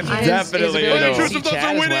 I am definitely Hey, annoyed. intrusive thoughts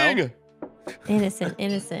are winning. Innocent,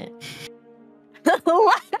 innocent.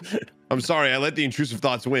 I'm sorry. I let the intrusive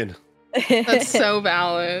thoughts win. That's so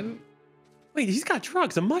valid. Wait, he's got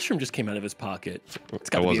drugs. A mushroom just came out of his pocket. It's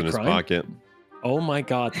got That to be wasn't a his crime. pocket. Oh my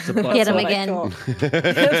God! It's a butt Get him plug. again. You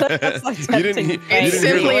didn't hear It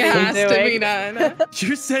simply the- has to be done.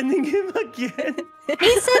 You're sending him again.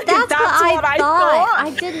 He said that's what I thought. I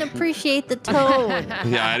didn't appreciate the tone.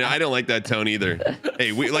 Yeah, I don't like that tone either.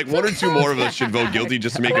 Hey, we like one or two more of us should vote guilty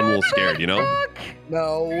just to make him a little scared, you know?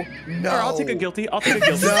 No, no. Or I'll take a guilty. I'll take a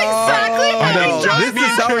guilty. Exactly how No, he Just this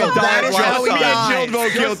is how he died Just last me and time. Jill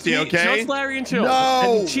vote guilty, Just okay? Larry and Chill.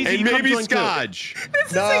 No. And, Cheesy, And you come maybe join too. Scotch.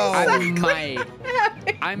 No.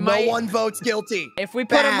 I No might. one votes guilty. If we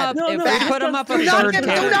put him Bad. up, No, if no, we just put him press up a three. third Do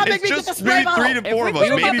time, not make It's me get just the spray three to bottle. four If of we us,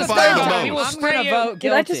 put him maybe up a five third of time, them. I'm gonna vote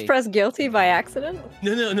Did I guilty. just press guilty by accident?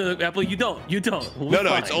 No, Apple, you don't. You don't. We'll be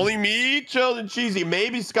No, it's fine. only me, Chill, and Cheesy.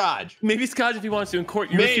 Maybe Scotch. Maybe Scotch if he wants to in court.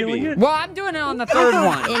 You're Maybe. feeling it? Well, I'm doing it on the third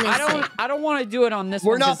one. Innocent. I don't want to do it on this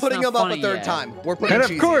We're one. not 'cause it's putting him up a funny third yet. time. We're putting And of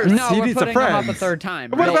cheesy. course, No, he we're needs a putting him up a friend. third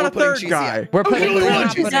time. What No, about we're a putting third cheesy guy? up. We're putting. We're We're putting not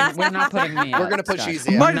cheesy putting. up. We're not putting me. We're up, gonna put Scott. cheesy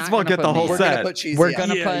We're up. Might not as well gonna get the put whole me. We're gonna set. put cheesy We're up.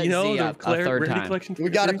 gonna Yeah, put you know, Z the up a Claire third Rarity time. collection. We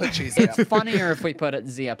gotta put cheesy up. It's funnier if we put it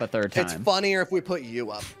Z up a third time. It's funnier if we put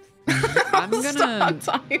you up. I'm gonna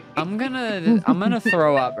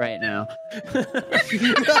throw up right now. I'm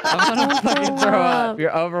gonna fucking throw up.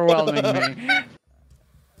 You're overwhelming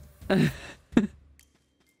me.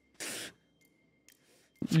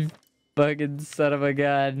 You fucking son of a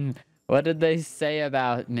gun. What did they say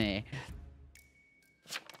about me?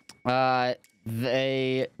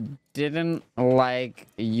 They didn't like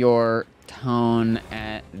your tone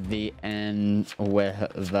at the end with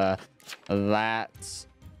the that's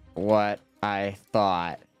what I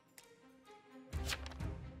thought.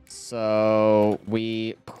 So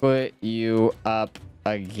we put you up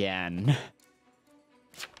again.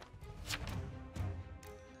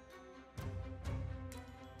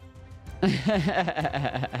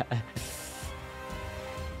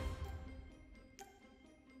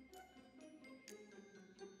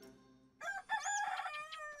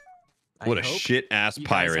 What a shit ass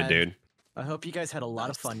pirate, dude. I hope you guys had a lot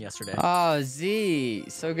of fun yesterday. Oh, Z,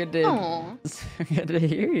 so good to Aw. so good to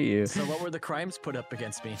hear you. So what were the crimes put up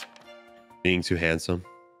against me? Being too handsome.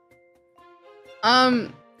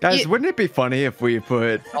 Guys, wouldn't it be funny if we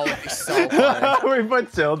put... Oh, it'd be so funny. we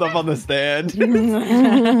put Chilled up on the stand.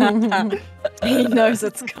 He knows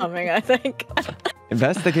it's coming, I think.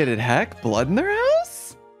 Investigated hack? Blood in their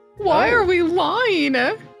house? Why are we lying?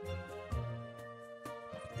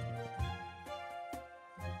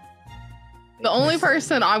 The only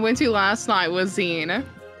person I went to last night was Zine.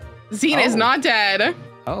 Zine is not dead.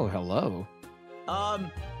 Oh, hello.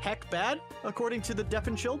 Heck bad, according to the Deaf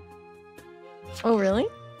and Chilled. Oh, really?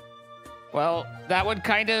 Well, that would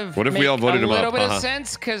kind of What if we all voted him up? a little bit of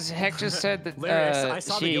sense, because Heck just said that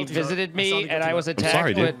she visited me and I was attacked,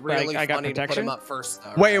 sorry, dude. but I got Funny to put him protection. up first,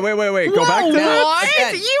 though, Wait. Go back to that. What?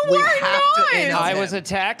 Again, You we were have to not. I was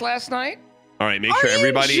attacked last night. All right, make sure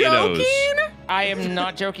everybody knows. I am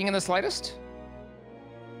not joking in the slightest.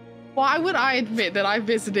 Why would I admit that I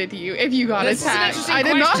visited you if you got This is an attacked? interesting I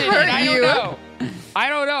did not question, hurt and I you. don't know.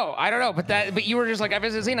 But you were just like, I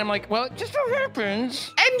visited Zine. I'm like, well, it just so happens.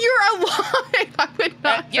 And you're alive. I would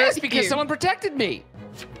not. Yes, hurt because you. someone protected me.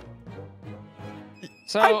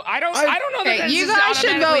 So I don't know that you this guys is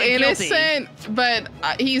should vote automatically guilty. innocent, but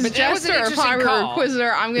he's But that was an Jester. If interesting I were call.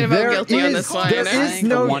 Inquisitor, I'm gonna vote guilty on this one. There is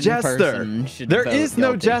no Jester. There is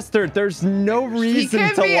no Jester. There's no reason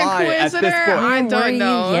could to be lie at this Inquisitor. point. I don't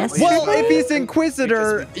know. Well, if he's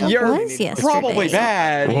Inquisitor, you're probably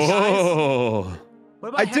bad. Oh.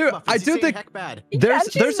 I do think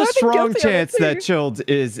there's a strong chance that Chilled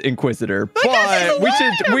is Inquisitor, but we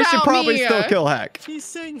should probably still kill Heck. He's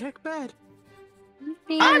saying Heck bad.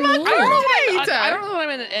 I'm a I don't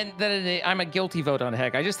know that I'm a guilty vote on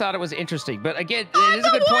Heck. I just thought it was interesting. But again, it is a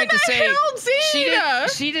good point to say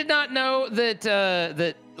she did not know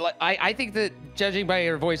that I think that judging by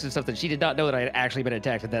her voice and stuff that she did not know that I had actually been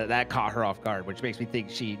attacked, and that caught her off guard, which makes me think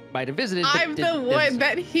she might have visited. I'm the one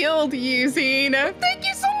that healed you, Zine. Thank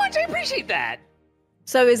you so much. I appreciate that.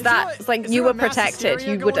 So is that there- like is you there were a mass protected? hysteria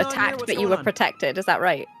You were going on here? attacked, What's but you going were on? protected. Is that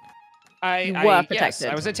right? I were yes, protected.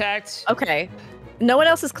 I was attacked. Okay. No one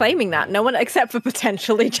else is claiming that. No one except for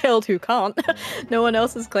potentially Chilled, who can't. No one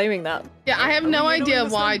else is claiming that. Yeah, I have no idea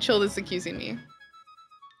why Chilled is accusing me.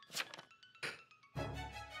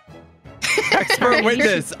 Expert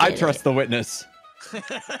witness. I trust the witness.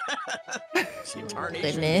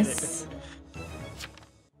 Goodness.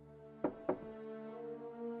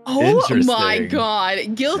 Oh my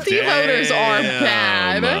god. Guilty voters are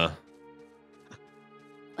bad.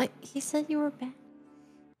 Like, he said you were bad.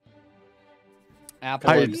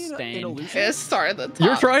 Apple abstained. It started at the top.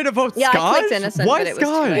 You're trying to vote Yeah, Scotch? I clicked innocent, What but it was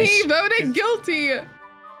Scotch? too late. He voted guilty.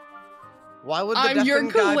 Why would the I'm Deaf your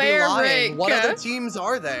and guy be lying? cleric. What other teams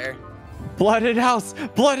are there? Blooded house.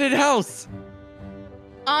 Blooded house.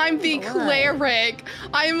 I'm the cleric.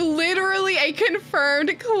 I'm literally a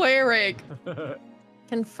confirmed cleric.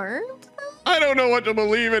 Confirmed? I don't know what to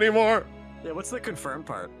believe anymore. Yeah, what's the confirmed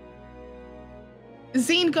part?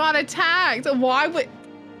 Zine got attacked. Why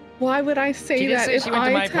would I say She did that say if she went I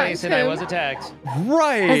to my attacked place and him? I was attacked.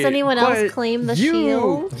 Right. Has anyone else but claimed the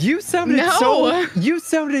shield? You sounded No. you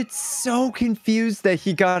sounded so confused that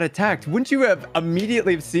he got attacked. Wouldn't you have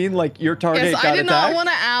immediately seen like your target Yes, got I did not attacked? want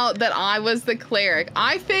to out that I was the cleric.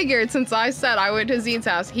 I figured since I said I went to Zine's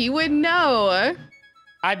house, he would know.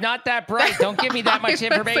 I'm not that bright. Don't give me that much I was the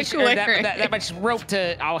information or cleric. that much rope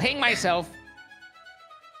to. I'll hang myself.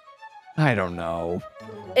 I don't know.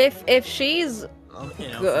 If she's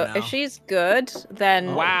if she's good,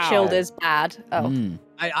 then Wow. Chilled is bad. Oh.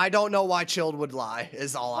 I don't know why Chilled would lie,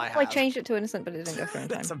 is all I have. I changed it to innocent, but it didn't go through in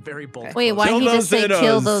time. That's a very bold. Wait, why Kill did he just those say innos.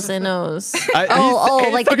 kill those innos? He's Like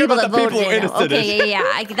the talking people about that the people voted. who innocent Okay, is.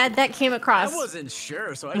 yeah. That came I across wasn't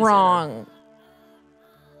sure, so I didn't say wrong.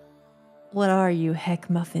 What are you, heck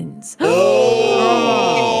muffins?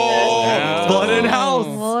 Blooded house.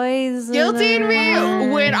 Poison. Guilty in me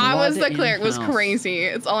when I was Blood the cleric was in-house. crazy.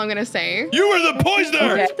 That's all I'm gonna say. You were the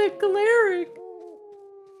poisoner. Okay. The cleric.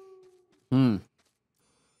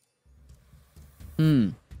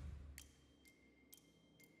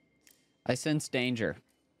 I sense danger.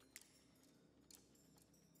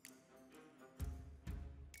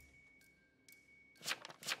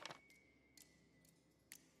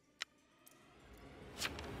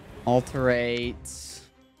 Alterate.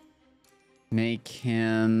 Make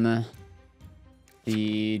him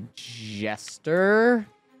the jester.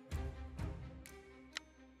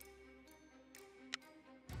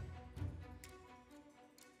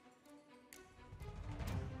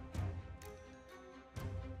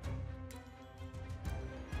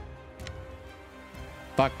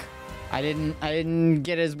 Fuck. I didn't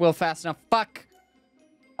get his will fast enough. Fuck.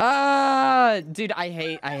 Dude, I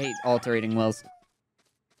hate alterating wills.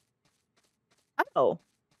 Oh.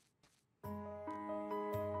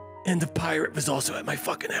 And the pirate was also at my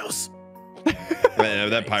fucking house. Man,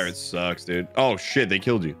 that pirate sucks, dude. Oh shit, they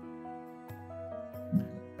killed you.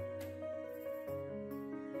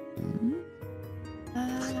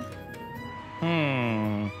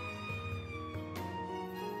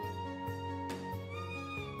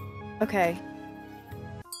 Okay.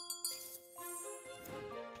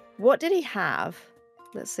 What did he have?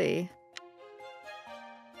 Let's see.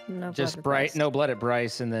 No Just blood at Bryce, Bryce. no blood at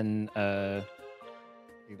Bryce, and then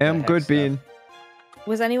Good bean.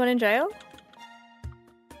 Was anyone in jail?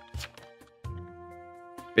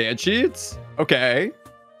 Bad sheets? Okay.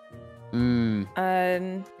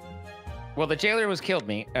 well, the jailer was killed.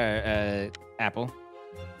 Apple.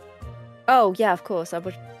 Oh yeah, of course. I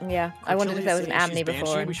would. Yeah, I wondered if there was an Amni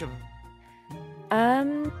before.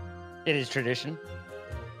 It is tradition.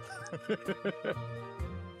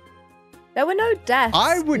 There were no deaths.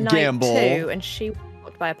 I would night gamble. 2, and she was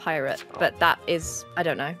walked by a pirate. But that is, I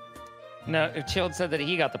don't know. No, Chilled said that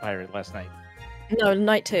he got the pirate last night. No,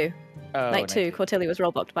 night 2. Oh, night 2, Cortilli was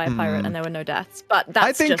rollbucked by a pirate, and there were no deaths. But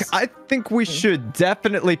that's I think we should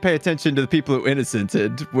definitely pay attention to the people who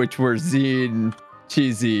innocented, which were Zine,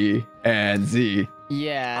 Cheesy, and Z.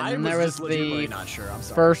 Yeah, and I there was legitimately the not sure. I'm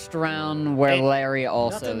sorry. first round where Larry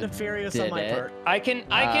also Nothing nefarious did on my it. part. I can.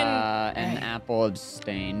 And Apple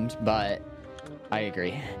abstained, but I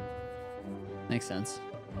agree. Makes sense.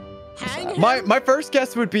 My first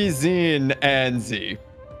guess would be Zine and Z,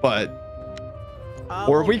 but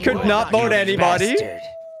or we could not vote anybody. Bastard.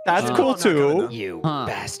 That's cool too. You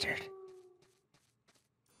bastard.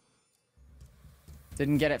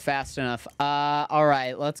 Didn't get it fast enough. All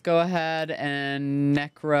right, let's go ahead and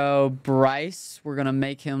Necro Bryce. We're gonna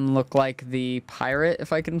make him look like the pirate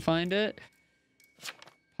if I can find it.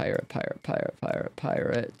 Pirate.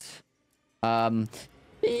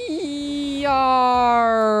 Yarg.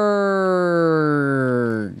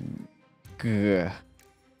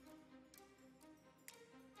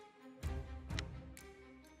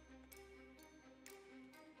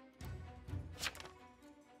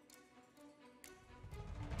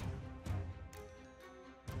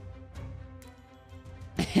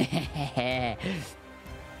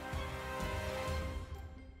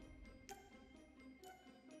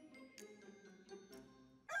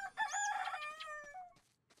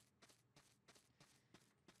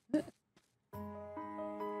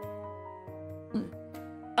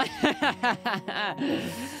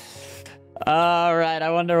 All right, I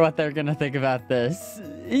wonder what they're gonna think about this.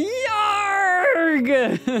 Yarg!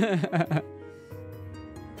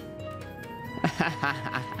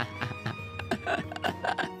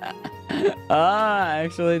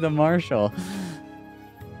 Actually, the marshal.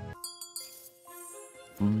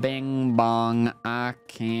 Bing bong, I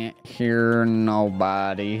can't hear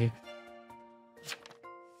nobody.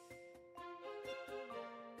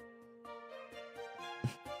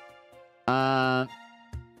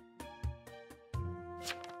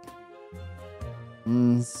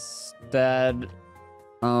 Instead,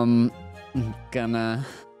 gonna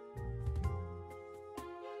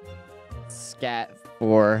scat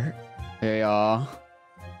for y'all.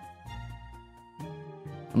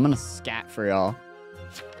 I'm gonna scat for y'all.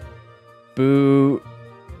 Boo.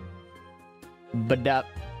 Badup.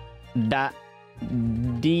 Da.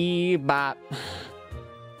 Dee bop.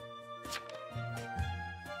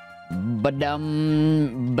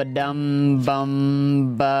 Badum. Badum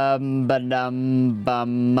bum bum badum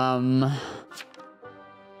bum bum.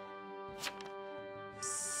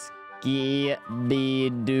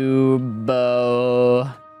 Skibidi-doo-bo.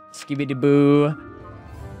 Skibidi-boo.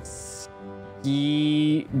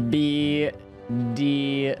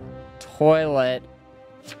 Skibidi-toilet.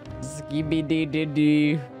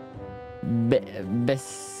 Skibidi-doo-doo.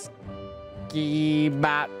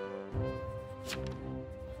 Biskibop.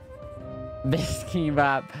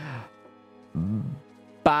 Biskibop.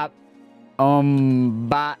 Bop.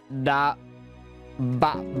 Ba da.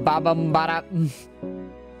 Ba bum ba da.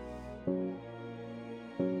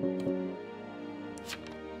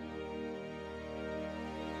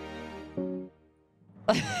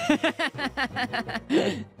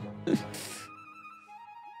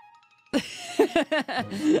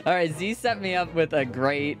 All right, Z set me up with a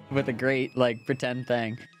great like pretend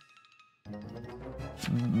thing.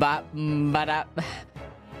 Ba ba da.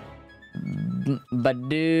 Ba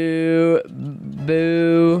doo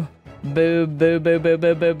boo boo boo boo boo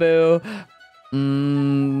boo boo boo.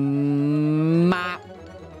 Ma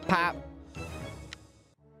pop.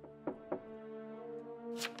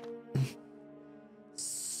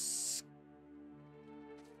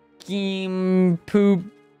 Scheme poop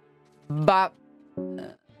bop.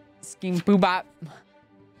 Scheme poop bop.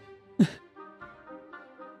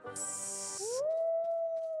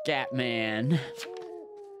 Scatman.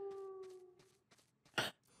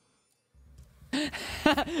 I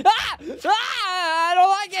don't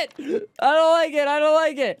like it. I don't like it. I don't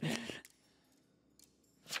like it.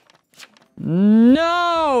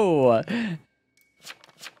 No.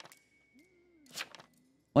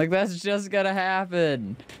 Like, that's just gonna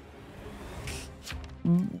happen.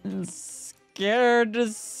 I'm scared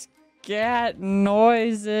to scat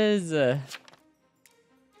noises.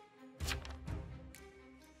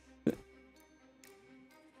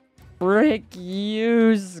 Frick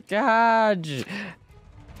you, Scotch.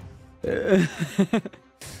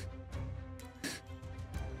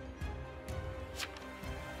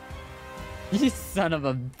 You son of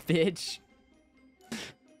a bitch.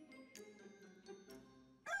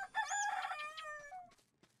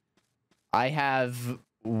 I have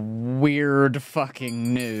weird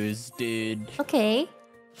fucking news, dude. Okay.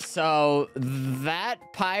 So that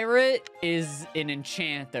pirate is an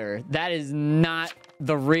enchanter. That is not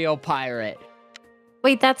the real pirate.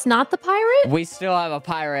 Wait, that's not the pirate? We still have a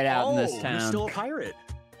pirate out in this town. We're still a pirate.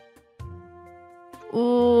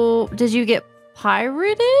 Oh, did you get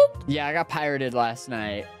pirated? Yeah, I got pirated last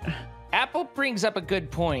night. Apple brings up a good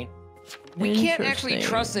point. We can't actually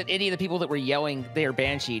trust that any of the people that were yelling their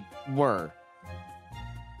Banshee were.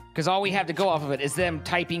 Because all we have to go off of it is them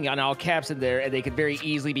typing on all caps in there, and they could very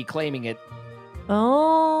easily be claiming it.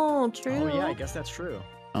 Oh, true. Oh, yeah, I guess that's true.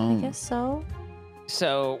 I guess so.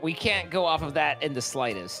 So we can't go off of that in the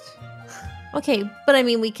slightest. Okay, but I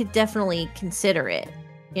mean, we could definitely consider it,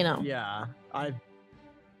 you know? Yeah, I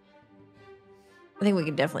think we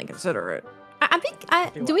could definitely consider it.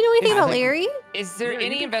 Do we know anything about Larry? Is there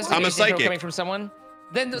any investigation info coming from someone?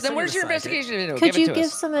 Then where's your investigation info? Could you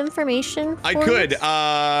give some information? I could.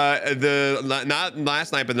 Not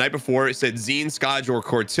last night, but the night before, it said Zine, Scotch, or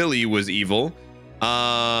Cortilli was evil. Z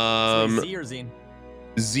or Zine?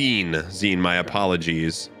 Zine. My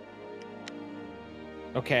apologies.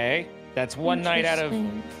 Okay, that's one night out of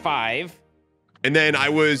 5. And then I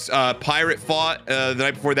was pirate fought the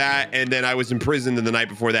night before that, and then I was imprisoned the night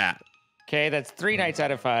before that. Okay, that's 3 nights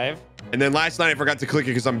out of 5. And then last night I forgot to click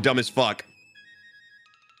it because I'm dumb as fuck.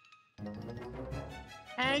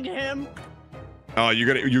 Hang him. Oh, you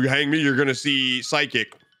hang me? You're gonna see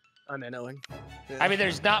psychic. I'm knowing. I mean,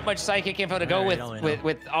 there's not much psychic info to go with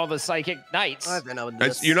all the psychic nights.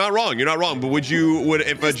 You're not wrong. You're not wrong. But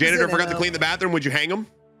if a janitor forgot to clean the bathroom, would you hang him?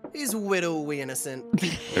 He's widowy innocent.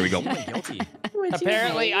 There we go.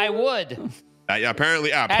 Apparently, I would. Yeah,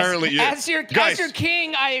 apparently, as your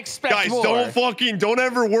king, I expect more. Don't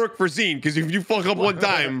ever work for Zine, because if you fuck up one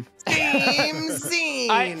time. Team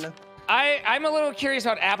Zine. I'm a little curious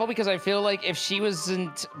about Apple because I feel like if she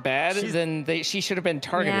wasn't bad, then she should have been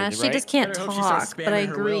targeted. Yeah, she just can't talk, but I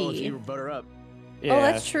agree. Yeah. Oh,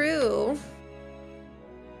 that's true.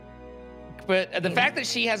 But the fact that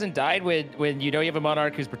she hasn't died when you know you have a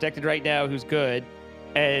monarch who's protected right now, who's good,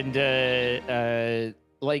 and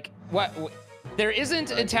like what? There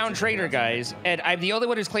isn't a town traitor, guys, and I'm the only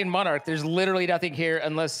one who's claimed monarch. There's literally nothing here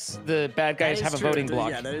unless the bad guys have a voting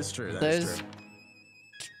block. Yeah, that is true. That is true.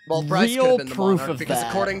 Well, Bryce could have been the monarch because that.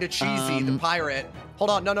 according to Cheesy, the pirate. Hold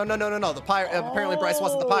on, no. The pirate. Apparently, Bryce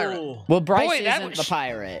wasn't the pirate. Well, Bryce isn't the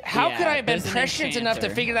pirate. How yeah, could I have been prescient enough to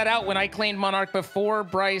figure that out when I claimed monarch before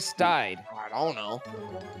Bryce died? I don't know.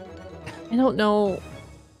 I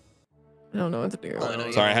don't know what to do.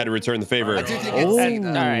 Sorry, I had to return the favor. I do think it's Zine.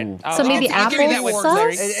 All right. So maybe Apple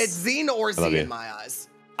sucks? It's Zine or Z in my eyes.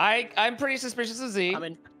 I'm pretty suspicious of Z.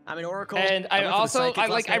 I'm an Oracle. And I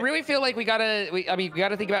really feel like we gotta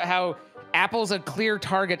think about how Apple's a clear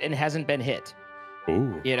target and hasn't been hit.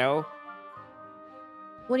 Ooh. You know?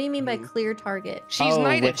 What do you mean by clear target? She's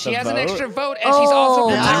knighted. She has an extra vote, and she's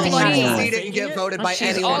also protecting me. She didn't get voted by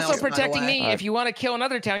she's anyone also else, protecting me if you want to kill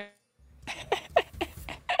another town.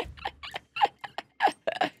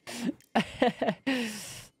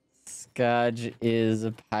 Scotch is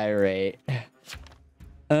a pirate.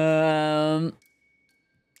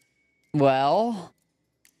 Well,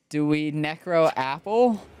 do we necro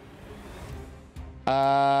Apple?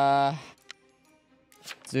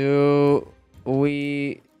 Do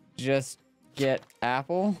we just get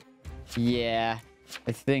Apple? Yeah,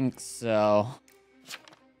 I think so.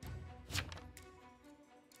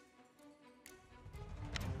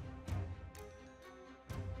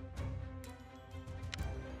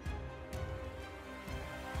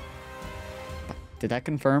 Did that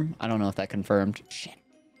confirm? I don't know if that confirmed. Shit.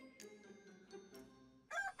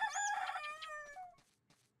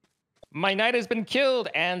 My knight has been killed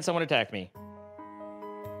and someone attacked me.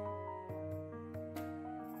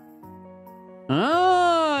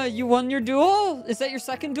 Ah, you won your duel? Is that your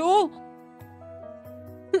second duel?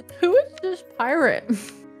 Who is this pirate?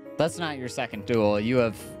 That's not your second duel. You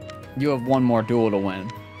have one more duel to win.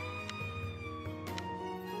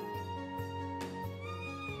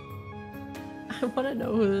 I want to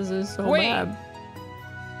know who this is so bad.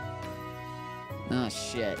 Oh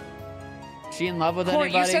shit. She in love with Court,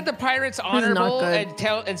 anybody? you said the pirate's honorable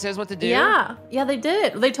and says what to do. Yeah, they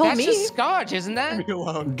did. They told me. That's just scotch, isn't that? Leave me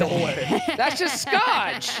alone. Go away. That's just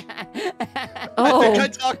scotch. I think I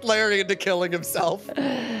talked Larry into killing himself.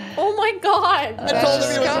 Oh my god. I told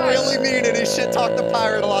him he was really mean and he shit talked the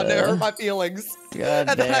pirate a lot and it hurt my feelings. God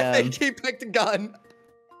and then damn. I think he picked a gun.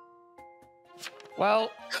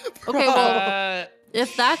 Well, okay, well,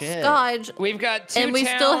 if that's Scotch, we've got 2 and we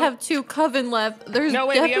still have 2 coven left. There's no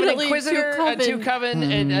wait, we have an definitely Inquisitor, 2 coven,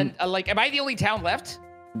 and like, am I the only town left?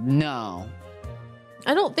 No.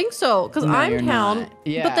 I don't think so, because No, I'm you're town. not.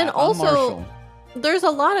 Yeah, but then I'm also, Marshall. there's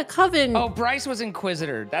a lot of coven. Oh, Bryce was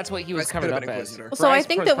Inquisitor. That's what he was covered up as. So I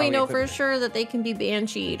think that we know for sure that they can be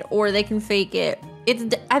bansheed or they can fake it.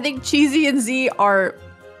 I think Cheesy and Z are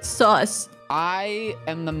sus. I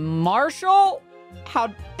am the Marshal? How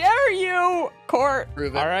dare you, Court? All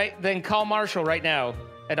right, then call Marshall right now,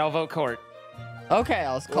 and I'll vote Court. Okay,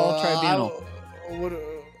 I'll call Tribunal.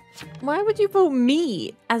 Why would you vote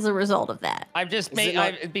me as a result of that? I'm just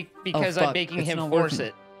because fuck, I'm making it's him not force working.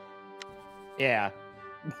 it. Yeah.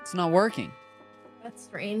 It's not working. That's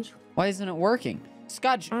strange. Why isn't it working?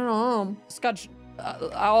 Scotch. I don't know. Scotch.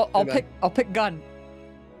 I'll pick gun.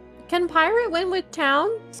 Can Pirate win with town?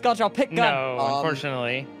 Scotch, I'll pick gun. No,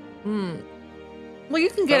 unfortunately. Well, you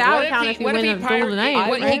can get out of town if you win a duel tonight.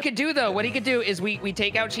 What he could do though, is we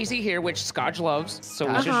take out Cheesy here, which Scotch loves, so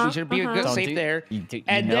we should be a good safe there.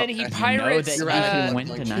 And then he pirates. You can win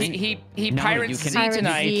tonight. He pirates Z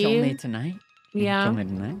tonight. Kill me tonight. Yeah. Kill me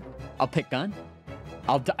tonight. I'll pick gun.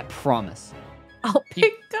 I promise. I'll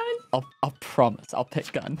pick gun. I'll promise. I'll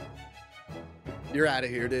pick gun. You're out of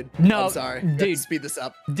here, dude. No, I'm sorry. dude. Speed this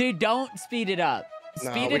up. Dude, don't speed it up.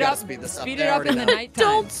 No, Speed we it gotta up. speed this up. Speed They it up already in the know. nighttime.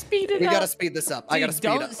 Don't speed it We up. gotta speed this up. I gotta speed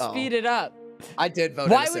don't it up. speed it up. I did vote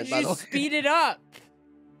Why innocent, would by the you way. speed it up?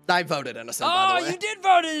 I voted innocent, by Oh, the way. you did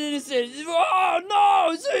vote innocent. Oh,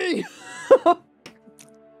 no, Z.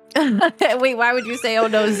 Wait, why would you say, oh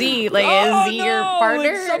no, Z? Like, is Z your partner?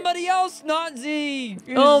 It's somebody else, not Z.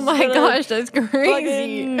 Oh my gosh, that's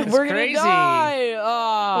crazy. We're crazy. gonna die.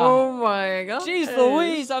 Oh my god. Jeez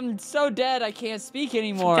Louise, I'm so dead I can't speak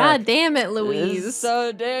anymore. God damn it, Louise.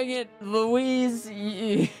 So dang it, Louise.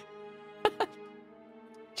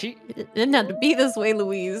 She It didn't have to be this way,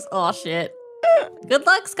 Louise. Oh shit. Good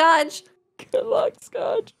luck, Scotch. Good luck,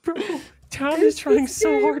 Scotch. Bro, Town is trying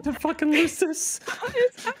so hard to fucking lose this. What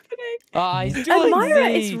is happening? He's doing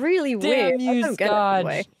Admira Z. is really Damn weird. you, I don't get it Scotch. that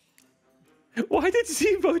way. Why did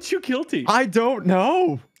Z vote you guilty? I don't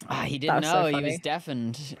know. He didn't That's so know. He funny. was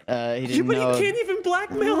deafened. He Yeah, didn't but know. he can't even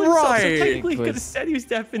blackmail himself. So Right. technically, he could have Was- said he was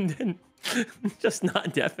deafened and just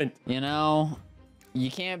not deafened. You know, you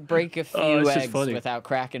can't break a few it's just eggs funny. without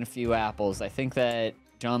cracking a few apples. I think that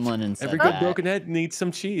John Lennon said Every good that. broken head needs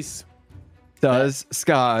some cheese. Does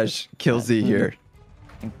Scotch kill Z here?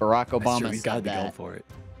 I think Barack Obama He's said got to be going that. for it.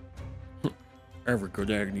 Every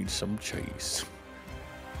good egg needs some cheese.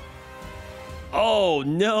 Oh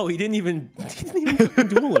no, he didn't even fucking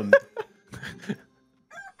duel him.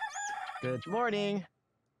 Good morning.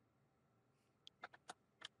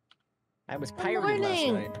 I was pirated last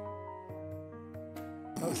morning. night.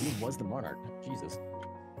 Oh, he was the monarch. Jesus.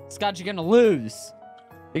 Scotch, you're gonna lose.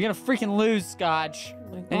 You're gonna freaking lose, Scotch.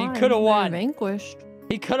 And he God, could have I'm won. Vanquished.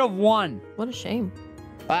 He could have won. What a shame.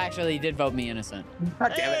 Well, actually, he did vote me innocent.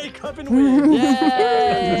 God damn it. Coven win.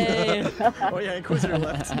 Yay! Oh yeah, Inquisitor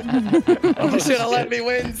left. You should have let me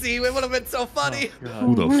win, Z. It would have been so funny.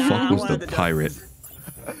 Who the fuck was the pirate?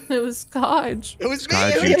 It was Scotch. It was me.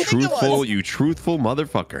 God, Who do you think it truthful, was? you truthful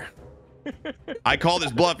motherfucker. I called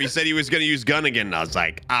his bluff. He said he was going to use gun again. And I was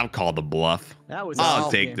like, I'll call the bluff. That was I'll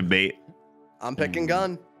awesome. take the bait. I'm picking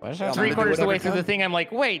gun. What's I'm that? gonna do 3/4 of the way whatever through the I thing, I'm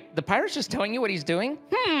like, wait, the pirate's just telling you what he's doing?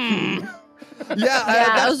 Yeah,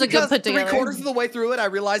 that that's was a good because put together. 3/4 of the way through it, I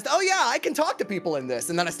realized, oh yeah, I can talk to people in this,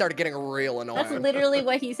 and then I started getting real annoying. That's literally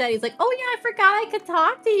what he said. He's like, oh yeah, I forgot I could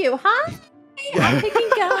talk to you, huh? I'm picking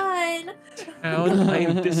gun. Town, I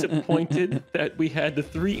am disappointed that we had the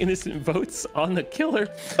 3 innocent votes on the killer.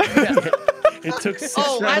 It took 6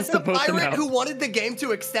 Oh, rounds as the to vote them pirate out. who wanted the game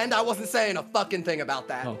to extend, I wasn't saying a fucking thing about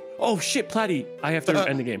that. Oh shit, Platty. I have to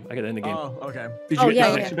end the game. I gotta end the game. Oh, okay. Did Oh, you get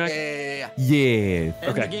yeah, the yeah. connection back? Yeah. Yeah. End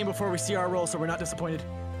Okay. the game before we see our roll, so we're not disappointed.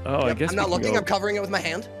 Oh, I Yep, guess I'm we not can looking. go I'm covering it with my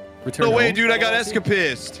hand. return No way, home. dude. I got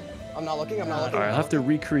escapist. I'm not looking. I'm not looking. Alright, I'll have to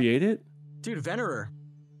recreate it. Dude, Venerer.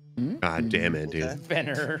 God damn it, dude. Okay.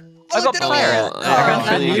 Venner. I got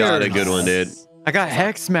Pirate. You got a good one, dude. I got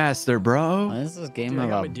Hexmaster, bro. This is game of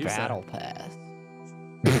a battle pass.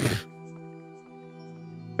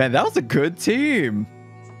 Man, that was a good team.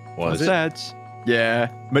 Was it? That? Yeah.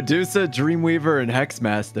 Medusa, Dreamweaver, and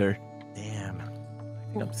Hexmaster. Damn. I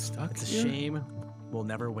think I'm stuck. It's a shame. We'll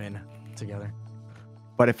never win together.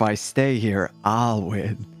 But if I stay here, I'll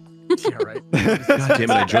win. Yeah, right. God damn it,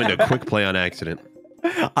 I joined a quick play on accident.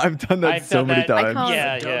 I've done that so many times.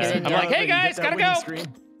 Yeah. I'm like, hey guys, gotta go.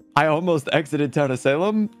 I almost exited town of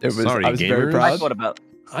Salem. I was very proud.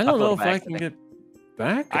 I don't know if I can get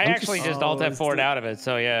back. I actually just alt F4'd out of it,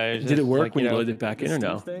 so yeah. Did it work when you loaded it back in or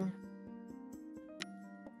no?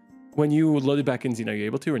 When you loaded back in, Xeno, are you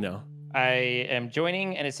able to or no? I am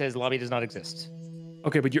joining, and it says lobby does not exist.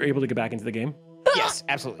 Okay, but you're able to get back into the game? Yes,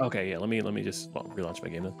 absolutely. Okay, yeah. Let me just relaunch my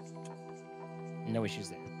game then. No issues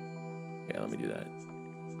there. Yeah, let me do that.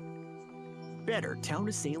 Better Town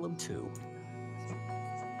of Salem 2.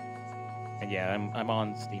 And yeah, I'm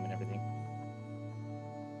on Steam and everything.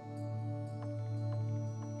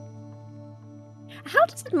 How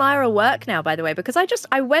does Admira work now, by the way? Because I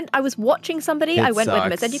was watching somebody, I went with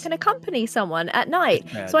him. It said you can accompany someone at night.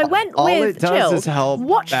 So I went with Jill,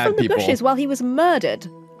 watched from the bushes while he was murdered.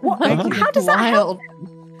 What? How does that help?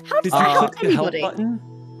 How does that help anybody?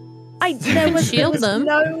 There was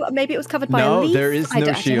no, maybe it was covered by a leaf. No, there is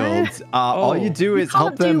no shields. All you do is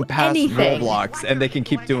help them pass roadblocks, and they can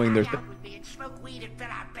keep doing their thing.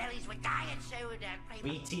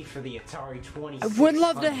 ET for the Atari 20. I would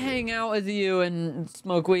love to hang out with you and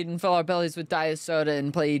smoke weed and fill our bellies with diet soda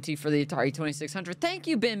and play ET for the Atari 2600. Thank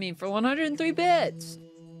you, Bimmy, for 103 bits.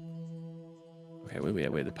 Okay,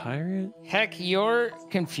 wait, the pirate? Heck, your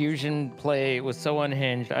confusion play was so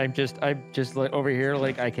unhinged. I'm just like over here,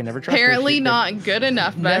 like I can never trust her. Apparently not good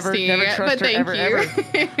enough, bestie. Never trust but her, thank ever,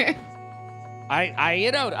 you.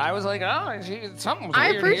 I was like, oh, something was I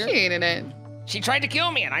weird here. appreciated it. She tried to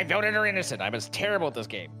kill me, and I voted her innocent. I was terrible at this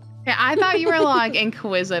game. Yeah, I thought you were like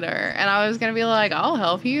Inquisitor, and I was gonna be like, I'll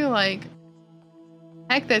help you, like,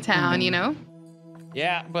 heck the town, you know?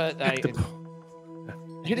 Yeah, but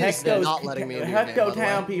It is not letting me in. Hefco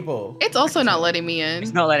town people. It's also not letting me in.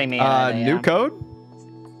 It's not letting me in. New code?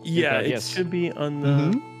 Yeah, it should be on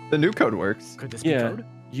the... The new code works. Could this be code?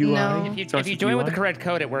 UI. No. If you join with the correct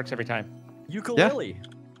code, it works every time. Ukulele. It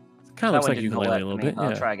kind of looks like ukulele a little bit.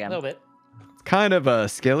 I'll try again. A little bit. It's kind of a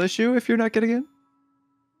skill issue if you're not getting in.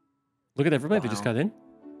 Look at everybody. They just got in. All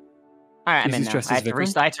right, I'm in now. I have to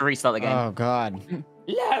restart the game. Oh, God.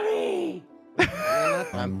 Larry!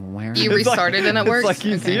 You restarted and it works? It's like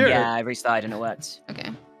he's here. Yeah, I restarted and it worked.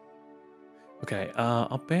 Okay. Okay,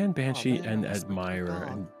 I'll ban Banshee and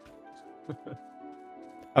Admirer.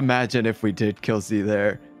 Imagine if we did kill Z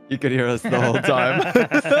there. You could hear us the whole time.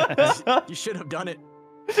 You should have done it.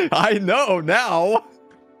 I know now.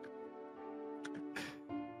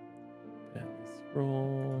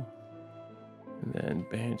 Roll. And then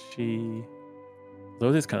Banshee.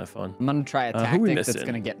 Load is kind of fun. I'm going to try a tactic that's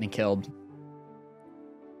going to get me killed.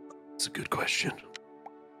 That's a good question.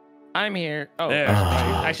 I'm here. Oh, There.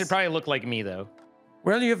 I should probably look like me, though.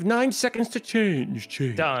 Well, you have 9 seconds to change.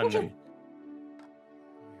 Done. You're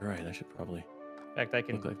right. I should probably. In fact, I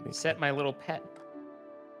can look like me. set my little pet.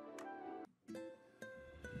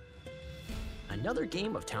 Another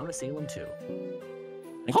game of Town of Salem 2.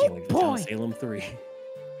 I can't wait to Town of Salem 3.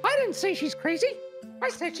 I didn't say she's crazy. I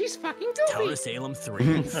said she's fucking goofy. Town of Salem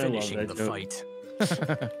 3, finishing that the joke. fight.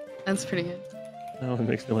 That's pretty good. Oh, it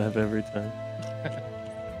makes me laugh every time. I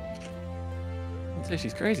didn't say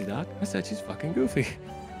she's crazy, Doc. I said she's fucking goofy.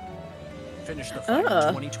 Finish the fight in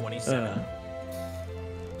 2027.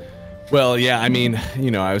 Well, yeah, I mean,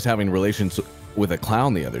 you know, I was having relations with a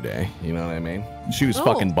clown the other day. You know what I mean? She was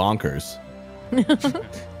fucking bonkers.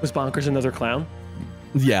 Was Bonkers another clown?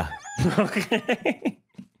 Yeah. Okay.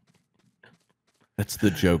 That's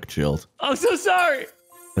the joke, Jill. I'm so sorry.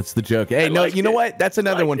 That's the joke. Hey, no, you know what? That's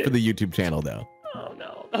another one for the YouTube channel, though. Oh,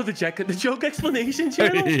 no. Oh, the joke explanation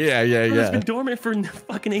channel? Yeah. It's been dormant for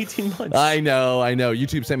fucking 18 months. I know.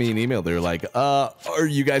 YouTube sent me an email. They're like, are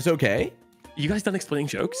you guys okay? You guys done explaining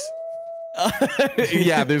jokes?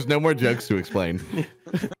 Yeah, there's no more jokes to explain.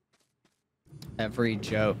 Every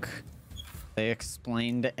joke. They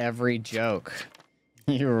explained every joke.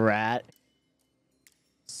 You rat.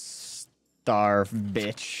 Starve,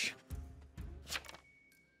 bitch.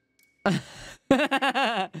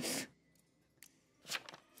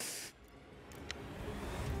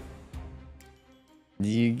 Do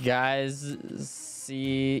you guys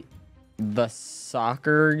see the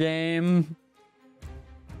soccer game?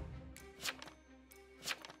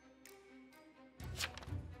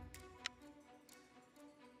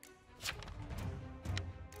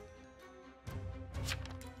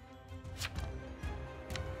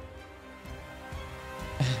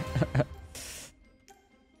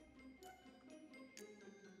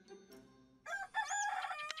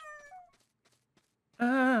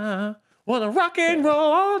 Wanna rock and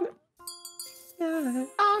roll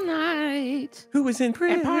all night. Who was in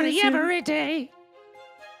prison? And party every day.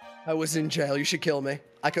 I was in jail. You should kill me.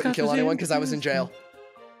 I couldn't kill anyone because I was in jail.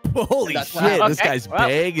 Holy shit, this guy's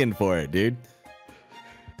begging for it, dude.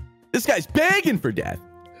 This guy's begging for death.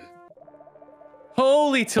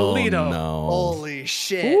 Holy Toledo. Oh, no. Holy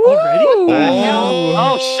shit. Already?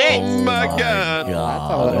 Oh shit. Oh my god.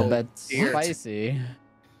 That's a little bit spicy.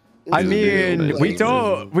 I mean, we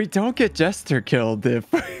don't get Jester killed if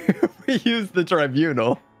we use the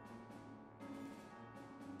tribunal.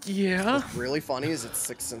 Yeah. What's really funny is it's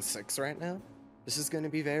 6 and 6 right now. This is going to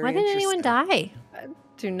be very Why didn't anyone die? I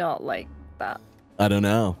do not like that. I don't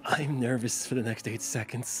know. I'm nervous for the next 8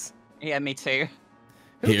 seconds. Yeah, me too.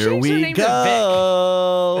 Here we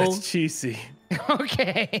go. That's cheesy.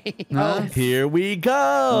 Okay. Here we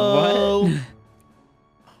go.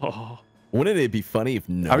 What? Oh. Wouldn't it be funny if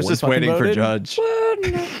no I was one just fucking waiting for voted? Judge.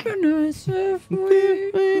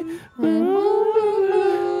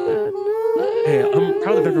 Hey, I'm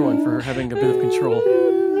proud of everyone for having a bit of control.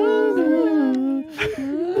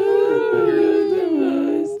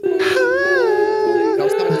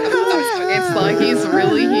 It's like he's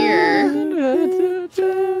really here.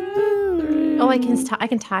 Oh, I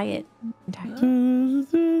can tie it.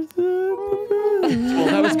 Well,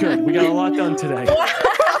 that was good. We got a lot done today.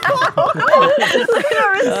 Look at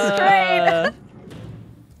our restraint.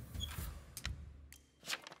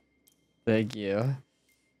 Thank you.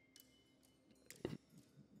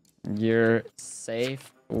 You're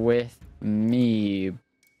safe with me,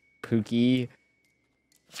 Pookie.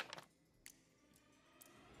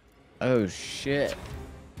 Oh shit.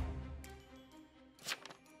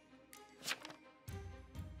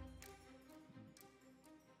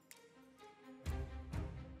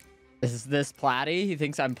 Is this Platty? He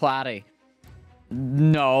thinks I'm Platty.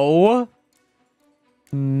 No.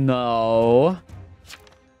 No.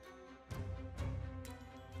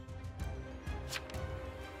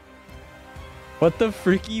 What the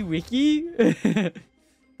freaky wiki? This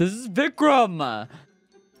is Vikram.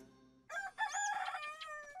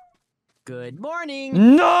 Good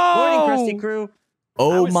morning. No! Morning, Krusty Crew.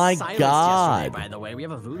 Oh my god. By the way, we have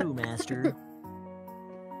a voodoo master.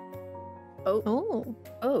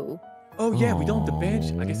 Oh yeah, we don't have the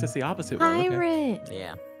bench. I guess that's the opposite one. Okay. Pirate.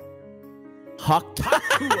 Yeah. Hawk.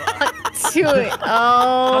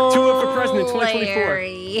 Oh, Tua for president 2024.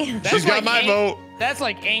 Larry. She's got my vote. That's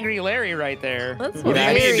like Angry Larry right there. That's What do you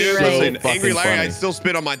mean, dude? Listen, Fucking Angry Larry, funny. I'd still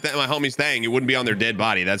spit on my homie's thing. It wouldn't be on their dead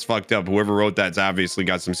body. That's fucked up. Whoever wrote that's obviously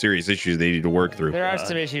got some serious issues they need to work through. There are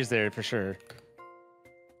some issues there for sure.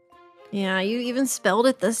 Yeah, you even spelled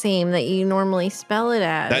it the same that you normally spell it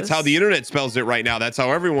as. That's how the internet spells it right now. That's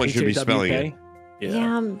how everyone should be spelling it.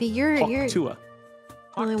 Yeah, but you're Tua.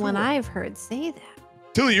 the only one I've heard say that.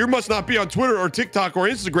 Tilly, you must not be on Twitter or TikTok or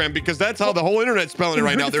Instagram because that's how the whole internet's spelling it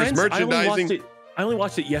right now. There's merchandising. I only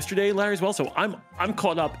watched it yesterday, Larry, as well, so I'm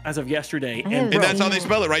caught up as of yesterday. And that's how they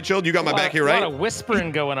spell it, right, Chilled? You got my back here, right? A lot of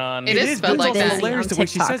whispering going on. It is spelled like that. Hilarious the way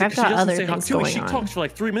she says it. I've She got doesn't other say things Tua. going She on. talks for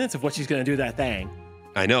like 3 minutes of what she's gonna do that thing.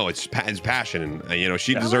 I know it's passion, and you know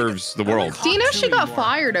she deserves the world. Do you know she got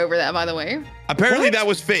fired over that, by the way? Apparently that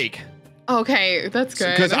was fake. Okay, that's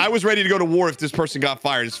good. Because I was ready to go to war if this person got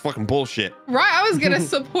fired. It's fucking bullshit. Right, I was gonna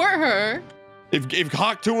support her. If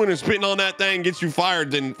Hawk Tuin and spitting on that thing gets you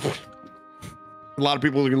fired, then a lot of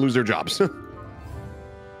people are gonna lose their jobs.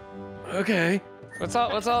 Okay. What's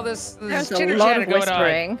all this There's chitter a lot chatter of going on?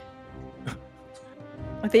 whispering.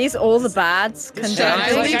 Are these all the bads It's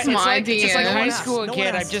condemned? like It's my idea. high No one school asked. kid. No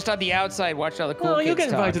one I'm just on the outside watching all the cool No, kids you get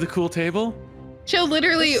invited to talk. the cool table. Chill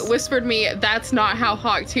literally whispered me, "That's not how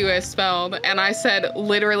Hawk 2 is spelled," and I said,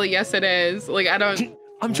 "Literally, yes, it is." Like I don't.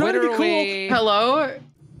 I'm trying to be Literally. cool. Hello.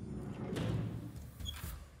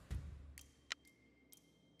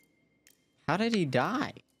 How did he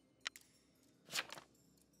die?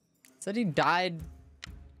 Said he died.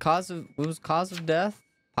 What was cause of death?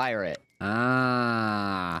 Pirate.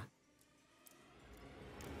 Ah.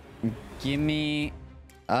 Give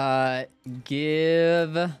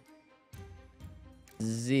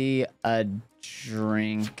Z a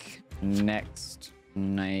drink next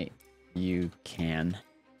night you can.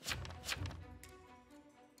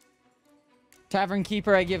 Tavern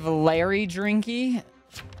Keeper, I give Larry drinky.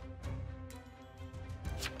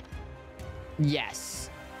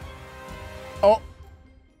 Yes. Oh.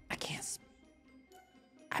 I can't speak.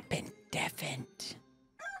 I've been deafened.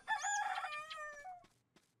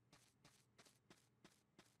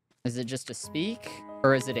 Is it just a speak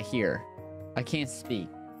or is it a hear? I can't speak.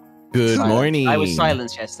 Good morning. I was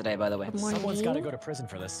silenced yesterday, by the way. Someone's got to go to prison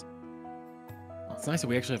for this. Oh, it's nice that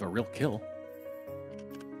we actually have a real kill.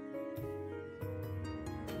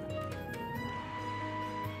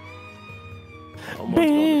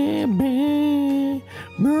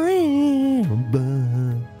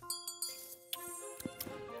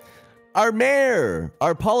 Our mayor,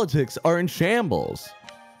 our politics are in shambles.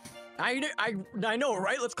 I know,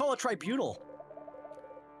 right? Let's call a tribunal.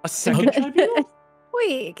 A second tribunal?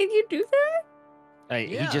 Wait, can you do that?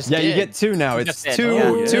 He just did. you get 2 now. It's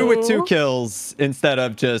two with 2 kills instead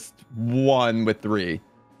of just 1 with 3.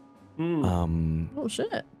 Oh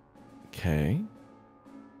shit. Okay.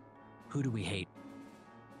 Who do we hate?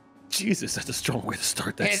 Jesus, that's a strong way to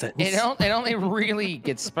start that sentence. It only really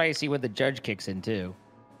gets spicy when the judge kicks in too.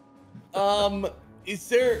 Is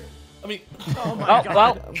there? I mean, oh my god.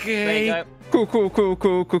 Well, okay. Cool.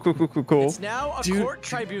 It's now a court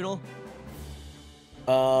tribunal.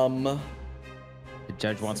 The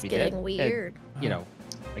judge wants me dead. Getting weird. You know,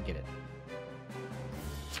 I get it.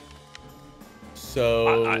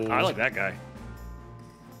 So I like that guy.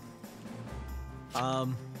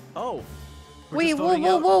 Oh. Wait,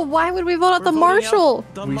 whoa! Why would we vote out the marshal?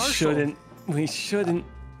 We shouldn't.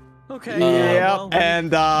 Okay. Yeah, well, and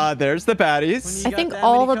there's the baddies. I think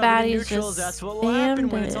all the baddies just that's what will happen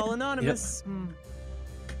when it's spammed all it. anonymous.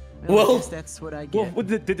 Well, I guess that's what I get. Well,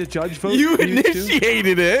 did the judge vote? You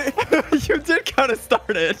initiated it. You did kind of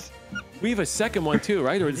start it. We have a second one too,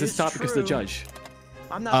 right? Or does this stop because of the judge?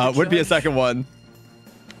 I'm not. Would be a second one.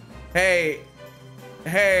 Hey,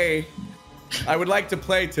 I would like to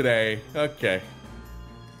play today. Okay.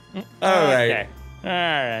 All right. All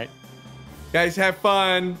right. Guys, have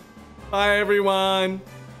fun. Bye, everyone.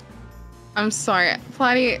 I'm sorry,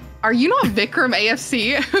 Platty. Are you not Vikram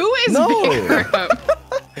AFC? Who is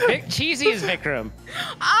Vikram? Cheesy is Vikram.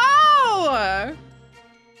 Oh!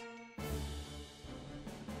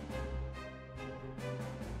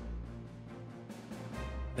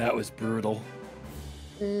 That was brutal.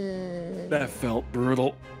 That felt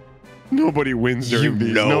brutal. Nobody wins during these.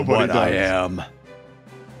 You know Nobody what does. I am.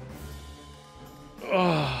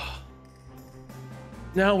 Oh.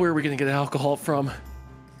 Now where are we gonna get alcohol from?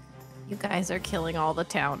 You guys are killing all the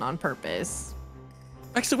town on purpose.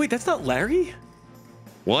 Actually, wait, that's not Larry?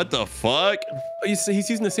 What the fuck? Oh, he's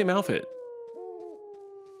using the same outfit.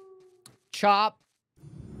 Chop.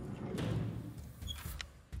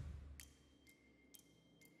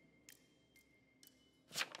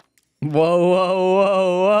 Whoa.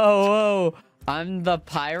 I'm the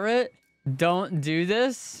pirate. Don't do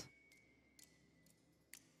this.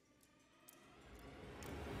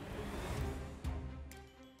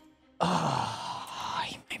 Oh,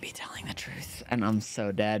 you may be telling the truth. And I'm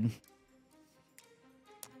so dead.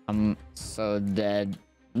 I'm so dead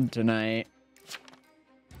tonight.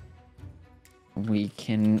 We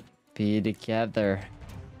can be together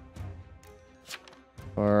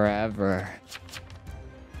forever.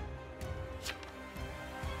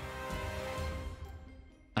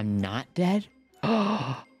 I'm not dead?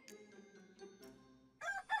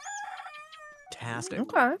 Fantastic.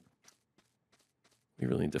 Okay. We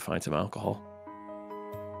really need to find some alcohol.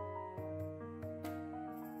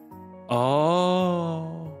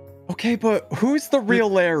 Oh. Okay, but who's the real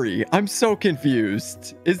Larry? I'm so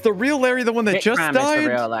confused. Is the real Larry the one that just died? Vikram is the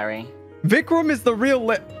real Larry. Vikram is the real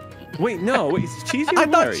Larry. Wait, no. Wait, is Cheesy I or thought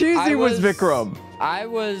Larry? Cheesy was Vikram. I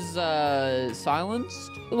was silenced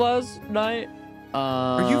last night.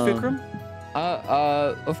 Are you Vikram?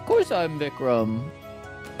 Of course I'm Vikram.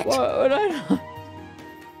 What would I not?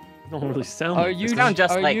 Don't really sound. Are like you? Vikram. sound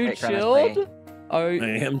just are like you Vikram, chilled? Are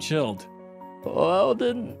I am chilled. well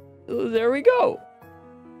then? There we go.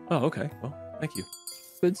 Oh, okay. Well, thank you.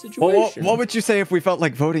 Good situation. What would you say if we felt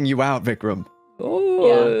like voting you out, Vikram?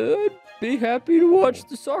 Oh, I'd be happy to watch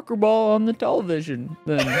the soccer ball on the television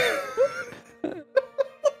then.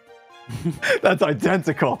 That's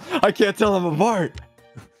identical. I can't tell them apart.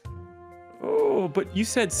 Oh, but you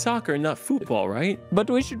said soccer, not football, right? But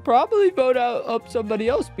we should probably vote up somebody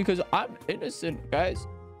else because I'm innocent, guys.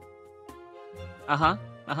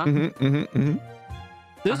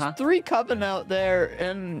 There's 3 Coven out there,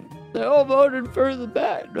 and they all voted for the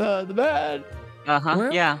bad. Yeah.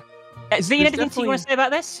 Zine, anything you want to say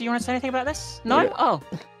about this? You want to say anything about this? No? Yeah. Oh,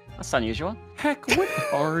 that's unusual. Heck, what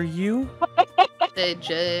are you? The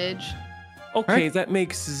judge. Okay, that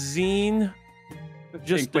makes Zine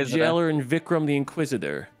just the Inquisitor. jailer and Vikram the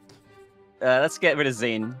Inquisitor. Let's get rid of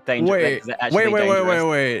Zine. Danger. Wait.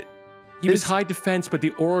 He was high defense, but the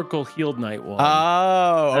Oracle healed Night One.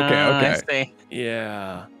 Oh, okay. I see.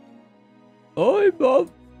 Yeah. Oh,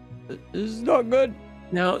 Bob. This is not good.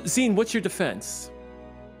 Now, Zine, what's your defense?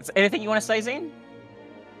 Anything you want to say, Zane?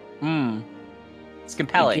 It's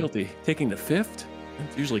compelling. Guilty. Taking the 5th?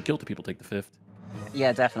 It's usually guilty people take the 5th.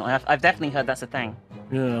 Yeah, definitely. I've definitely heard that's a thing.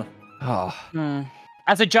 Yeah. Oh.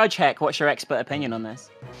 As a judge, Heck, what's your expert opinion on this?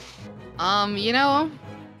 You know,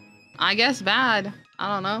 I guess bad.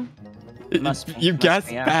 I don't know. You guess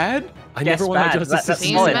bad? I never want my justice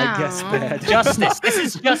system. I guess bad. Justice. This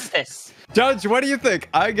is justice. Judge, what do you think?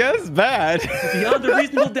 I guess bad. Beyond a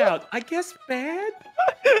reasonable doubt. I guess bad?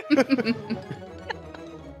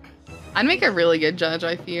 I'd make a really good judge,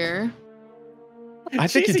 I fear. I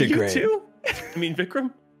think you did great. Too? I mean,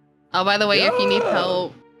 Vikram? Oh, by the way, if you need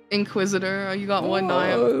help, Inquisitor, you got one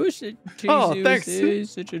knife. Oh, thanks.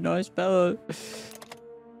 He's such a nice fellow.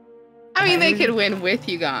 I mean, they could win with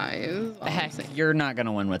you guys. Heck, you're not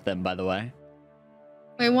gonna win with them, by the way.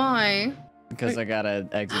 Wait, why? Because I gotta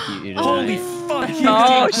execute you today. Holy fuck!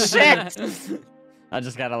 Oh shit! I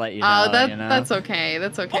just gotta let you know. Oh, you know? that's okay.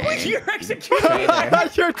 That's okay. Oh, you're executing.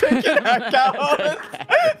 You're taking Heck out.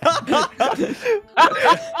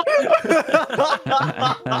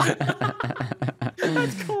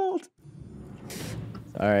 That's cold.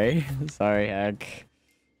 Sorry, Heck.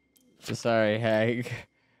 Sorry, Heck.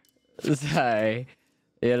 Sorry.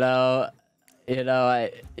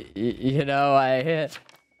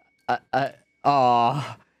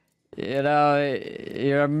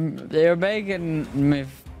 You're making me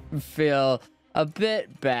feel a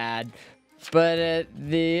bit bad, but at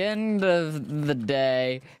the end of the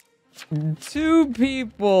day, 2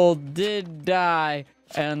 people did die,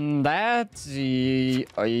 and that's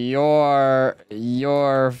your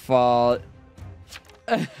fault.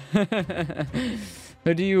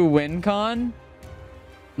 Who do you win, Con?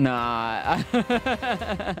 Nah.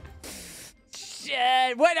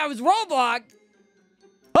 Shit! Wait, I was Roblox!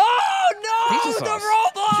 Oh no! Pizza The sauce.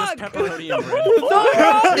 Roblox! Just pepperoni and bread.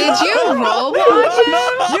 Did you Roblox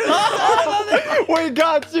him? We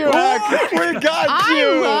got you, Heck. We got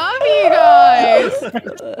you. I love you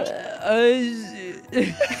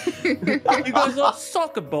guys. You guys love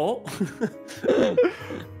soccer ball. I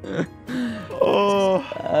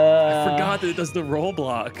forgot that it does the roll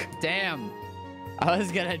block. Damn. I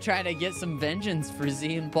was gonna try to get some vengeance for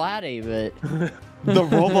Z and Platty, but... The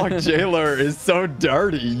Roblox jailer is so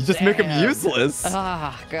dirty. You just make him useless.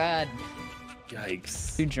 Ah, God.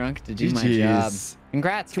 Yikes. Too drunk to do my job.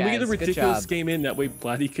 Congrats, Can guys. we get a ridiculous game in? That way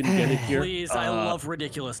Platty can get it here. Please, I love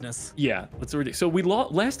ridiculousness. Yeah, let's ridiculous. So we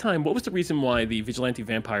last time. What was the reason why the vigilante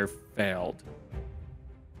vampire failed?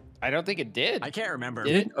 I don't think it did. I can't remember.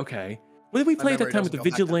 Did it? Okay. What did we play at that time with the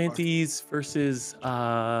vigilantes versus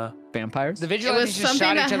vampires? The vigilantes just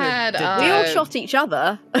shot each other. We all shot each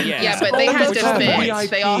other. Yeah, but they had defense.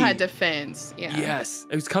 They all had defense. Yeah. Yes,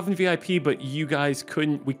 it was Coven VIP, but you guys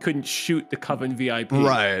couldn't. We couldn't shoot the Coven VIP.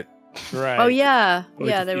 Right. Right. Oh yeah, Well,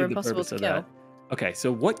 yeah, it they were defeated the impossible purpose to of kill. that. Okay,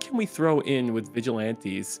 so what can we throw in with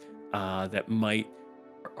vigilantes that might,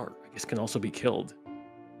 or I guess, can also be killed?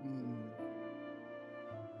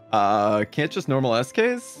 Can't just normal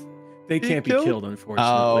SKs? They can't be killed,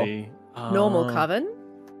 unfortunately. Normal Coven?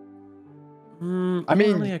 I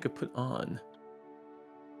mean, I could put on.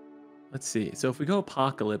 Let's see. So if we go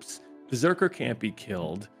Apocalypse, Berserker can't be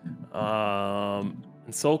killed. And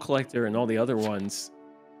Soul Collector and all the other ones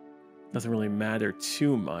doesn't really matter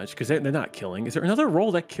too much because they're not killing. Is there another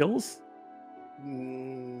role that kills?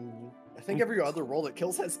 I think every other role that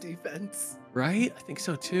kills has defense. Right? I think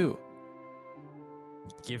so too.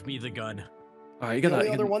 Give me the gun. All right, you The got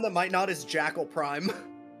only other one that might not is Jackal Prime.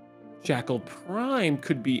 Jackal Prime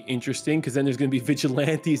could be interesting because then there's going to be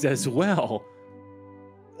vigilantes as well.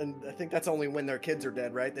 And I think that's only when their kids are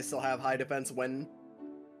dead, right? They still have high defense when.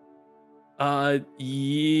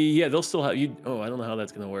 Yeah, they'll still have you. Oh, I don't know how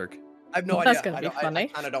that's going to work. I have no That's idea. gonna be funny. I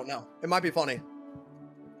kind of don't know. It might be funny.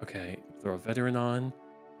 Okay, throw a veteran on.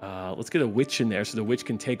 Let's get a witch in there so the witch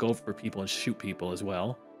can take over people and shoot people as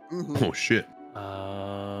well. Oh shit.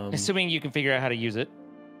 Assuming you can figure out how to use it.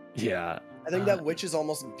 Yeah. I think that witch is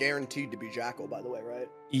almost guaranteed to be Jackal, by the way, right?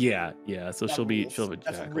 Yeah. So That she'll rules. have a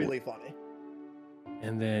Jackal. That's really funny.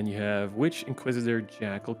 And then you have Witch, Inquisitor,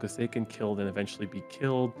 Jackal, because they can kill and eventually be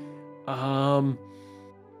killed.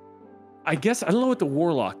 I guess I don't know what the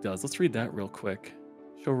Warlock does. Let's read that real quick.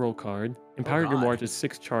 Show roll card. Empower your Grimoire to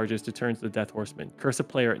 6 charges to turn to the Death Horseman. Curse a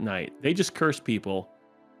player at night. They just curse people,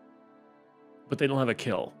 but they don't have a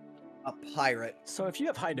kill. A pirate. So if you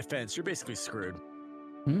have high defense, you're basically screwed.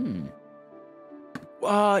 Someone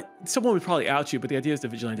would probably out you, but the idea is the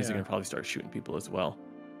vigilantes are going to probably start shooting people as well.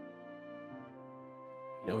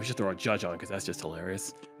 You know, we should throw a judge on because that's just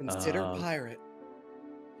hilarious. Consider pirate.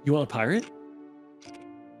 You want a pirate?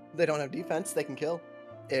 They don't have defense. They can kill.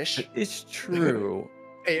 Ish. It's true.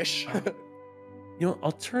 Ish. You know,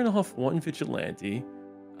 I'll turn off one vigilante.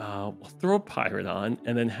 We'll throw a pirate on,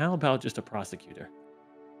 and then how about just a prosecutor?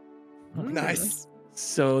 Nice.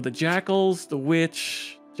 So the jackals, the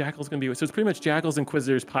witch, jackal's gonna be. So it's pretty much jackals,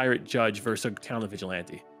 inquisitors, pirate, judge versus a town of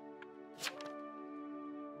vigilante.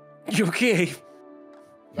 You okay?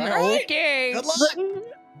 Okay. Good luck.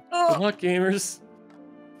 Good luck, gamers.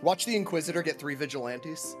 Watch the Inquisitor get 3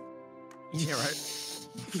 vigilantes. Yeah, right.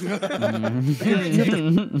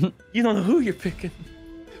 You don't know who you're picking.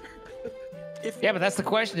 Yeah, but that's the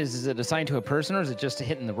question: is it assigned to a person, or is it just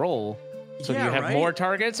hitting the roll? So do you have right? more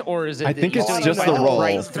targets, or is it? I think it's just the roll.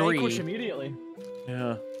 Right, Vanquish 3. immediately.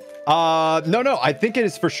 Yeah. No, I think it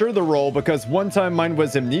is for sure the roll because one time mine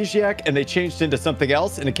was amnesiac and they changed into something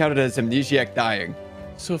else and it counted as amnesiac dying.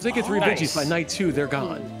 So if they get 3 veggies by night 2, they're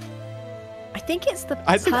gone. I think it's the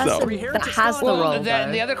I think person so. that has the roll.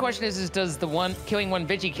 The other question is does the one killing 1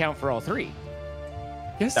 Vigi count for all 3?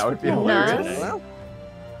 Yes, that would be hilarious. No.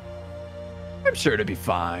 I'm sure it'd be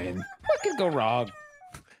fine. What could go wrong?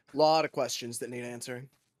 A lot of questions that need answering.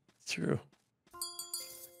 True.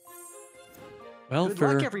 Well, Good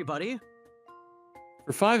luck, everybody.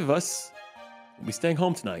 For 5 of us, we'll be staying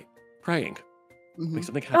home tonight, praying. Make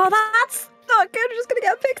something happen. Oh, that's not good. You're just gonna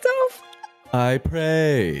get picked off. I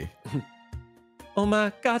pray. Oh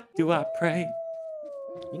my God, do I pray?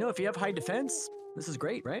 You know, if you have high defense, this is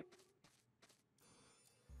great, right?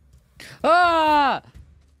 Ah!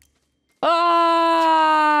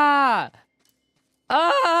 Ah!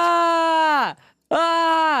 Ah!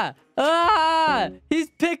 Ah! Ah! He's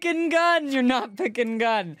picking gun. You're not picking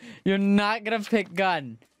gun. You're not gonna pick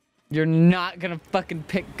gun. You're not gonna fucking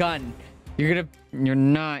pick gun. You're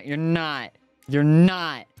not.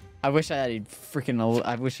 I wish I had freaking.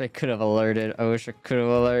 I wish I could have alerted.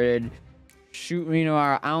 Shoot me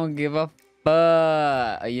tomorrow. I don't give a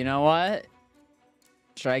fuck. You know what?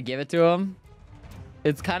 Should I give it to him?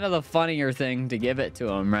 It's kind of the funnier thing to give it to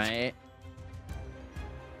him, right?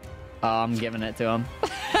 Oh, I'm giving it to him.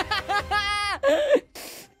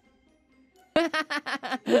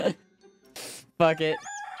 Fuck it.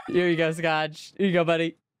 Here you go, Scotch. Here you go,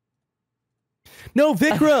 buddy. No,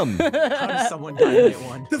 Vikram! How does someone die in night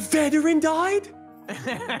 1? The veteran died?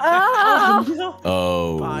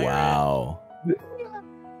 Oh, wow.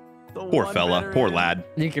 Poor fella. Poor lad.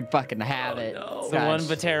 You can fucking have it. No. The one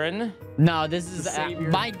veteran? No, this is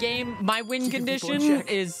my game. My win condition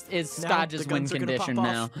is Scotch's win condition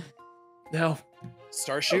now. Now,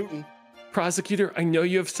 start shooting. Prosecutor, I know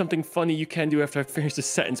you have something funny you can do after I finish the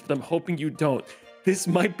sentence, but I'm hoping you don't. This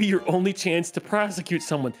might be your only chance to prosecute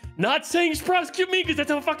someone. Not saying you should prosecute me, because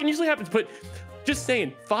that's how it fucking usually happens, but just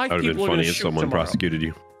saying, 5 That would have people been are going funny to if shoot someone tomorrow. prosecuted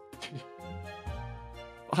you.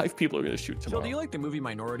 5 people are going to shoot Jill, tomorrow. do you like the movie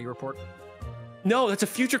Minority Report? No, that's a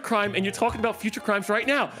future crime, and you're talking about future crimes right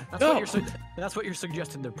now. That's what you're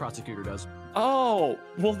suggesting the prosecutor does. Oh,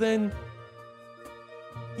 well then,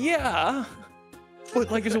 yeah.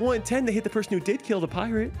 But like, there's a 1 in 10 to hit the person who did kill the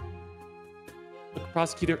pirate. Look,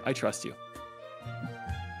 prosecutor, I trust you.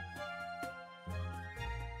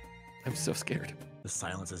 I'm so scared. The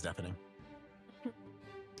silence is deafening.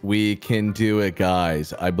 We can do it,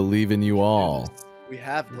 guys. I believe in you all. We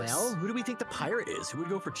have this. Well, who do we think the pirate is? Who would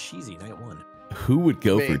go for cheesy night 1? Who would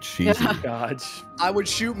go Me. for cheesy? God. I would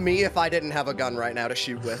shoot me if I didn't have a gun right now to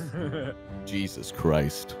shoot with. Jesus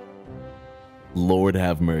Christ. Lord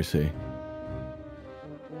have mercy.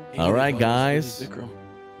 All right, guys.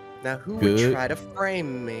 Now, who Good. would try to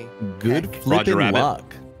frame me? Good Heck. flipping Rabbit.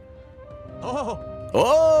 luck. Oh!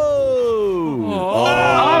 Oh! Oh,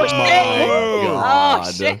 my shit! God.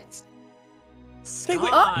 Oh, shit!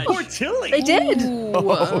 Scotch. Poor Tilly. They did.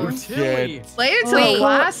 Oh, Tilly. shit. Play it to the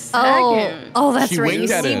last second. Oh, that's She right. You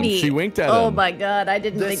winked at see him. me. She winked at Oh him. my God, I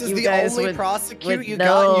didn't This think is you the guys only would. prosecute you no.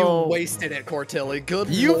 got. You wasted it, Cortilli. Good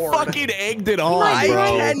You lord. fucking egged it on, I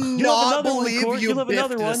bro. cannot believe Court. you You'll have biffed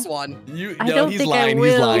another this one. I don't he's think I lying.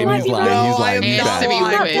 will. He's lying. You He's might be lying. No, He's I lying. am He's not Has to be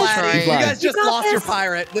lying. whipped, You right? guys just got lost your this.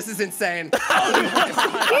 pirate. This is insane. Oh,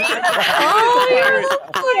 you're the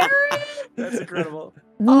pirate. That's incredible.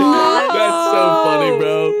 That's so funny,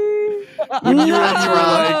 bro. When you were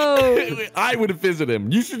like, I would have visited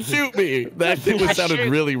him. You should shoot me. That shit was sounded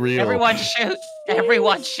Shoot. really real. Everyone shoot!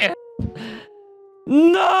 Everyone shoot!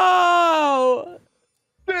 No!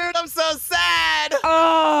 Dude, I'm so sad.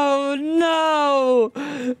 Oh no!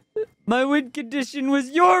 My win condition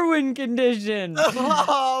was your win condition.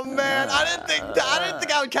 Oh man, I didn't think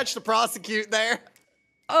I would catch the prosecute there.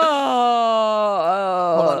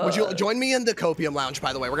 Oh. Hold on, would you join me in the Copium Lounge?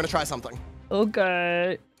 By the way, we're gonna try something.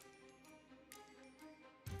 Okay.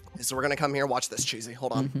 So we're gonna come here. Watch this, cheesy.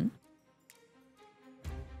 Hold on.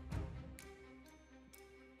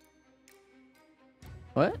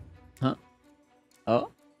 What? Huh?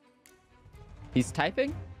 Oh? He's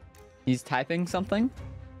typing? He's typing something?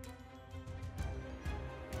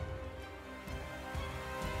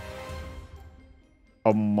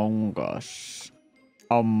 Among Us.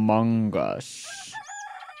 Among Us.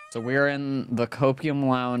 So we're in the Copium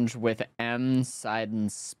Lounge with M, Side,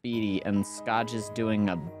 and Speedy, and Scotch is doing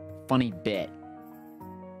a funny bit.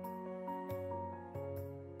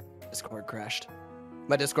 Discord crashed.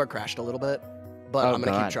 My Discord crashed a little bit, but I'm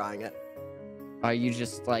gonna keep trying it. Are you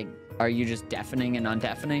just deafening and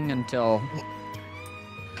undeafening until...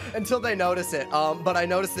 Until they notice it. But I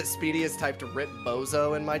noticed that Speedy has typed "rip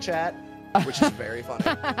bozo" in my chat, which is very funny.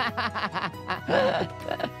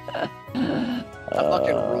 That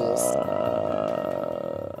fucking rules.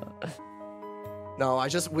 No,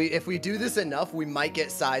 if we do this enough, we might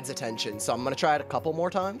get Side's attention. So I'm gonna try it a couple more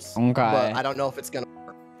times. Okay. But I don't know if it's gonna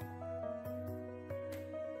work.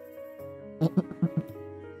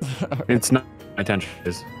 It's not my attention.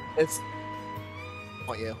 It's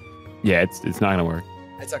want you. Yeah, it's not gonna work.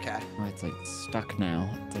 It's okay. Oh, it's like stuck now.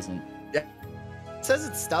 It doesn't. Yeah. It says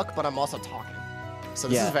it's stuck, but I'm also talking. So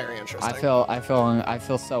this is very interesting. I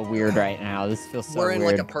feel so weird right now. This feels so weird. We're in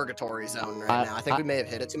like a purgatory zone right now. I think we may have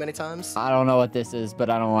hit it too many times. I don't know what this is, but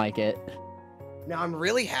I don't like it. Now I'm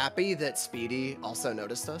really happy that Speedy also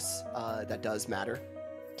noticed us. That does matter.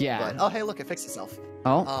 Yeah. But, oh, hey, look, it fixed itself.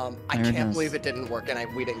 Oh. I can't believe it didn't work,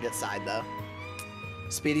 and we didn't get Side though.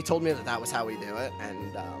 Speedy told me that was how we do it,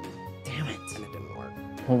 and damn it. And it didn't work.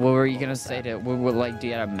 Well, what were you gonna say to? Do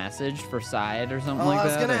you have a message for Side or something like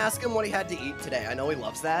that? I was gonna ask him what he had to eat today. I know he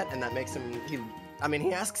loves that, and that makes him. I mean,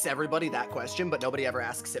 he asks everybody that question, but nobody ever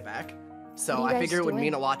asks it back. So I figure it would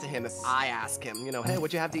mean a lot to him if I ask him. You know, hey,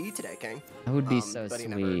 what'd you have to eat today, King? That would be so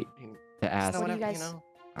sweet to ask. What do you guys?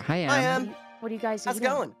 Hi, Em. What do you guys? How's it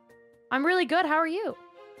going? I'm really good. How are you?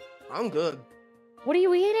 I'm good. What are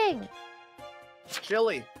you eating?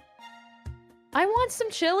 Chili. I want some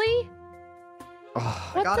chili.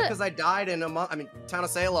 Oh, I got it because I died in town of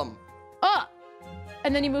Salem. Oh,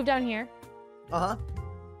 and then you moved down here. Uh-huh.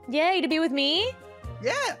 Yay, to be with me?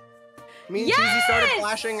 Yeah. Me and Cheesy started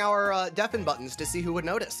flashing our deafen buttons to see who would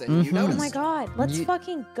notice, and you noticed. Oh my god, let's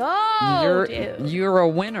fucking go, dude. You're a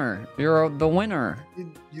winner. You're the winner.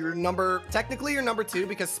 Technically you're number 2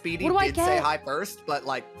 because Speedy did say hi first, but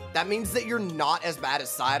like that means that you're not as bad as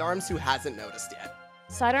Sidearms, who hasn't noticed yet.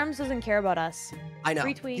 Sidearms doesn't care about us. I know.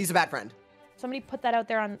 Retweet. He's a bad friend. Somebody put that out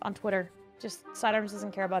there on Twitter. Just Sidearms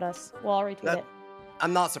doesn't care about us. Well, I'll retweet it.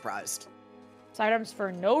 I'm not surprised. Sidearms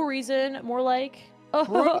for no reason, more like. Oh.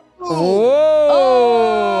 Whoa!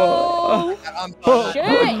 Oh! Shade!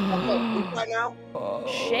 Right now?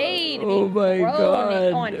 Shade! Oh my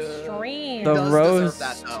god! On stream. The roast.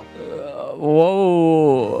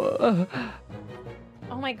 Whoa!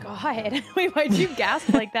 Oh my god! Wait, why'd you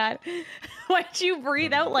gasp like that? Why'd you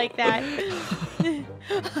breathe out like that? You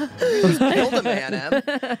just killed a man, Em.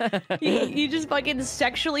 You just fucking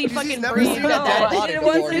sexually breathed out. There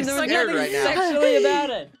was nothing sexually about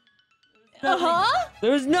it.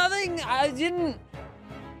 There was nothing. I didn't.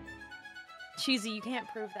 Cheesy, you can't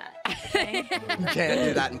prove that. Okay? You can't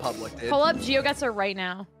do that in public, dude. Pull up GeoGuessr right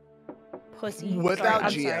now. Pussy. Without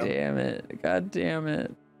Geo. Damn it. God damn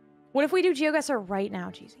it. What if we do GeoGuessr right now,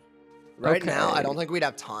 Cheesy? Right now, I don't think we'd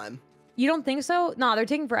have time. You don't think so? No, they're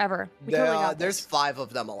taking forever. We totally got there's 5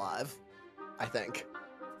 of them alive, I think.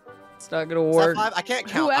 It's not gonna work. 5? I can't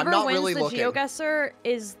count. Whoever I'm not wins really the looking. GeoGuessr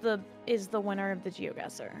is the winner of the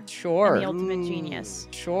GeoGuessr. Sure. And the ultimate genius.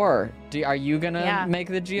 Sure. Are you gonna make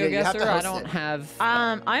the GeoGuessr? I don't have.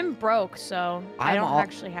 I'm broke, so I don't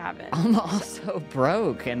actually have it. I'm also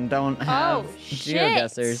broke and don't have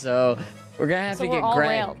GeoGuessr, so we're gonna have to get all Greg.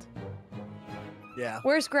 Railed. Yeah.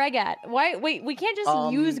 Where's Greg at? Why? Wait, we can't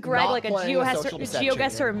just use Greg like a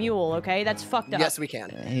GeoGuessr mule, okay? That's fucked up. Yes, we can.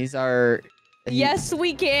 He's our. Yes,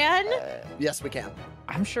 we can. Yes, we can.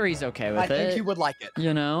 I'm sure he's okay with it. I think he would like it.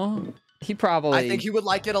 You know, he probably. I think he would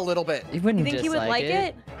like it a little bit. He wouldn't. You think he would like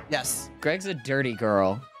it? Yes. Greg's a dirty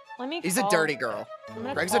girl. Let me. He's a dirty girl.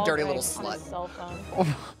 Greg's a dirty little slut.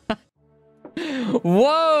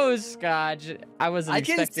 Whoa, Scotch! I wasn't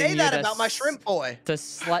expecting I can say that about my shrimp boy. To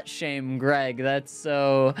slut shame Greg. That's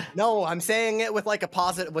so. No, I'm saying it with like a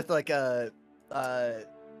positive, with like a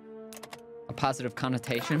positive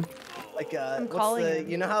connotation. Like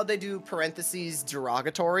you know how they do parentheses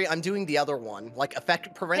derogatory? I'm doing the other one, like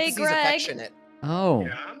parentheses affectionate. Oh.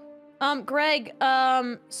 Yeah? Greg,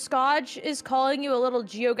 Scotch is calling you a little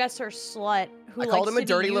GeoGuessr slut who called him a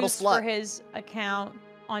dirty little slut for his account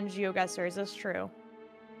on GeoGuessr. Is this true?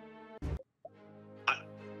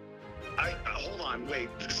 Hold on, wait.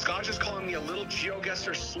 Scotch is calling me a little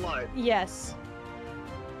GeoGuessr slut. Yes.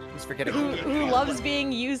 He's forgetting. Who loves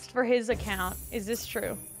being used for his account. Is this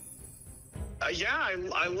true? Yeah,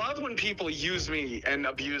 I love when people use me and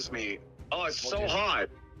abuse me. Oh, it's so hot.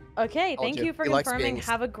 Okay, thank you for confirming.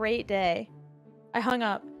 Have a great day. I hung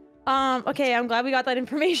up. Okay, I'm glad we got that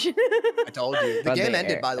information. I told you. The game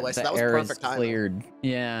ended, by the way, so that was perfect time. Cleared.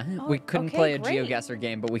 Yeah, we couldn't play a GeoGuessr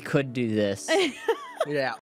game, but we could do this. Yeah.